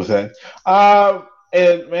 We'll go with that.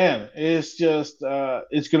 And man, it's just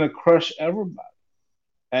it's gonna crush everybody,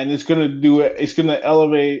 and it's gonna do it. It's gonna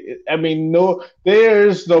elevate. I mean, no, there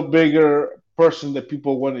is no bigger person that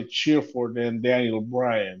people want to cheer for than Daniel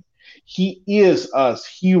Bryan. He is us.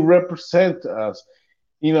 He represents us.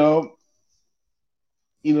 You know,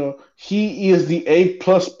 he is the A+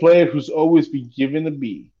 player who's always been given a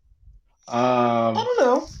B. I don't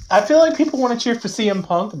know. I feel like people want to cheer for CM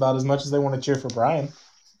Punk about as much as they want to cheer for Bryan.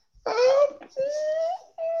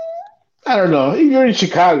 I don't know. You're in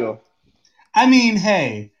Chicago. I mean,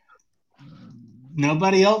 hey,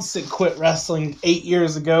 nobody else that quit wrestling 8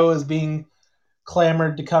 years ago is being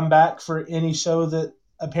clamored to come back for any show that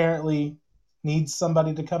apparently needs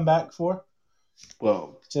somebody to come back for.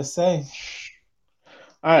 Well, just saying.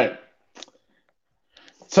 All right.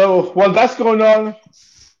 So while that's going on,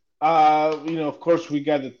 of course, we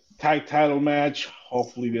got the tag title match.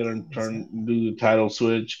 Hopefully, they don't do the title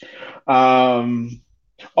switch. On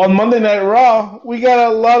Monday Night Raw, we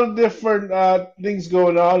got a lot of different things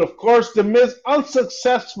going on. Of course, The Miz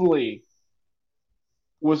unsuccessfully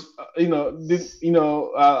was, against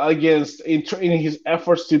in his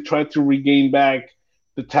efforts to try to regain back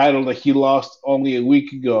the title that he lost only a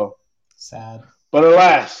week ago. Sad. But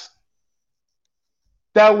alas,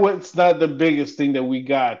 that was not the biggest thing that we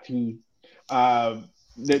got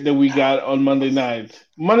that we got on Monday night.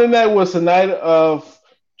 Monday night was a night of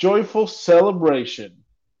joyful celebration.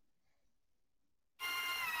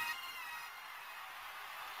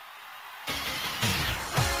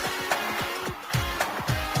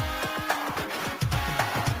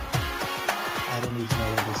 I don't even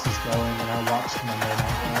know where this is going, and I watched Monday Night Raw.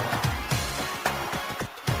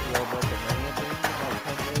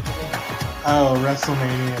 Oh,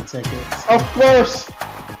 WrestleMania tickets. Of course,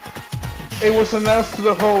 it was announced to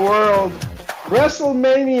the whole world.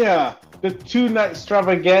 WrestleMania, the two-night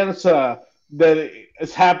extravaganza that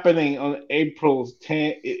is happening on April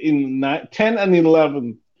 10 and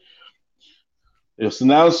 11. It was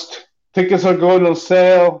announced. Tickets are going on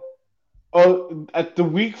sale at the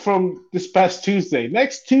week from this past Tuesday.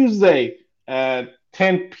 Next Tuesday at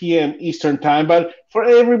 10 p.m. Eastern Time. But for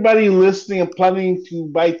everybody listening and planning to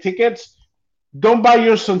buy tickets, don't buy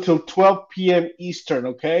yours until 12 p.m. Eastern,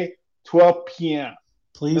 okay? 12 p.m.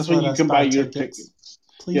 Please That's when you can buy your tickets.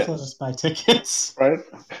 Please let us buy tickets. Right?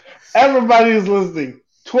 Everybody is listening.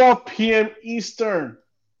 12 p.m. Eastern.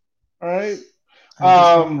 All right? I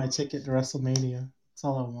just want my ticket to WrestleMania. That's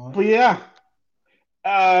all I want. But yeah.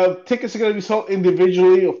 Tickets are going to be sold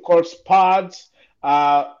individually. Of course, pods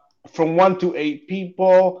from 1 to 8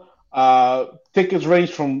 people. Tickets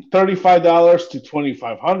range from $35 to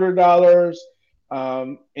 $2,500.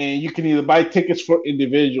 And you can either buy tickets for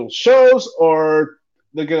individual shows or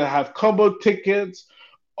they're gonna have combo tickets.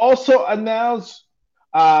 Also announced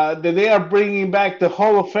that they are bringing back the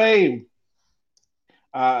Hall of Fame.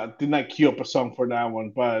 Did not queue up a song for that one,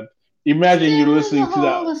 but imagine you're Still in the listening to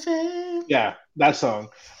that. Hall of Fame. Yeah, that song.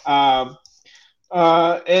 Um,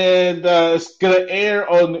 and it's gonna air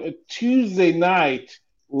on Tuesday night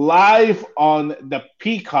live on the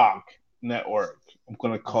Peacock Network. I'm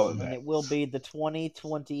gonna call it And that. it will be the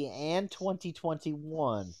 2020 and 2021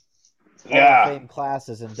 Hall of Yeah, Fame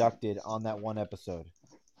classes inducted on that one episode.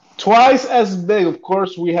 twice as big. Of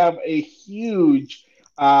course, we have a huge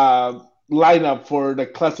lineup for the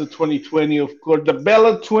class of 2020. Of course, the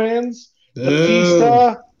Bella Twins, Boo.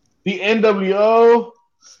 Batista, the NWO,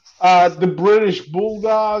 the British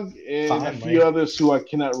Bulldog, and a few Finally. others who I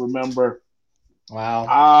cannot remember. Wow.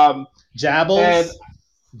 Um, and Jabbles,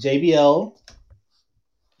 JBL.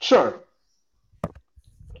 sure.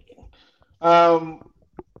 Um,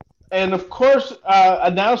 and of course,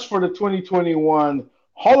 announced for the 2021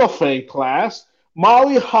 Hall of Fame class,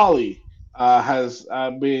 Molly Holly has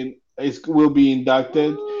been will be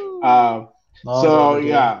inducted. Woo! Uh, Long so overdue.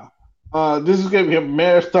 yeah, this is going to be a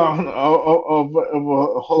marathon of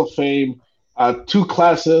a Hall of Fame. Two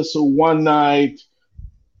classes, one night,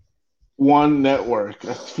 one network.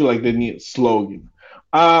 I feel like they need a slogan.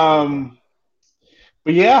 There you go.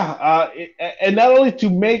 But yeah, and not only to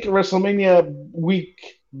make WrestleMania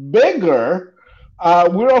week bigger,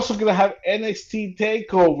 we're also gonna have NXT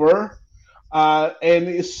Takeover, and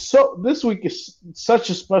it's so this week is such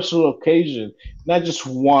a special occasion. Not just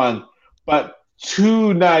one, but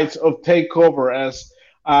two nights of Takeover as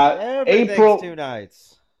Everything's April 2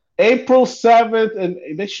 nights. April 7th,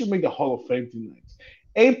 and they should make the Hall of Fame tonight.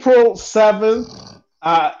 April 7th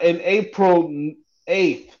and April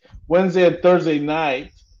 8th, Wednesday and Thursday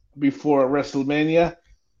night before WrestleMania.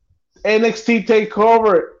 NXT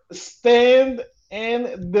Takeover, Stand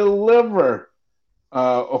and Deliver.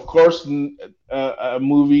 Of course, a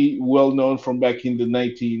movie well known from back in the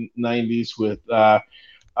 1990s with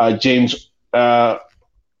James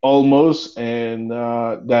Olmos and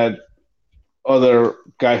that other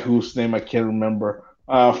guy whose name I can't remember.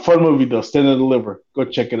 Fun movie though, Stand and Deliver. Go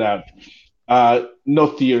check it out. No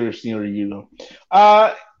theaters near you though.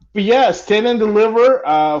 But yeah, Stand and Deliver,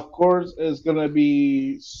 of course, is gonna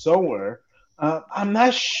be somewhere. I'm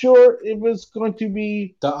not sure if it's going to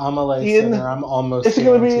be The Amelie in. Center. I'm almost Is it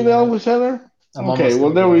gonna be in the guaranteeing it. Elvis Center? I'm Okay, almost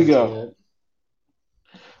well going to there we guarantee go. it.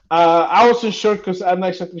 I wasn't sure because I'm not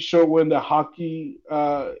exactly sure when the hockey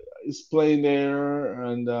is playing there,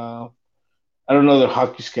 and I don't know the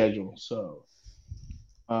hockey schedule. So,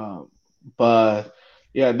 um, but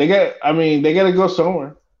yeah, they got. I mean, they got to go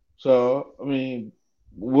somewhere. So, I mean,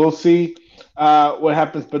 we'll see what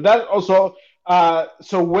happens. But that also.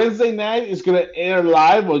 So Wednesday night is gonna air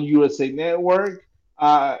live on USA Network,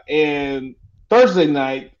 and Thursday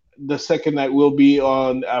night, the second night, will be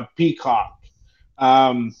on Peacock.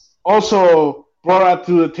 Um, Also brought out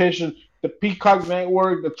to the attention the Peacock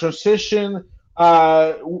Network, the transition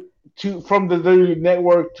uh, to from the WWE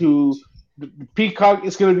Network to the Peacock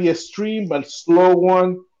is going to be a stream, but slow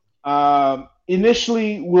one.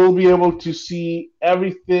 Initially, we'll be able to see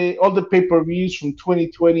everything, all the pay per views from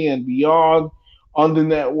 2020 and beyond on the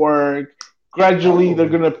network. Gradually, they're Oh.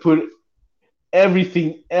 going to put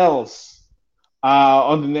everything else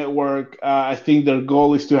on the network. I think their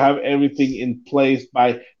goal is to have everything in place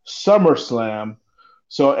by SummerSlam.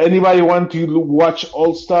 So anybody want to watch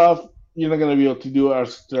old stuff, you're not gonna be able to do it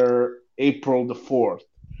after April 4th,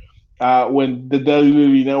 when the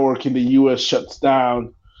WWE network in the US shuts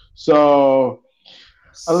down. So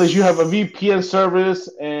unless you have a VPN service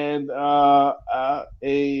and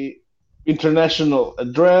a international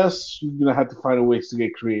address, you're gonna have to find ways to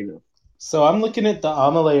get creative. So I'm looking at the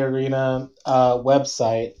Amelie Arena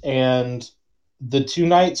website, and the 2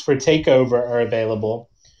 nights for Takeover are available,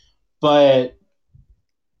 but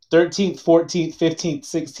 13th, 14th, 15th,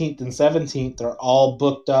 16th, and 17th are all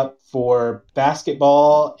booked up for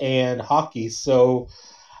basketball and hockey. So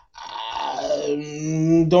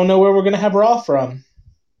I don't know where we're going to have Raw from.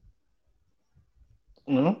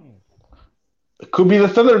 You know, it could be the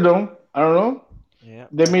Thunderdome. I don't know. Yeah.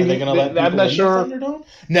 They Are they may. going to let I'm people not in sure. the Thunderdome?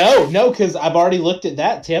 No, because I've already looked at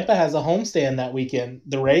that. Tampa has a homestand that weekend.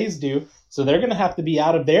 The Rays do. So they're going to have to be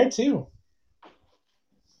out of there, too.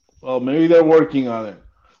 Well, maybe they're working on it.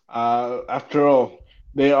 After all,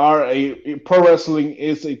 they are pro wrestling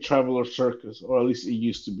is a traveler circus, or at least it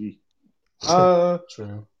used to be. Uh,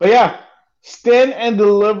 True. but yeah, Stand and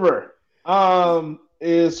Deliver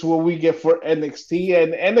is what we get for NXT,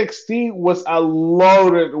 and NXT was a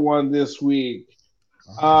loaded one this week.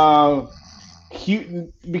 Uh,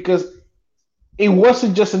 because it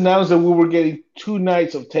wasn't just announced that we were getting 2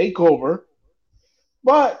 nights of Takeover,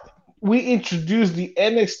 but we introduced the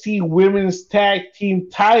NXT Women's Tag Team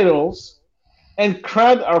titles and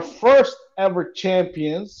crowned our first ever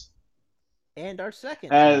champions And our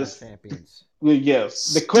second ever as champions.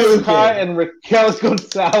 yes, Dakota Kai Stupid. and Raquel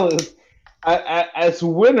Gonzalez as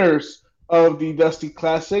winners of the Dusty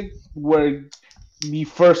Classic were the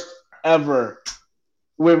first ever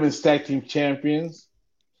women's tag team champions.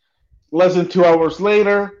 Less than 2 hours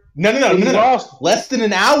later, No, no, no, they no, no. lost. Less than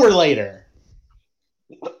an hour later.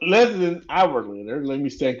 Less than an hour later, let me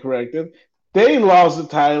stand corrected. They lost the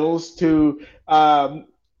titles to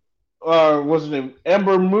what's her name,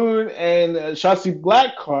 Ember Moon and Shotzi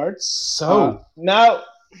Blackheart. So Now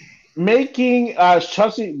making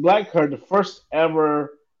Shotzi Blackheart the first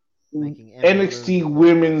ever Making NXT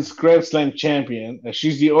Women's Grand Slam champion.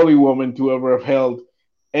 She's the only woman to ever have held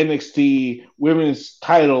NXT Women's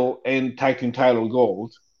title and Tag Team title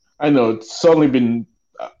gold. I know it's only been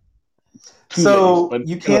 2 days, but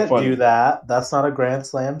you it's kind of can't funny. do that. That's not a Grand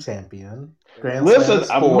Slam champion. Grand Listen, Slam is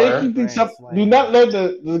I'm 4. making things Grand up. Slam. Do not let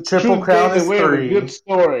the Triple truth Crown get in is the way of a 3. good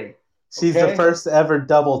story. She's Okay? the first ever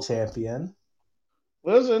double champion.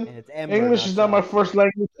 Listen, And it's Ember, English not is not my Shotzi. first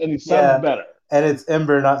language, and it Yeah. sounds better. And it's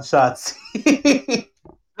Ember, not Shotzi. Did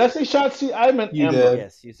I say Shotzi? I meant You Ember. did.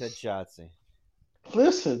 Yes, you said Shotzi.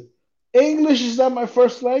 Listen, English is not my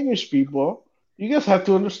first language, people. You guys have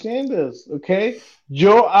to understand this, okay?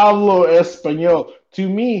 Yo hablo español. To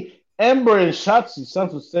me, Ember and Shotzi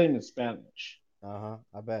sounds the same in Spanish. I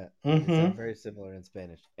bet. They Mm-hmm. sound very similar in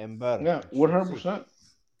Spanish. Ember. Yeah, and Shotzi. 100%.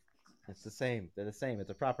 It's the same. They're the same. It's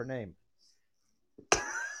a proper name.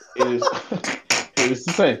 It is. It is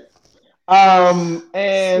the same.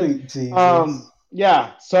 And Sweet Jesus.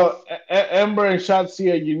 yeah. So Ember and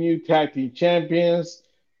Shotzi are your new tag team champions.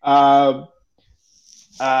 Uh,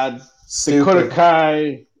 Dakota Stupid.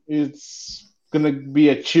 Kai is gonna be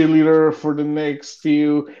a cheerleader for the next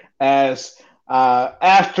few as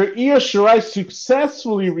after Io Shirai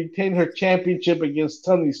successfully retained her championship against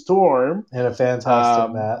Toni Storm In a fantastic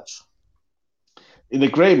um, match. in a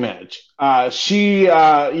great match. She,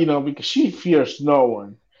 because she fears no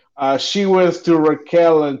one, she went to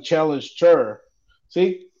Raquel and challenged her.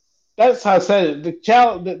 See, that's how I said it.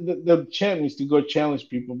 The champ needs to go challenge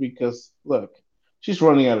people because look, she's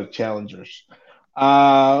running out of challengers.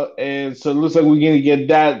 And so it looks like we're gonna get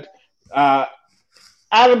that. Uh,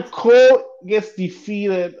 Adam Cole gets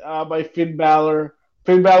defeated by Finn Balor.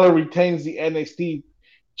 Finn Balor retains the NXT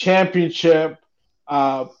Championship,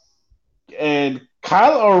 uh, and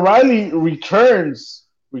Kyle O'Reilly returns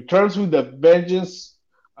with a vengeance. Just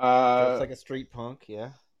Uh, like a street punk, yeah.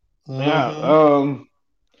 yeah, Mhm.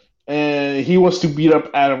 and he wants to beat up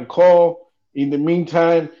Adam Cole. In the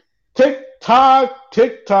meantime, tick tock,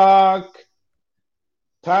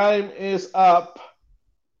 time is up.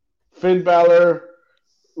 Finn Balor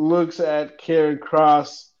looks at Karen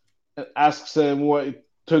Cross and asks him what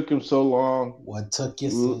took him so long. What took you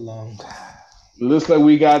so long? Looks like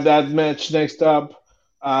we got that match next up.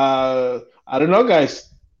 I don't know, guys.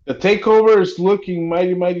 The takeover is looking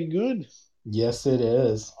mighty good. Yes, it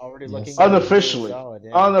is. Already Yes, looking it good. is. Unofficially. Really solid,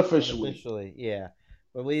 yeah. Unofficially. Yeah.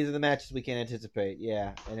 But these are the matches we can anticipate,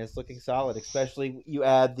 yeah. And it's looking solid, especially you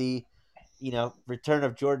add the, return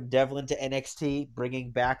of Jordan Devlin to NXT, bringing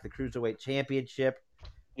back the Cruiserweight Championship.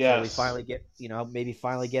 Yes. So we finally get, maybe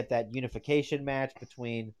finally get that unification match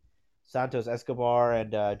between Santos Escobar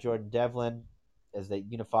and Jordan Devlin as they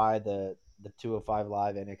unify the 205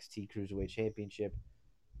 Live NXT Cruiserweight Championship.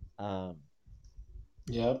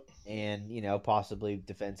 Yep. And possibly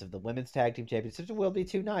defense of the women's tag team championship. It will be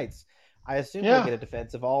 2 nights. I assume Yeah. we'll get a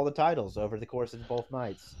defense of all the titles over the course of both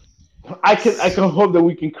nights. I can hope that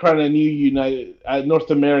we can crown a new United North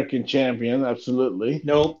American champion. Absolutely.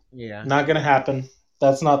 Nope. Yeah. Not gonna happen.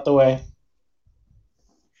 That's not the way.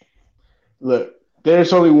 Look,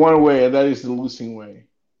 there's only one way, and that is the losing way.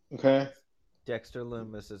 Okay. Dexter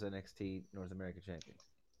Lumis is NXT North American champion.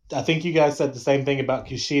 I think you guys said the same thing about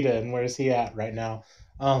Kushida, and where's he at right now?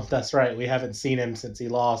 Oh, that's right. We haven't seen him since he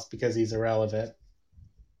lost because he's irrelevant.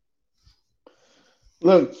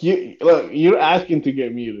 Look, you're asking to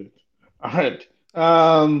get muted. All right.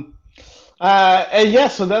 And yeah,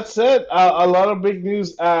 so that's it. A lot of big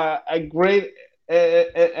news. A great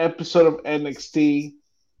episode of NXT.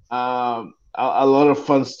 A lot of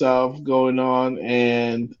fun stuff going on,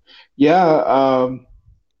 and yeah,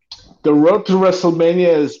 the road to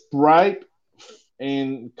WrestleMania is bright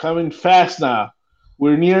and coming fast now.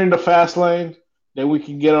 We're nearing the fast lane. Then we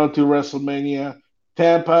can get on to WrestleMania.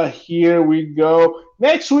 Tampa, here we go.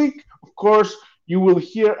 Next week, of course, you will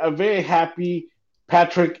hear a very happy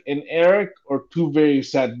Patrick and Eric, or two very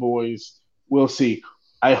sad boys. We'll see.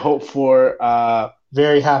 I hope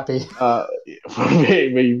Very happy. for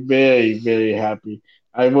very, very, very, very happy.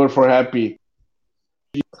 I vote for happy.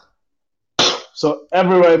 So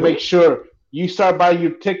everybody, make sure you start buying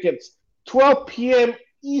your tickets 12 p.m.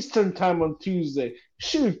 Eastern time on Tuesday.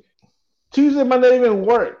 Shoot, Tuesday might not even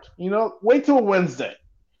work. Wait till Wednesday.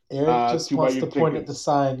 Eric just to buy wants your to point at the tickets.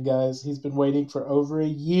 sign, guys. He's been waiting for over a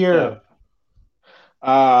Yeah. year.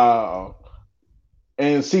 Uh,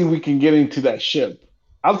 and see if we can get into that ship.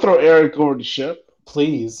 I'll throw Eric over the ship.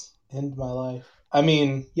 Please end my life. I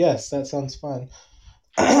mean, yes, that sounds fun.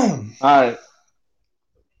 All right.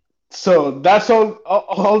 So that's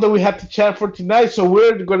all that we have to chat for tonight. So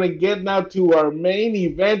we're gonna get now to our main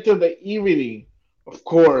event of the evening. Of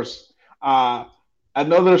course,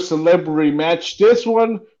 another celebrity match. This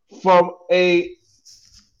one from a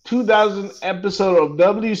 2000 episode of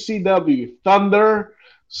WCW Thunder.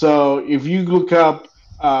 So if you look up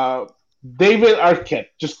David Arquette,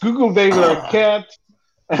 just Google David Arquette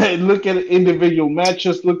and look at individual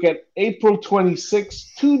matches. Look at April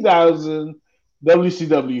 26, 2000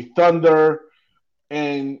 WCW Thunder,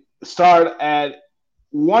 and start at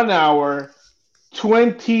 1 hour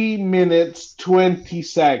 20 minutes 20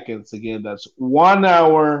 seconds. Again, that's 1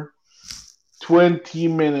 hour 20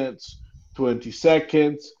 minutes 20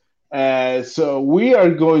 seconds. So we are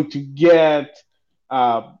going to get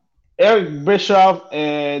uh, Eric Bischoff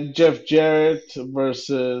and Jeff Jarrett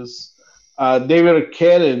versus David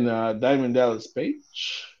Arquette and Diamond Dallas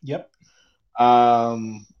Page. Yep.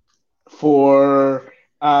 Um, for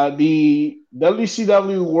the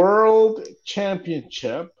WCW World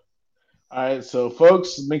Championship. All right, so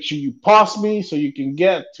folks, make sure you pause me so you can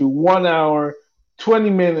get to 1 hour, 20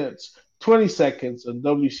 minutes, 20 seconds on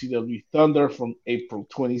WCW Thunder from April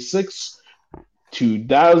 26,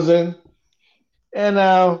 2000. And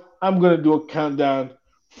now I'm going to do a countdown.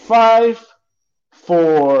 5,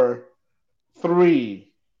 4,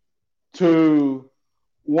 3, 2,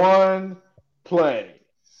 1, play.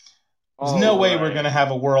 There's no way we're gonna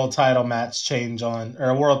have a world title match change on,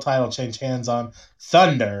 or a world title change hands on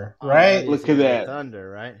Thunder, right? Look at that. Thunder,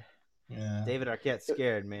 right? Yeah. David Arquette's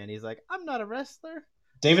scared, man. He's like, I'm not a wrestler.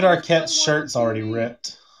 David Arquette's shirt's already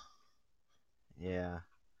ripped. Yeah.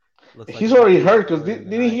 Looks He's already hurt because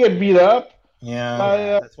didn't he get beat up?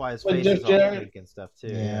 Yeah. That's why his face is all pink and stuff too.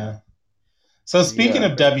 Yeah. So speaking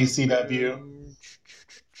of WCW,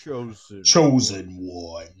 Chosen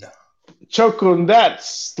One. Choke on that,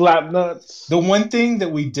 slap nuts. The one thing that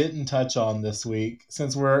we didn't touch on this week,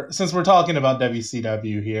 since we're talking about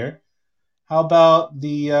WCW here, how about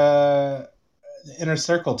the Inner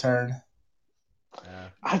Circle turn?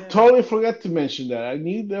 I totally forgot to mention that.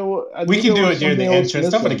 We can do it during the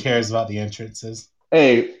entrance. Nobody cares about the entrances.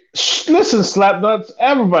 Hey, listen, slap nuts.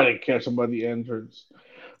 Everybody cares about the entrance.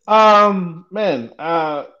 Man,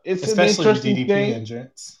 it's especially an interesting the DDP thing.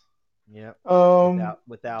 entrance. Yep.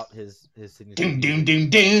 Without his signature. Doom doom doom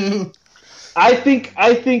doom. I think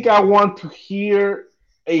I want to hear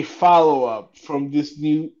a follow up from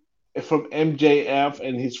MJF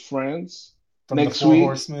and his friends from next the Four week.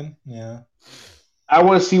 Horsemen. Yeah. I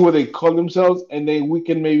want to see what they call themselves, and then we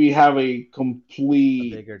can maybe have a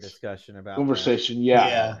bigger discussion about conversation. That.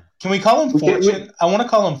 Yeah. Can we call him Fortune? I want to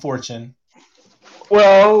call him Fortune.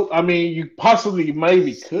 Well, I mean, you possibly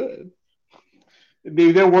maybe could.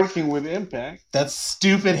 They're working with Impact. That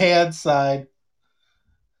stupid hand side.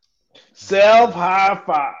 Self high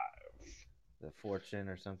five. The Fortune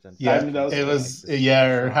or something. Yeah, it was. Yeah,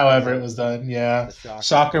 or however it was done. Yeah,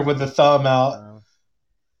 Shocker with the thumb out.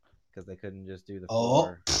 Because they couldn't just do the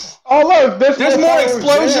four. Oh look, there's more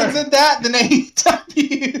explosions in that than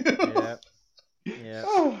AEW. Yeah.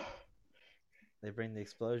 Oh. They bring the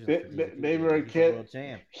explosions. David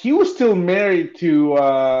Arquette. He was still married to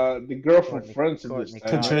the girl from Friends at this time.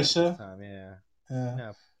 Patricia.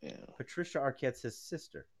 No, Patricia Arquette's his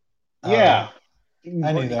sister. Yeah.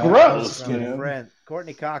 I knew that. Gross.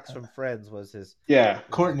 Courtney Cox from Friends was his. Yeah.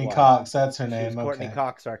 Courtney Cox, that's her name. Courtney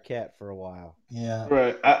Cox Arquette for a while. Yeah.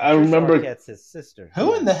 Right. I remember. Arquette's his sister.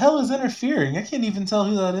 Who in the hell is interfering? I can't even tell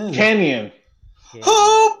who that is. Canyon.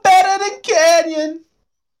 Who better than Canyon?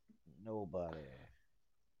 Nobody.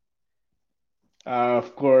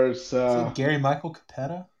 Of course. Is it Gary Michael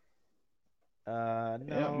Capetta? No,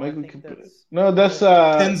 yeah, Michael Capetta. No, that's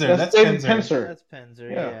Penzer. That's David Penzer. That's Penzer.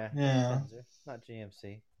 Yeah. Penzer, not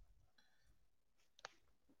GMC.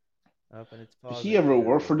 Did he ever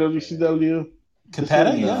work for WCW?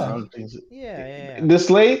 Capetta, yeah. Yeah. This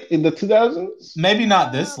late in the 2000s? Maybe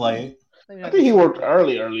not this late. I think he worked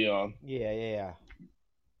early on. Yeah.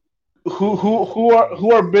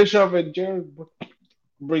 Who are Bishop and Jared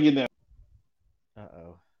bringing them?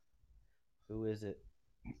 Uh-oh. Who is it?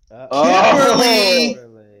 Oh, Kimberly!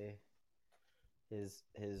 Kimberly.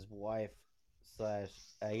 His wife slash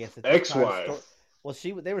I guess at this time ex-wife. well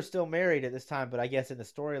they were still married at this time, but I guess in the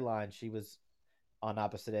storyline she was on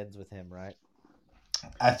opposite ends with him, right?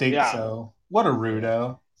 I think Yeah. so. What a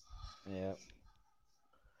rudo. Yeah.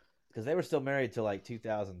 Because they were still married till like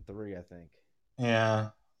 2003, I think. Yeah.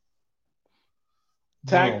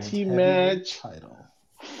 Tag World team heavyweight match title.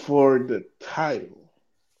 for the title.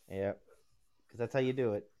 Yeah. Because that's how you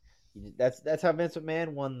do it. That's how Vince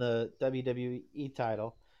McMahon won the WWE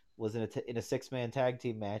title. Was in a 6-man tag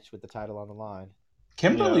team match with the title on the line.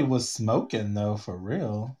 Kimberly Yeah. was smoking though, for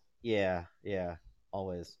real. Yeah,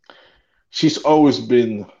 always. She's always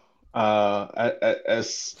been, as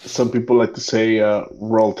some people like to say,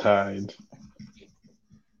 roll tide.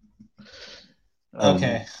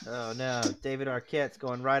 Okay. Oh no, David Arquette's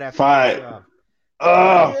going right after Fight. Bischoff.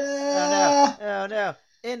 Oh, Oh no!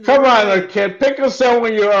 In the come on, ring. Arquette. Pick up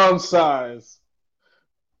someone your own size.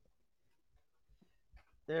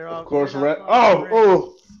 They're Of all. course, They're not red. in the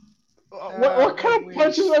ring. What kind of Big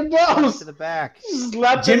punches Wings. are Punch those? to the back.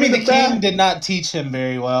 Slap them Jimmy in the the King back. did not teach him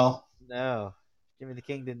very well. No, Jimmy the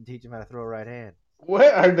King didn't teach him how to throw a right hand.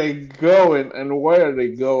 Where are they going, and where are they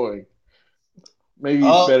going? Maybe it's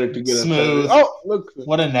Oh, better to get a Saturday. smooth. Oh, look.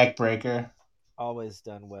 What a neck breaker. Always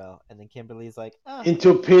done well. And then Kimberly's like,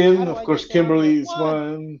 Into a how pin. do Of I course, get down here? Kimberly's What?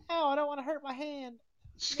 one. How? I don't want to hurt my hand.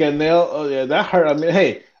 Scannell. Oh, yeah, that hurt. I mean,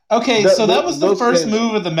 hey. Okay, so that was the Those first pins.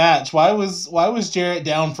 move of the match. Why was Jarrett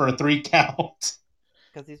down for a 3 count?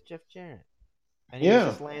 Because he's Jeff Jarrett. And he was Yeah.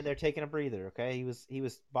 just laying there taking a breather, okay? He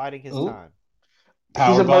was biding his Ooh. time. He's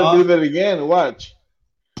Power about to do bomb. that again. Watch.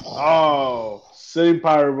 Oh, sitting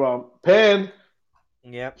power bomb. Pin.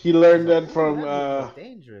 Yep. He learned She's like, that from. that move was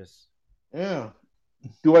dangerous. Yeah.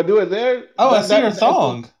 Do I do it there? Oh, I see her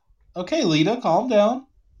thong. Okay, Lita, calm down.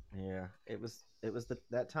 Yeah, it was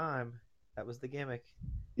that time. That was the gimmick.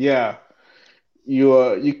 Yeah.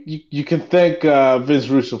 You can thank Vince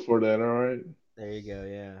Russo for that. All right. There you go.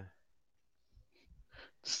 Yeah.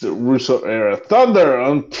 It's the Russo era. Thunder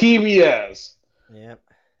on TBS. Yep.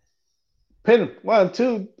 Pin 1,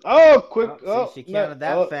 2. Oh, quick. See, she counted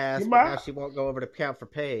that fast, but now she she won't go over to count for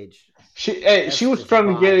Paige. she was just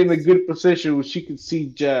trying to get in a bias. good position where she could see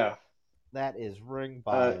Jeff. That is ring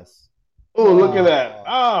bias. Oh, look at that.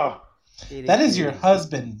 Oh. That is your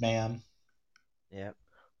husband, ma'am. Yep.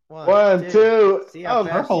 1, 2. See how Her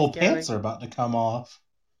fast whole she's counting? pants are about to come off.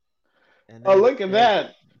 And Oh, then look at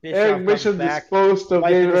that. Eric Bishop back, disposed of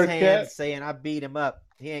wiping David his Arquette. hands, saying, "I beat him up.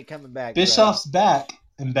 He ain't coming back." Bischoff's back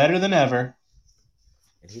and better than ever.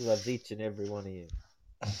 And he loves each and every one of you.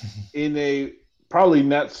 In a probably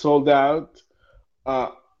not sold out.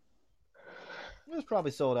 It was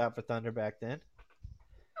probably sold out for Thunder back then.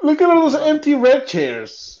 Look at all those empty red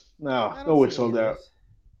chairs. No way sold out.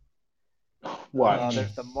 Watch.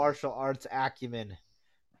 There's the martial arts acumen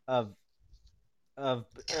of Eric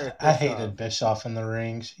Bischoff. I hated Bischoff in the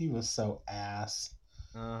ring. She was so ass.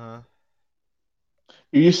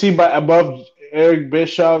 You see by above Eric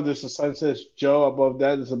Bischoff, there's a sign that says Joe. Above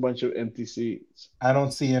that, there's a bunch of empty seats. I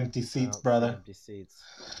don't see empty seats, brother. Empty seats.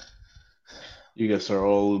 You guys are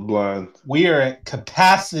all blind. We are at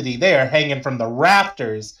capacity. They are hanging from the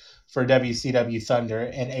rafters for WCW Thunder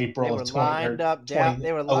in April of 2020.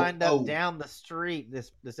 They were lined up down the street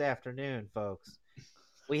this afternoon, folks.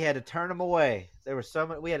 We had to turn them away. There were so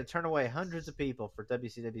many. We had to turn away hundreds of people for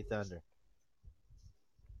WCW Thunder.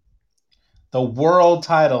 The world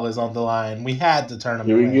title is on the line. We had to turn them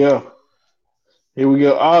away. Here we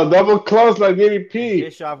go. Oh, double close like DDP. And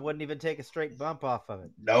Bischoff wouldn't even take a straight bump off of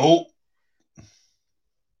it. Nope.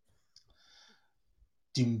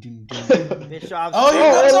 Bischoff's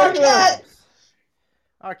here comes Arquette.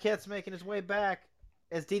 Arquette's making his way back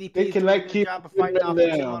as DDP They is doing a good job of fighting off the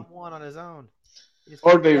 2-on-1 on his own.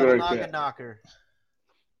 Or David Arquette. Knocker.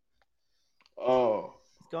 Oh.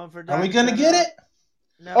 He's going for Are we going to get it?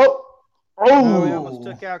 No. Oh. We almost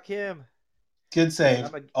took out Kim. Good save.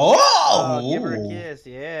 Give her a kiss.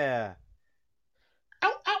 Yeah.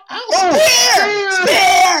 Ow, ow, ow.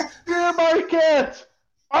 Spear! Arquette!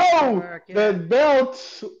 Oh, the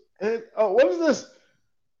belt. What is this?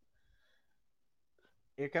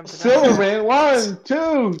 Here comes Silverman. 1,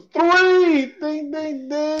 2, 3. Ding, ding,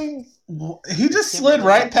 ding. He just slid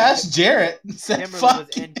right past Jarrett and said, Kimberly fuck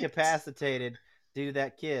was incapacitated due to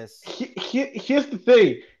that kiss. Here's the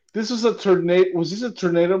thing. This was a tornado. Was this a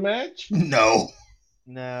tornado match? No.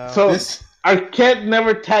 So Arquette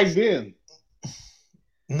never tagged in.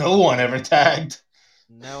 No one ever tagged.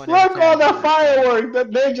 No one Look ever on the tagged him. firework, the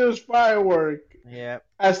dangerous firework. Yep.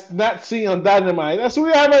 As not seen on Dynamite. As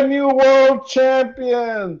we have a new world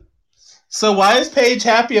champion. So why is Paige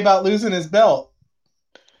happy about losing his belt?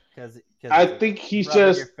 Because I think he's rubbing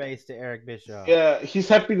just your face to Eric Bischoff. he's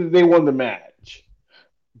happy that they won the match.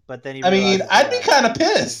 But then he I mean, realizes, I'd be kind of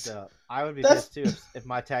pissed. I would be That's- pissed too if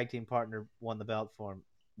my tag team partner won the belt for him.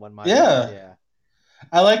 Won my Yeah. belt. Yeah.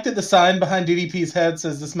 I like that the sign behind DDP's head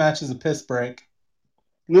says this match is a piss break.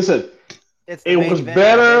 Listen, It's It the main was event,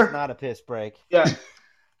 better- It's not a piss break. yeah,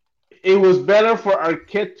 it was better for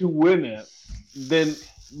Arquette to win it than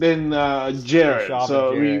Jarrett. Bischoff So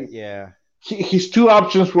and I Jarrett, mean, yeah. his two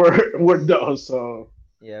options were those. So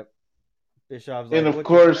Yep. Bischoff's And like, of what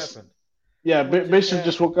course- just happened? yeah, What just Bishop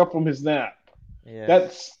just happened? woke up from his nap. Yeah.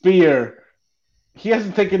 That spear, he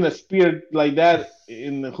hasn't taken a spear like that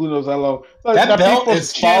in who knows how long. Look, That the belt people's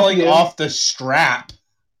is falling champion- off the strap.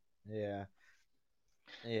 Yeah.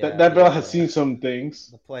 That belt has seen some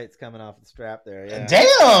things. The plate's coming off the strap there. Yeah.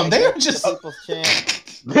 Damn, they Like, are just the people's champ.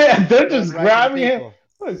 Yeah, they're Going just right to the grabbing him. people.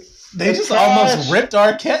 Look, they just trash. almost ripped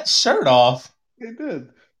Arquette's shirt off. They did.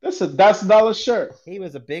 That's $1 shirt. He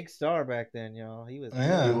was a big star back then, y'all. He was.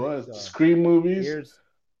 Yeah. He a big was. star. Scream movies. Here's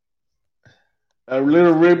A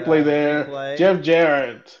little replay uh, there. replay. Jeff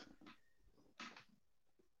Jarrett.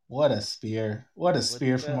 What a spear. What a with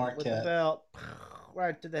spear the from belt- with the Arquette. belt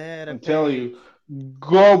right to the head. I'm of telling Paige. you,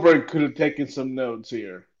 Goldberg could have taken some notes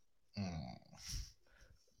here. Mm.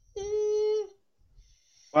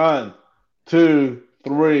 1, 2,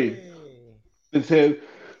 3. Hey. It said,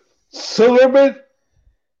 Silverman,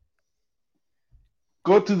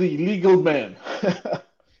 go to the illegal man. Yes.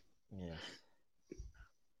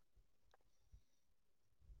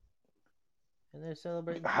 And they're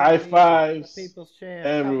celebrating. High the fives people's champ.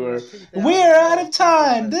 everywhere. We're out of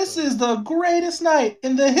time. This is the greatest night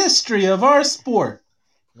in the history of our sport.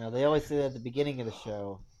 No, they always say that at the beginning of the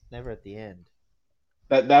show, never at the end.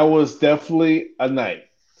 That was definitely a night.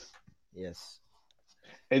 Yes.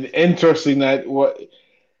 An interesting night.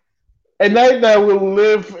 A night that will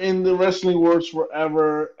live in the wrestling world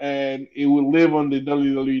forever, and it will live on the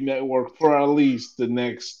WWE Network for at least the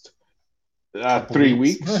next 3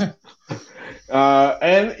 weeks.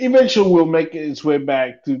 And eventually will make its way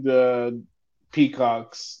back to the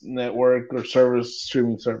Peacock's network or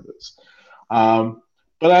streaming service.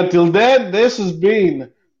 But until then, this has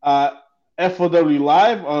been FOW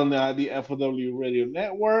Live on the FOW Radio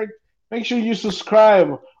Network. Make sure you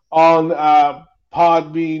subscribe on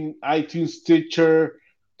Podbean, iTunes, Stitcher,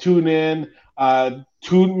 TuneIn.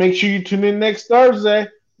 Make sure you tune in next Thursday.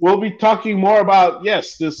 We'll be talking more about,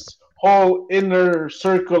 this whole Inner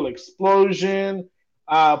Circle explosion,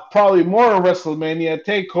 probably more WrestleMania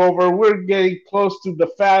TakeOver. We're getting close to the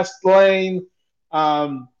fast lane,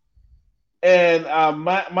 and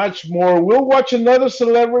much more. We'll watch another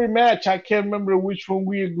celebrity match. I can't remember which one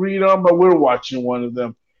we agreed on, but we're watching one of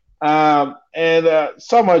them. And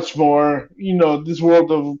so much more. You know, this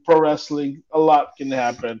world of pro wrestling, a lot can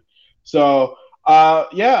happen. So,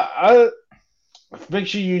 make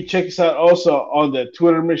sure you check us out also on the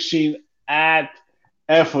Twitter machine at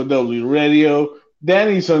FOW Radio.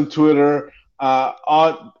 Danny's on Twitter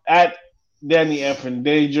at Danny F. in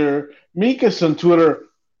Danger. Mika's on Twitter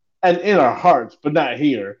and in our hearts, but not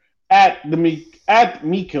here, at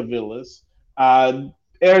Mika Villas.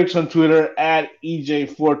 Eric's on Twitter at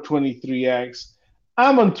EJ423X.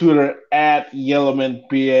 I'm on Twitter at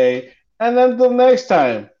YellowmanPA. And until next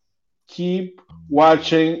time, keep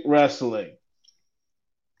watching wrestling.